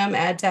 ATM,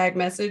 ad tag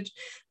message.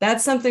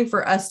 That's something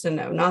for us to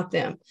know, not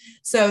them.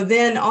 So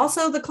then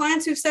also the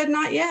clients who've said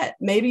not yet,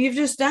 maybe you've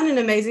just done an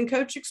amazing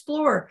Coach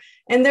Explorer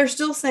and they're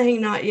still saying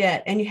not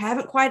yet, and you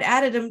haven't quite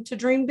added them to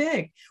Dream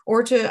Big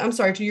or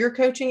to your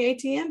coaching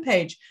ATM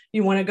page.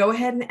 You want to go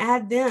ahead and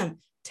add them.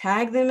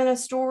 Tag them in a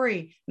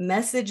story,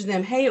 message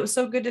them. Hey, it was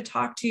so good to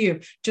talk to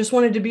you. Just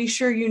wanted to be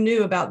sure you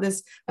knew about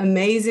this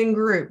amazing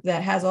group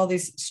that has all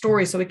these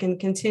stories so we can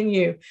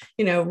continue,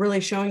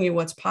 really showing you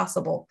what's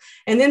possible.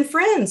 And then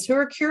friends who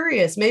are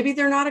curious, maybe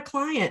they're not a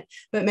client,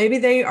 but maybe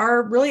they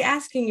are really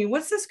asking you,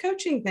 what's this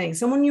coaching thing?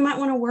 Someone you might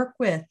want to work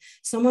with,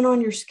 someone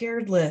on your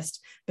scared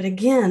list. But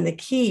again, the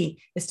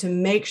key is to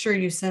make sure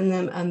you send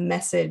them a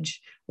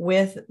message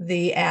with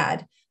the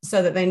ad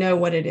so that they know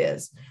what it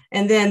is.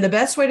 And then the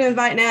best way to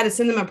invite an ad is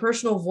send them a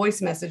personal voice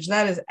message.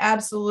 That is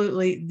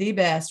absolutely the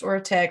best, or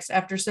a text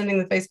after sending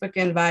the Facebook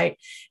invite,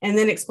 and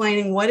then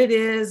explaining what it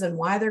is and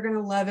why they're going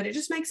to love it. It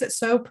just makes it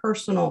so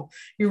personal.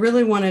 You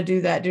really want to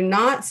do that. Do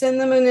not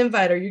send them an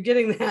invite. Are you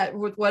getting that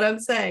with what I'm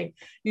saying?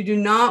 You do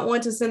not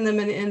want to send them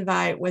an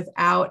invite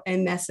without a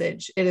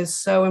message. It is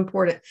so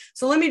important.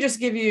 So let me just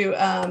give you,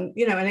 an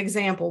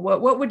example.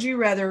 What would you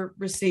rather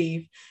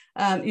receive?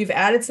 You've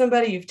added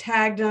somebody, you've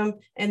tagged them,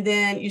 and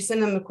then you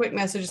send them a quick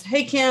message.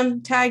 Hey,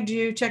 Kim, tagged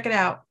you, check it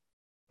out.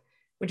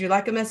 Would you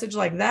like a message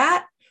like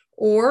that?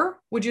 Or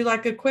would you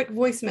like a quick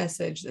voice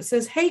message that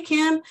says, hey,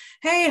 Kim,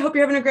 hey, I hope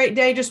you're having a great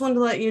day. Just wanted to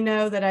let you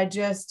know that I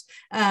just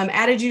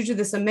added you to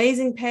this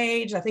amazing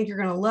page. I think you're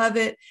going to love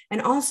it.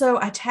 And also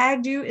I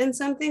tagged you in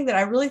something that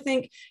I really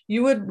think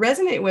you would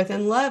resonate with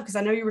and love, because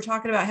I know you were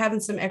talking about having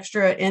some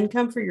extra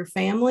income for your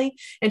family.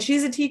 And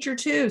she's a teacher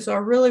too. So I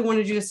really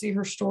wanted you to see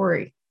her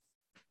story.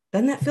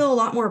 Doesn't that feel a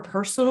lot more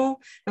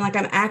personal and like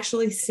I'm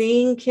actually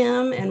seeing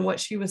Kim and what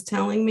she was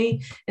telling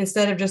me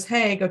instead of just,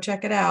 hey, go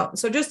check it out.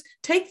 So just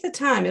take the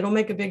time. It'll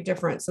make a big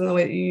difference in the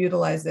way that you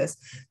utilize this.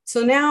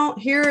 So now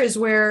here is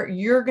where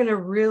you're going to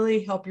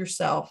really help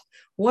yourself.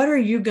 What are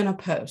you going to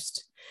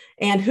post?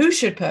 And who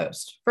should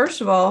post? First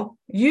of all,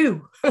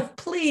 you,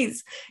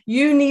 please,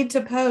 you need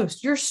to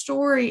post. Your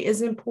story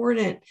is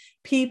important.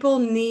 People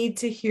need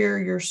to hear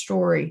your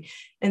story.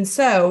 And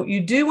so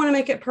you do want to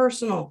make it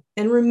personal.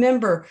 And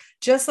remember,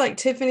 just like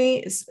Tiffany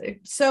is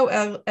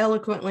so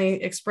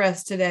eloquently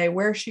expressed today,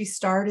 where she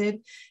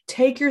started,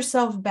 take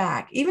yourself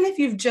back. Even if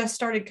you've just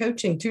started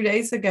coaching 2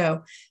 days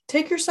ago,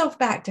 take yourself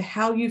back to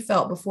how you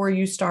felt before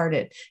you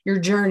started your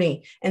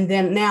journey. And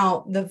then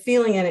now the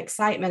feeling and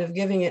excitement of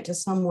giving it to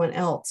someone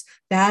else.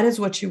 That is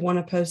what you want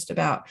to post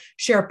about.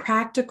 Share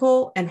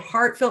practical and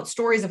heartfelt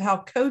stories of how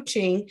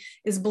coaching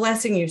is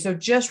blessing you. So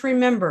just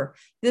remember,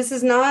 this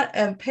is not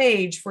a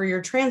page for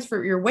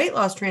your weight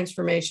loss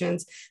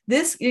transformations.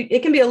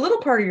 It can be a little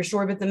part of your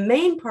story, but the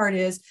main part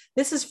is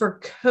this is for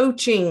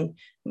coaching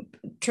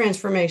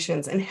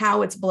transformations and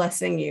how it's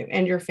blessing you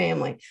and your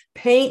family.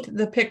 Paint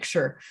the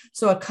picture.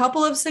 So a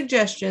couple of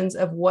suggestions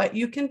of what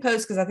you can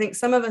post, because I think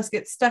some of us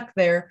get stuck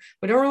there.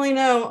 We don't really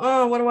know,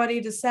 oh, what do I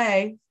need to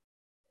say?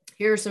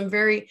 Here are some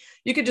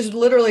you could just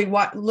literally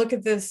look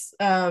at this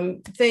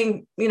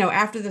thing,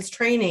 after this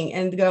training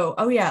and go,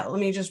 oh yeah, let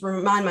me just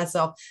remind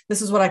myself,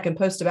 this is what I can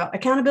post about.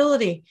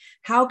 Accountability,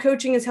 how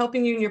coaching is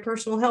helping you in your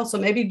personal health. So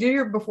maybe do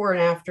your before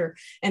and after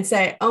and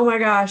say, oh my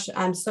gosh,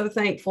 I'm so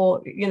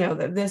thankful,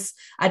 that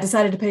I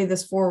decided to pay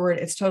this forward.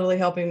 It's totally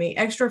helping me.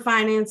 Extra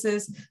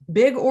finances,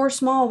 big or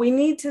small. We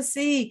need to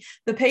see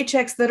the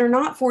paychecks that are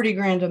not 40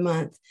 grand a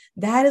month.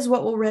 That is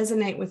what will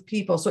resonate with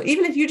people. So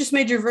even if you just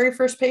made your very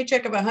first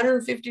paycheck of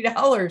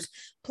 $150,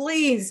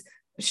 please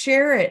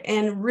share it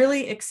and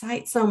really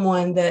excite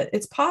someone that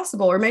it's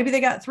possible. Or maybe they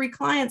got 3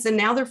 clients and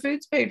now their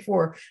food's paid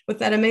for with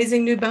that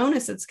amazing new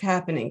bonus that's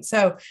happening.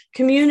 So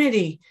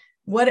community,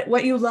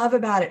 what you love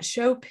about it,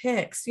 show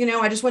pics.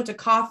 I just went to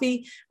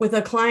coffee with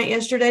a client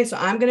yesterday, so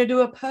I'm going to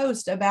do a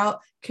post about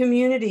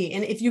community.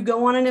 And if you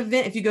go on an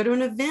event, if you go to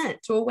an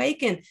event to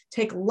Awaken,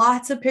 take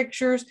lots of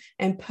pictures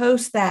and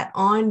post that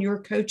on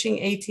your Coaching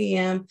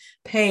ATM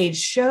page.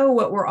 Show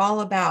what we're all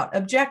about.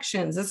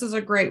 Objections. This is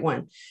a great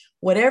one.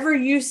 Whatever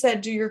you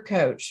said to your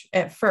coach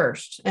at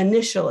first,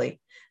 initially,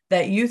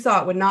 that you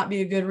thought would not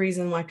be a good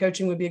reason why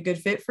coaching would be a good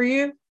fit for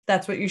you,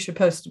 that's what you should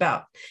post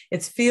about.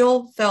 It's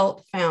feel,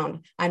 felt,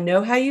 found. I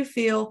know how you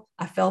feel.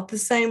 I felt the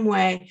same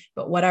way,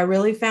 but what I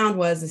really found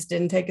was this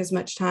didn't take as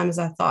much time as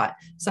I thought.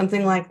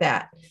 Something like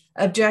that.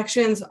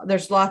 Objections,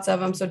 there's lots of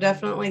them. So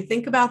definitely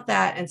think about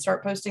that and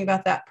start posting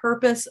about that.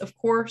 Purpose, of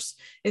course,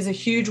 is a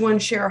huge one.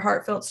 Share a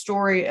heartfelt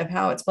story of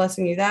how it's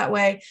blessing you that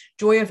way.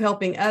 Joy of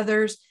helping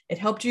others. It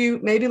helped you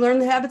maybe learn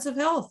the habits of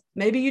health.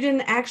 Maybe you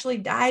didn't actually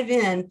dive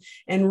in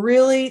and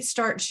really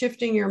start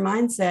shifting your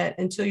mindset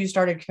until you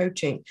started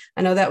coaching.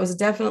 I know that was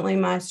definitely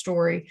my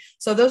story.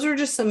 So those are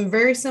just some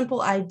very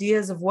simple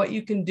ideas of what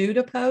you can do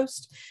to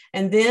post.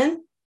 And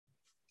then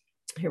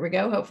here we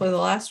go. Hopefully the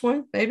last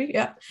one, maybe.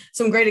 Yeah.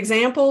 Some great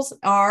examples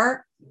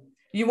are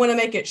you want to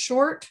make it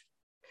short.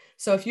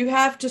 So if you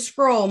have to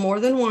scroll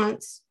more than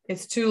once,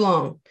 it's too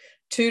long.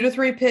 2 to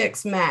 3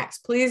 pics max.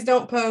 Please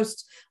don't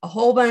post a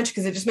whole bunch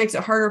because it just makes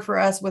it harder for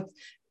us with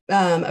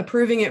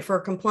approving it for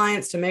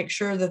compliance to make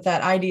sure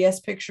that IDS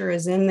picture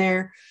is in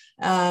there.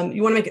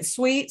 You want to make it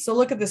sweet. So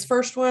look at this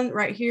first one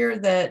right here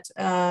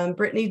that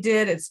Brittany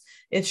did.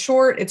 It's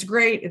short. It's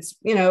great. It's,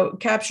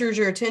 captures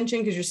your attention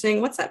because you're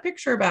saying, what's that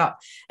picture about?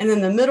 And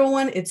then the middle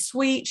one, it's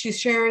sweet. She's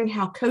sharing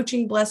how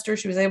coaching blessed her.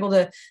 She was able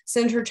to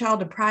send her child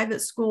to private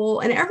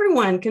school, and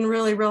everyone can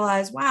really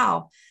realize,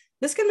 wow,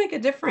 this can make a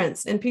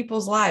difference in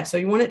people's lives. So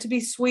you want it to be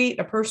sweet,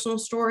 a personal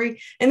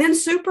story, and then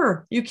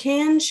super. You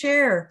can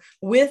share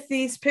with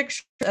these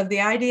pictures of the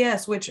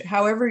IDS, which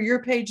however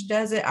your page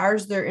does it,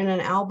 ours, they're in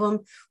an album,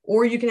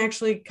 or you can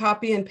actually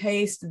copy and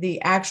paste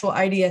the actual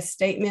IDS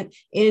statement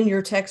in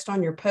your text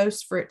on your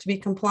post for it to be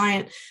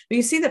compliant. But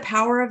you see the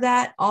power of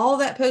that? All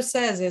that post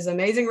says is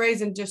amazing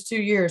raise in just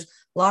 2 years.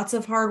 Lots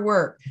of hard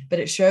work, but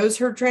it shows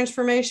her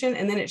transformation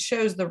and then it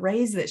shows the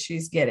raise that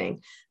she's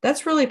getting.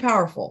 That's really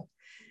powerful.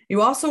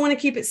 You also want to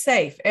keep it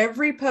safe.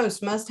 Every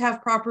post must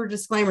have proper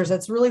disclaimers.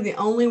 That's really the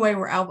only way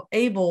we're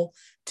able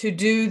to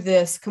do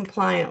this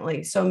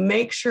compliantly. So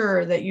make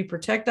sure that you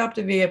protect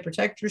Optavia,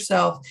 protect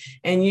yourself,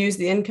 and use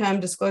the income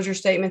disclosure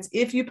statements.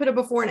 If you put a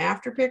before and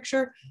after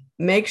picture,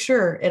 make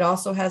sure it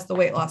also has the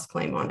weight loss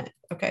claim on it.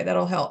 Okay,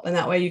 that'll help. And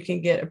that way you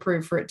can get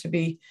approved for it to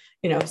be,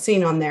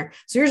 seen on there.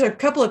 So here's a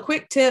couple of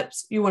quick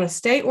tips. You want to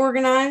stay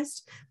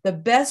organized. The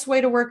best way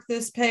to work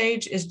this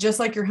page is just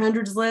like your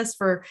hundreds list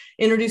for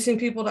introducing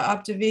people to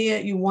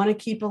Optavia. You want to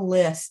keep a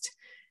list.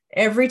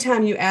 Every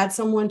time you add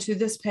someone to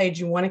this page,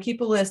 you want to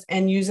keep a list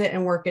and use it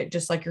and work it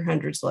just like your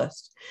hundreds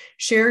list.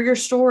 Share your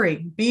story.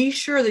 Be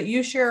sure that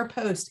you share a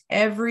post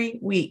every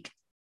week.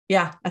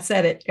 Yeah, I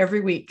said it, every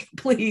week,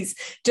 please.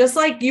 Just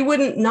like you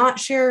wouldn't not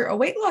share a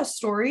weight loss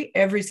story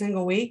every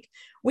single week.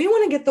 We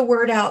want to get the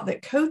word out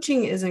that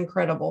coaching is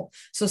incredible.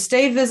 So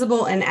stay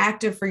visible and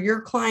active for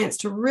your clients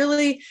to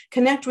really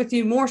connect with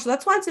you more. So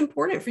that's why it's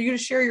important for you to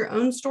share your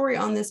own story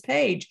on this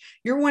page.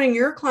 You're wanting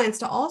your clients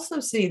to also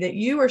see that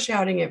you are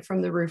shouting it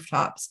from the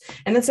rooftops.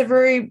 And that's a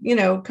very,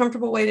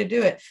 comfortable way to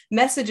do it.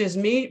 Messages,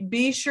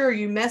 be sure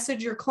you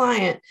message your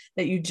client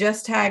that you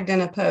just tagged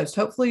in a post.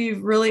 Hopefully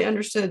you've really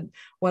understood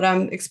what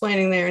I'm explaining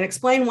explaining there, and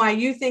explain why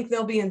you think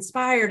they'll be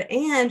inspired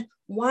and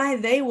why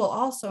they will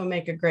also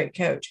make a great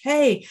coach.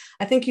 Hey,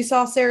 I think you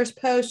saw Sarah's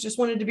post. Just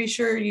wanted to be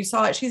sure you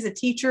saw it. She's a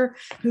teacher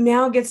who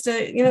now gets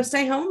to,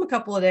 stay home a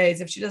couple of days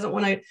if she doesn't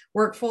want to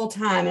work full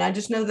time. And I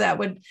just know that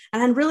and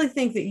I really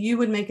think that you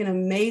would make an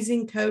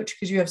amazing coach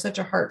because you have such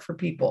a heart for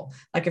people.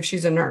 Like if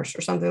she's a nurse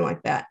or something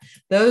like that,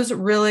 those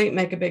really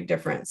make a big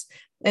difference.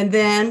 And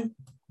then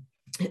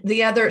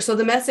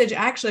the message,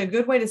 actually a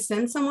good way to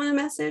send someone a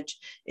message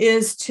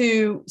is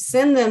to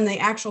send them the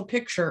actual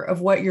picture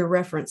of what you're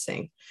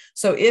referencing.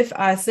 So if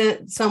I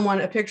sent someone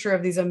a picture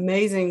of these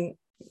amazing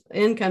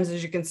incomes,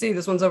 as you can see,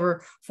 this one's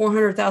over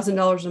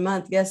 $400,000 a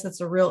month. Yes,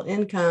 that's a real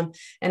income.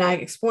 And I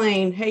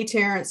explained, hey,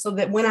 Terrence, so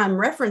that when I'm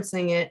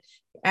referencing it,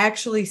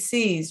 actually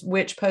sees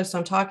which post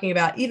I'm talking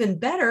about. Even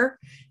better,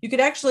 you could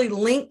actually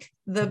link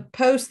the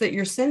post that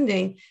you're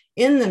sending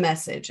in the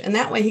message. And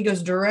that way he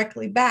goes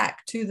directly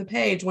back to the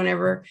page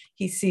whenever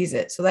he sees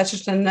it. So that's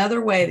just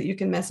another way that you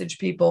can message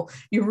people.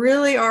 You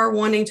really are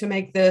wanting to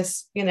make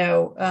this,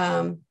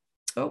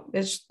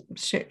 it's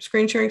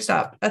screen sharing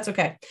stopped. That's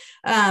okay.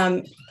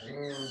 Did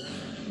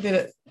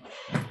it?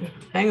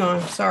 Hang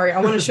on. Sorry.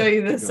 I want to show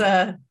you this.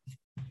 I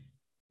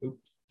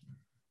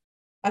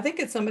think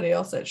it's somebody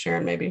else that's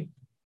sharing, maybe.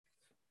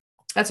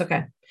 That's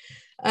okay.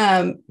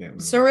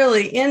 So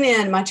really,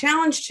 my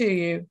challenge to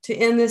you to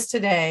end this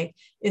today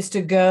is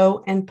to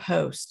go and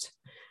post,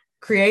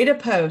 create a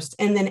post,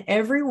 and then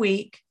every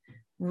week,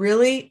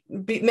 really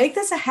make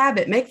this a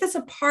habit, make this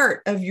a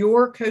part of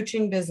your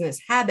coaching business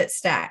habit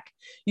stack.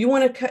 You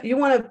want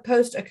to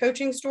post a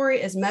coaching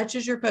story as much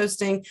as you're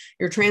posting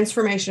your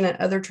transformation and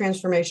other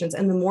transformations.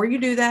 And the more you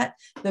do that,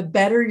 the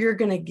better you're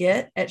going to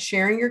get at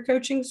sharing your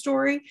coaching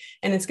story.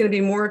 And it's going to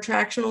be more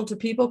attractional to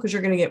people because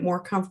you're going to get more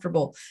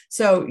comfortable.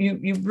 So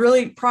you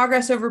really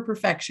progress over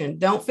perfection.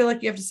 Don't feel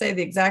like you have to say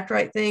the exact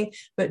right thing,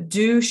 but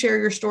do share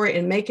your story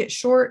and make it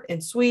short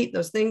and sweet.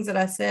 Those things that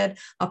I said,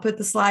 I'll put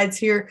the slides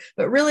here,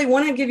 but really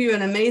want to give you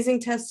an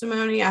amazing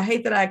testimony. I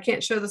hate that I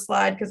can't show the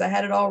slide because I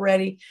had it all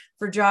ready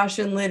for Josh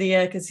and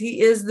Lydia, because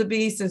he is the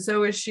beast and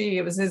so is she.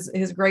 It was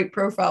his great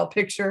profile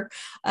picture.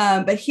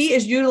 But he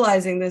is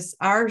utilizing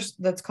ours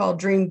that's called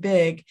Dream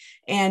Big,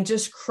 and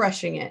just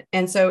crushing it.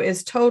 And so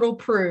is total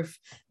proof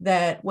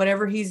that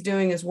whatever he's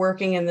doing is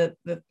working, and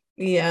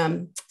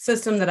the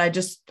system that I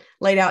just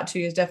laid out to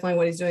you is definitely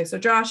what he's doing. So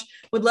Josh,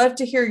 would love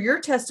to hear your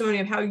testimony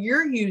of how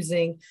you're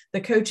using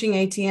the coaching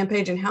ATM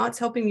page and how it's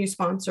helping you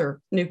sponsor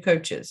new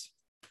coaches.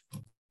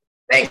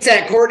 Thanks,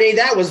 Aunt Courtney.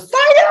 That was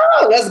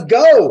fire. Let's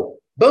go.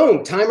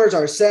 Boom. Timers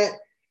are set.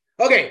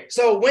 Okay.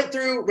 So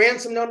ran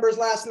some numbers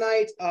last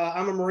night.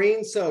 I'm a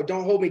Marine, so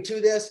don't hold me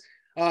to this.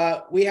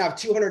 We have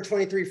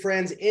 223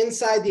 friends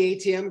inside the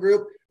ATM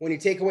group. When you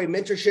take away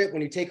mentorship,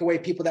 when you take away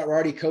people that were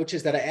already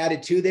coaches that I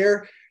added to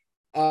there,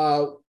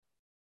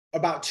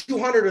 about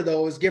 200 of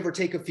those, give or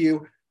take a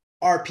few,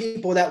 are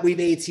people that we've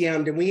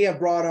ATM'd, and we have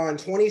brought on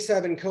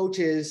 27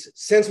 coaches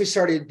since we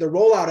started the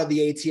rollout of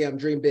the ATM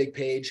Dream Big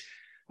page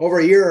over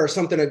a year or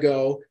something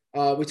ago,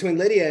 between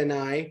Lydia and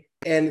I.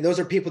 And those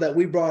are people that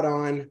we brought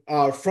on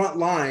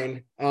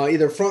frontline,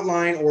 either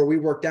frontline or we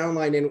worked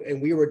downline,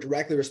 and we were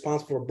directly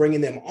responsible for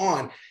bringing them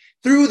on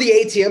through the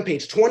ATM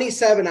page.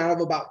 27 out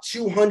of about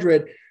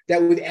 200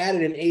 that we've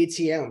added and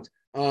ATM'd.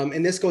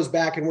 And this goes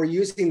back, and we're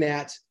using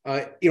that,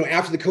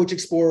 after the Coach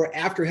Explorer,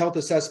 after health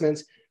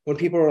assessments, when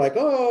people are like,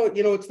 oh,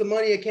 it's the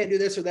money, I can't do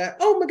this or that.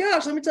 Oh my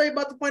gosh, let me tell you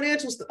about the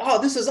financials. Oh,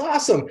 this is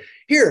awesome.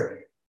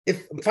 Here,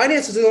 if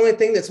finance is the only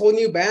thing that's holding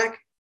you back,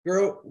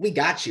 girl, we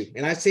got you.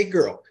 And I say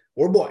girl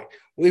or boy,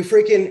 we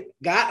freaking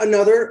got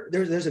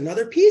there's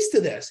another piece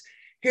to this.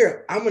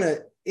 Here, I'm going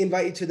to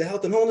invite you to the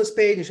health and wholeness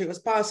page and show you what's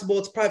possible.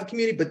 It's a private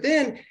community, but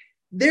then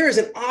there is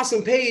an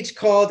awesome page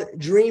called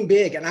Dream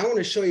Big. And I want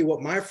to show you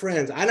what my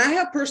friends, and I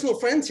have personal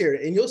friends here,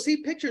 and you'll see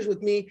pictures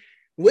with me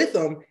with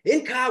them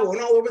in Cabo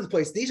and all over the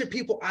place. These are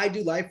people I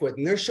do life with,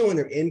 and they're showing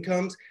their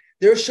incomes.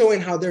 They're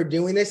showing how they're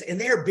doing this,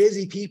 and they're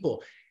busy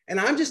people. And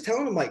I'm just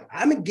telling them, like,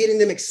 I'm getting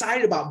them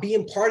excited about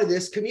being part of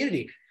this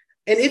community.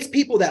 And it's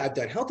people that I've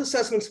done health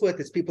assessments with.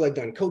 It's people I've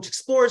done Coach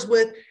Explorers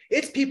with.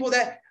 It's people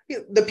that,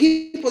 the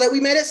people that we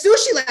met at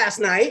sushi last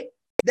night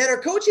that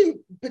are coaching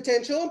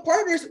potential and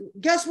partners.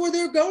 Guess where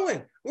they're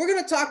going? We're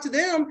going to talk to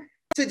them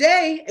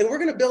today, and we're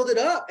going to build it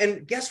up.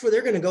 And guess where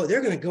they're going to go?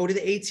 They're going to go to the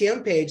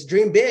ATM page,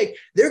 Dream Big.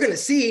 They're going to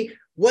see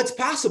what's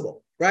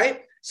possible,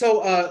 right?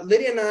 So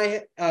Lydia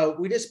and I,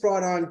 we just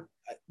brought on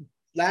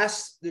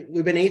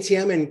we've been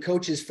ATM and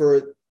coaches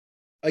for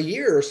a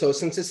year or so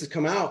since this has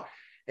come out.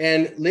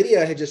 And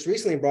Lydia had just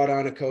recently brought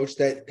on a coach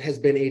that has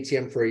been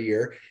ATM for a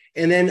year,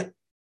 and then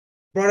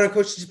brought on a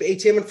coach that's been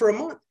ATMing for a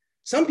month.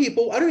 Some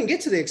people, I don't even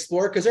get to the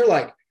Explorer because they're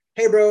like,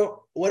 hey,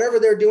 bro, whatever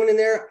they're doing in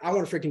there, I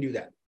want to freaking do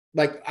that.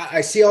 Like,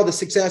 I see all the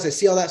success. I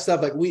see all that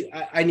stuff. Like,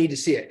 I need to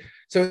see it.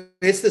 So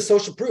it's the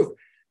social proof.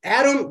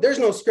 Add them. There's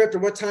no script or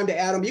what time to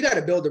add them. You got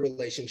to build a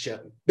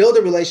relationship. Build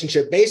a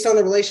relationship. Based on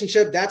the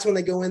relationship, that's when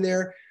they go in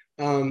there.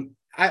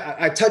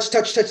 I touch,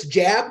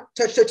 jab,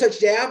 touch,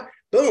 jab.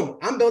 Boom.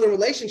 I'm building a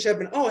relationship.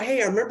 And, oh,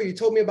 hey, I remember you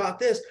told me about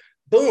this.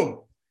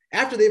 Boom.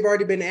 after they've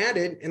already been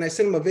added, and I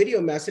send them a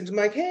video message. I'm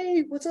like,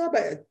 hey, what's up?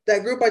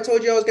 That group I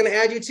told you I was going to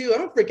add you to, I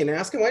don't freaking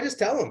ask them. I just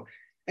tell them.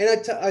 And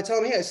I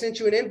tell them, hey, I sent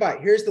you an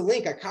invite. Here's the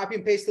link. I copy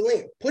and paste the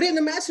link, put it in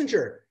the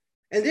messenger.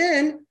 And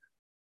then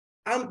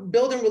I'm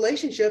building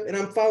relationship and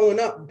I'm following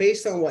up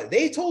based on what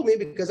they told me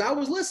because I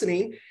was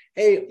listening.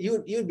 Hey,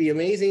 you'd be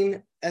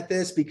amazing at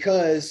this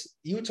because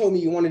you told me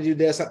you want to do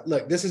this.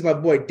 Look, this is my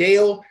boy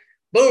Dale.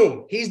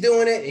 Boom, he's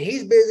doing it and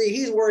he's busy.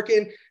 He's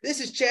working. This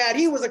is Chad.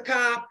 He was a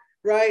cop,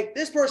 right?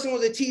 This person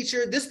was a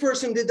teacher. This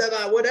person did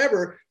that,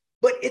 whatever.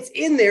 But it's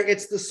in there.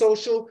 It's the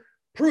social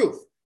proof.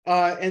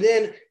 And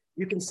then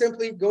you can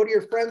simply go to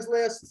your friends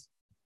list.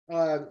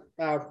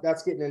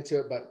 That's getting into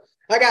it, but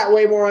I got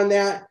way more on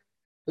that.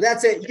 But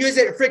that's it. Use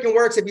it. It freaking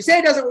works. If you say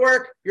it doesn't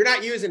work, you're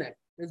not using it.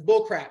 It's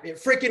bull crap. It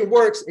freaking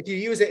works if you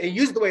use it and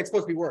use it the way it's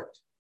supposed to be worked.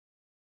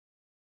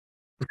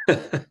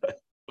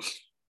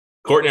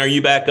 Courtney, are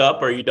you back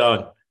up or are you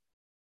done?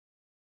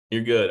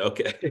 You're good.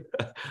 Okay.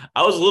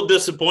 I was a little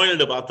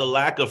disappointed about the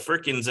lack of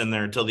frickins in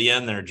there until the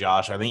end there,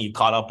 Josh. I think you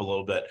caught up a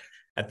little bit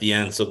at the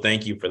end. So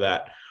thank you for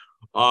that.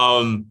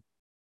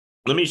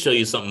 Let me show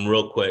you something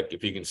real quick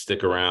if you can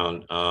stick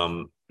around.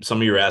 Some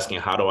of you are asking,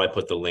 how do I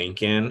put the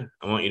link in?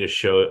 I want to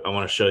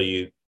show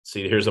you.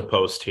 See, here's a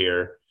post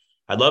here.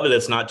 I love it.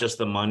 It's not just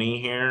the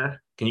money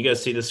here. Can you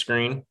guys see the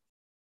screen?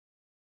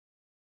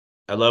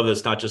 I love that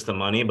it's not just the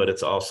money, but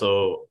it's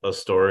also a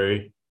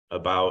story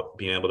about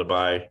being able to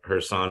buy her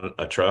son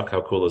a truck.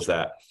 How cool is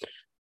that?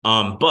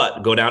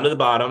 But go down to the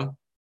bottom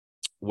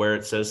where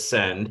it says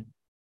send.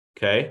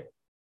 Okay.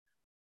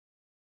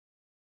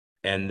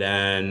 And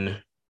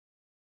then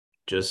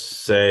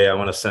just say, I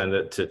want to send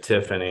it to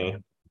Tiffany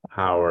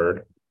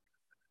Howard.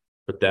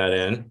 Put that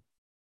in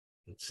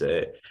and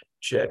say,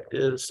 check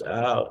this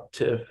out,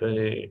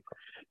 Tiffany.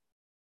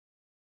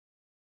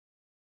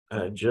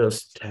 I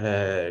just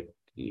tagged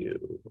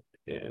you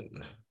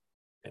in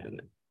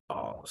an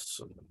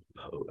awesome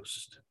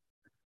post.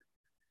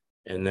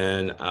 And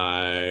then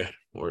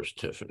where's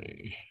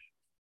Tiffany?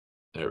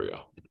 There we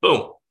go.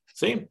 Boom.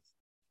 See?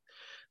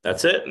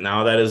 That's it.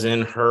 Now that is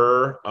in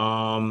her.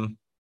 Now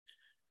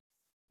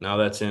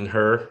that's in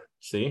her.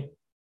 See?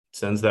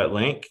 Sends that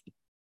link.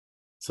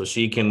 So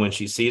she can, when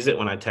she sees it,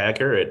 when I tag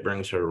her, it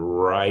brings her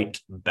right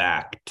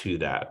back to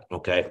that.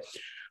 Okay.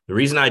 The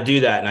reason I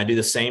do that, and I do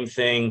the same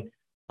thing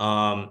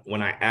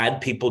when I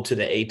add people to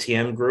the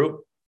ATM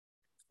group,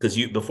 because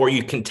before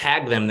you can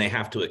tag them, they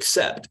have to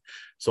accept.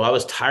 So I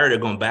was tired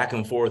of going back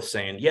and forth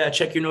saying, yeah,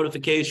 check your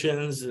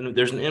notifications. And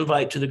there's an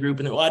invite to the group.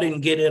 And I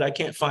didn't get it. I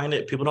can't find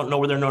it. People don't know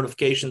where their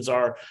notifications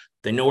are.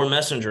 They know where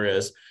Messenger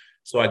is.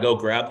 So I go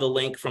grab the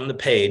link from the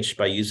page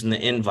by using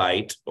the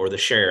invite or the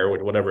share,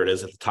 whatever it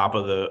is at the top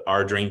of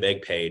our Dream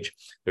Big page.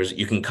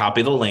 You can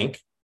copy the link.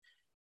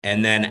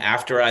 And then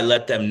after I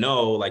let them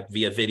know, like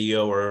via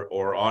video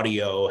or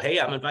audio, hey,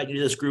 I'm inviting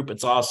you to this group.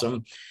 It's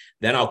awesome.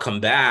 Then I'll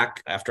come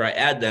back after I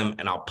add them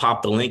and I'll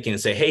pop the link in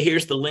and say, hey,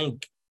 here's the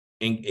link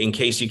in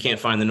case you can't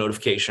find the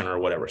notification or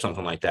whatever,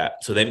 something like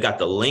that. So they've got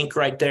the link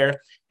right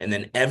there. And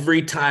then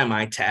every time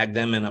I tag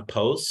them in a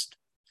post,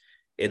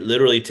 it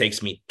literally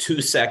takes me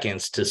 2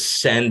 seconds to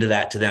send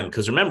that to them.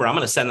 Because remember, I'm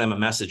going to send them a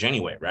message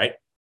anyway, right?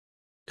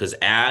 Because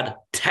add,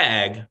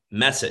 tag,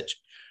 message.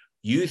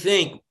 You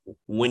think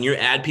when you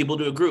add people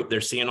to a group,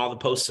 they're seeing all the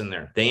posts in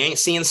there. They ain't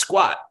seeing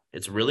squat.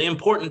 It's really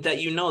important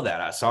that you know that.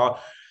 I saw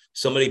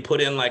somebody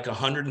put in like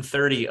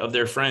 130 of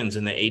their friends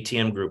in the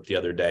ATM group the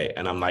other day.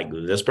 And I'm like,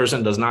 this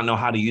person does not know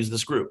how to use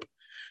this group.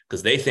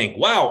 Because they think,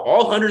 wow,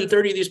 all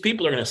 130 of these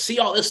people are going to see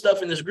all this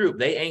stuff in this group.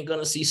 They ain't going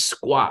to see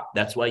squat.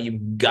 That's why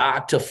you've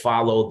got to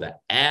follow the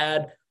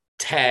add,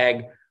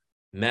 tag,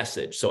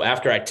 message. So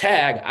after I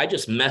tag, I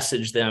just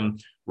message them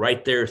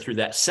right there through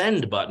that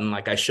send button,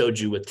 like I showed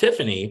you with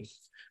Tiffany,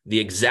 the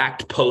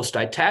exact post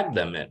I tagged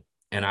them in.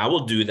 And I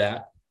will do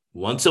that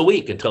once a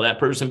week until that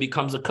person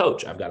becomes a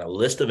coach. I've got a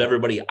list of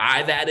everybody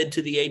I've added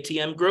to the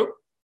ATM group.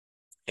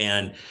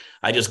 And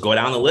I just go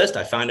down the list.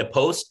 I find a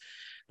post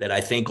that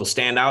I think will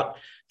stand out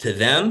to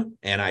them,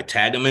 and I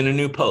tag them in a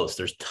new post.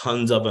 There's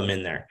tons of them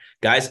in there.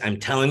 Guys, I'm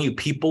telling you,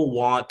 people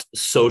want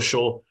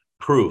social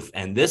proof.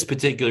 And this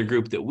particular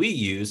group that we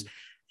use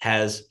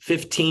has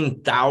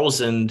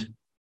 15,000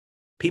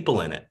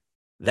 people in it.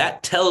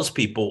 That tells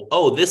people,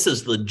 oh, this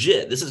is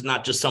legit. This is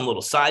not just some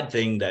little side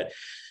thing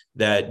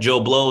that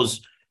Joe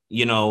Blow's,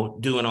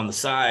 doing on the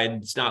side.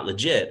 It's not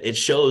legit. It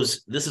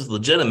shows this is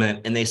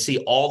legitimate, and they see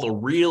all the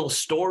real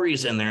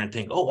stories in there and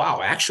think, oh,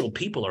 wow, actual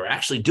people are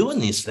actually doing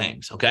these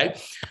things. Okay.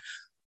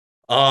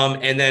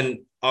 And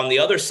then on the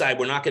other side,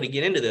 we're not going to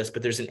get into this,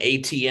 but there's an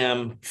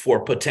ATM for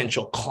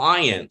potential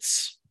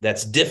clients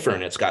that's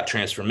different. It's got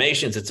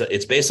transformations.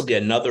 It's basically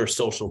another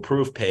social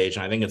proof page.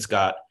 And I think it's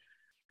got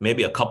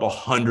maybe a couple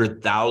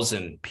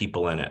 100,000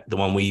 people in it. The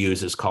one we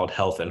use is called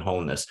Health and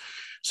Wholeness.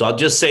 So I'll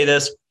just say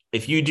this.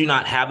 If you do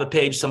not have a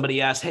page, somebody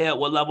asks, hey, at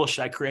what level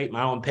should I create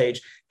my own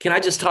page? Can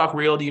I just talk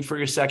real to you for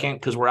a second?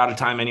 Because we're out of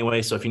time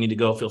anyway. So if you need to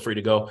go, feel free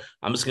to go.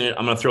 I'm going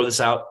to throw this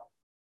out.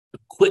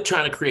 Quit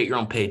trying to create your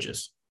own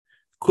pages.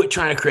 Quit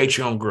trying to create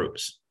your own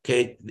groups.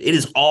 Okay. It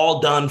is all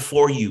done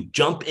for you.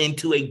 Jump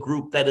into a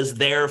group that is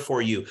there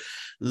for you.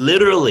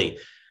 Literally,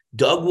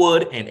 Doug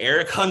Wood and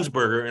Eric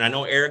Hunsberger, and I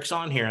know Eric's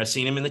on here, I've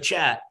seen him in the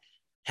chat,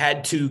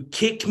 had to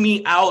kick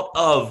me out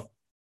of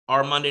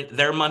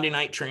their Monday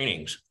night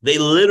trainings. They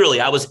literally,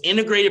 I was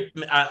integrated,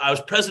 I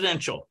was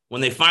presidential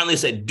when they finally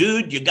said,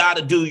 dude, you got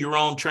to do your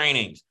own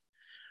trainings.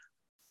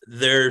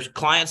 There's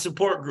client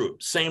support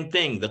group, same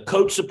thing, the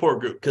coach support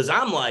group, because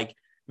I'm like,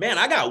 man,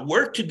 I got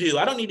work to do.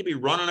 I don't need to be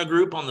running a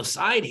group on the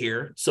side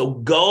here. So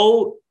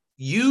go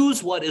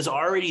use what is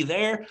already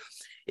there.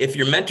 If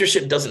your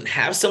mentorship doesn't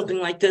have something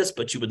like this,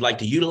 but you would like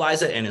to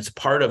utilize it and it's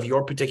part of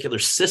your particular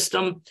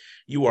system,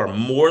 you are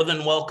more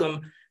than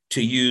welcome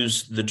to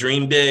use the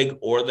Dream Big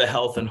or the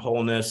Health and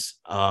Wholeness.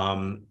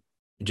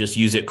 Just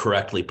use it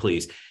correctly,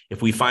 please.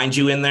 If we find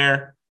you in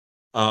there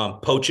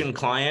poaching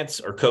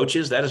clients or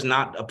coaches, that is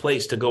not a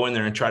place to go in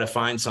there and try to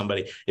find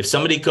somebody. If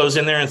somebody goes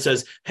in there and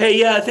says, hey,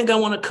 yeah, I think I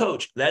want to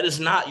coach, that is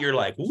not your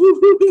like,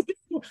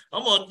 woo-hoo,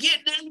 I'm going to get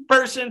this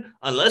person.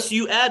 Unless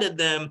you added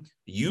them,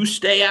 you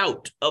stay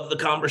out of the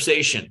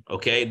conversation.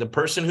 Okay. The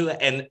person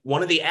and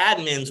one of the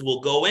admins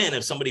will go in,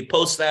 if somebody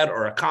posts that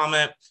or a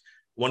comment,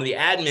 one of the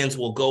admins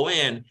will go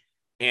in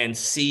and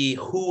see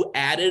who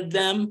added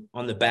them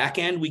on the back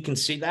end. We can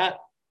see that.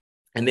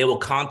 And they will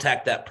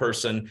contact that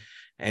person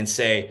and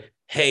say,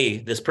 hey,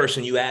 this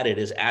person you added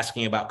is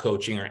asking about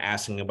coaching or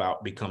asking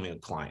about becoming a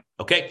client.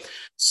 Okay.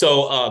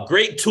 So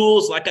great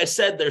tools. Like I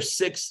said, there's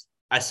 6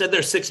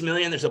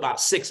 million. There's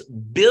about 6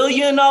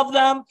 billion of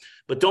them.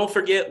 But don't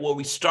forget what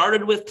we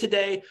started with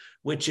today,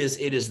 which is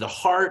it is the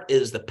heart,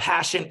 it is the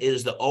passion, it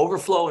is the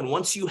overflow. And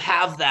once you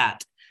have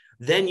that,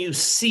 then you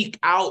seek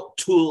out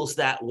tools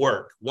that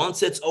work.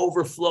 Once it's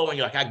overflowing,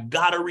 you're like, I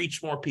got to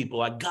reach more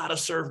people. I got to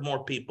serve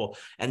more people.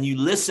 And you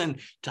listen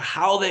to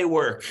how they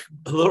work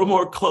a little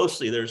more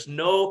closely. There's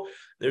no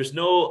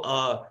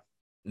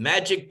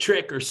magic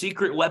trick or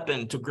secret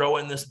weapon to grow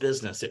in this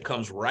business. It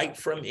comes right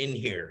from in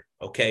here.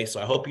 Okay.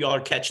 So I hope you all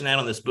are catching that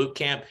on this boot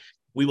camp.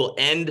 We will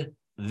end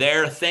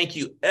there. Thank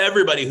you,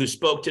 everybody who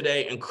spoke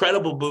today.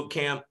 Incredible boot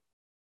camp.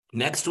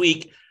 Next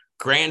week,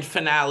 grand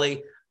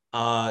finale.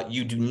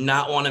 You do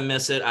not want to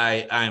miss it.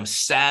 I am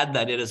sad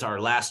that it is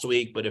our last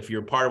week, but if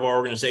you're part of our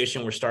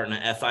organization, we're starting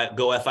a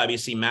Go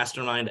FIBC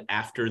Mastermind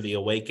after the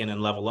Awaken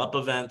and Level Up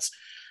events.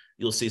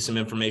 You'll see some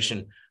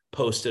information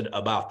posted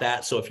about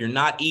that. So if you're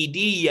not ED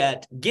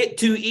yet, get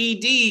to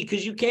ED,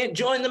 because you can't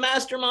join the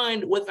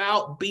mastermind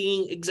without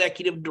being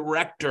executive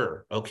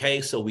director.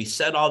 Okay. So we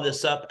set all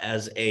this up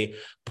as a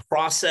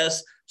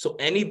process. So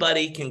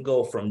anybody can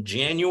go from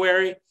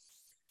January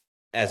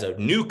as a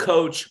new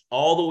coach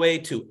all the way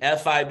to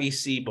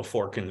FIBC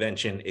before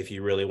convention if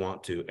you really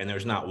want to. And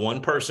there's not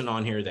one person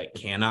on here that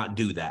cannot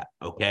do that.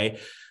 Okay.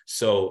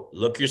 So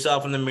look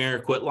yourself in the mirror,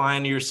 quit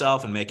lying to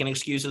yourself and making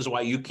excuses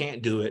why you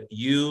can't do it.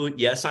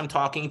 Yes, I'm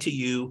talking to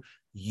you.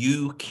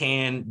 You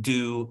can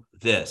do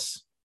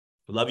this.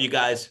 Love you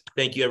guys.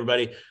 Thank you,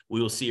 everybody.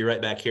 We will see you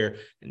right back here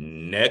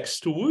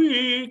next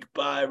week.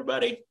 Bye,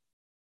 everybody.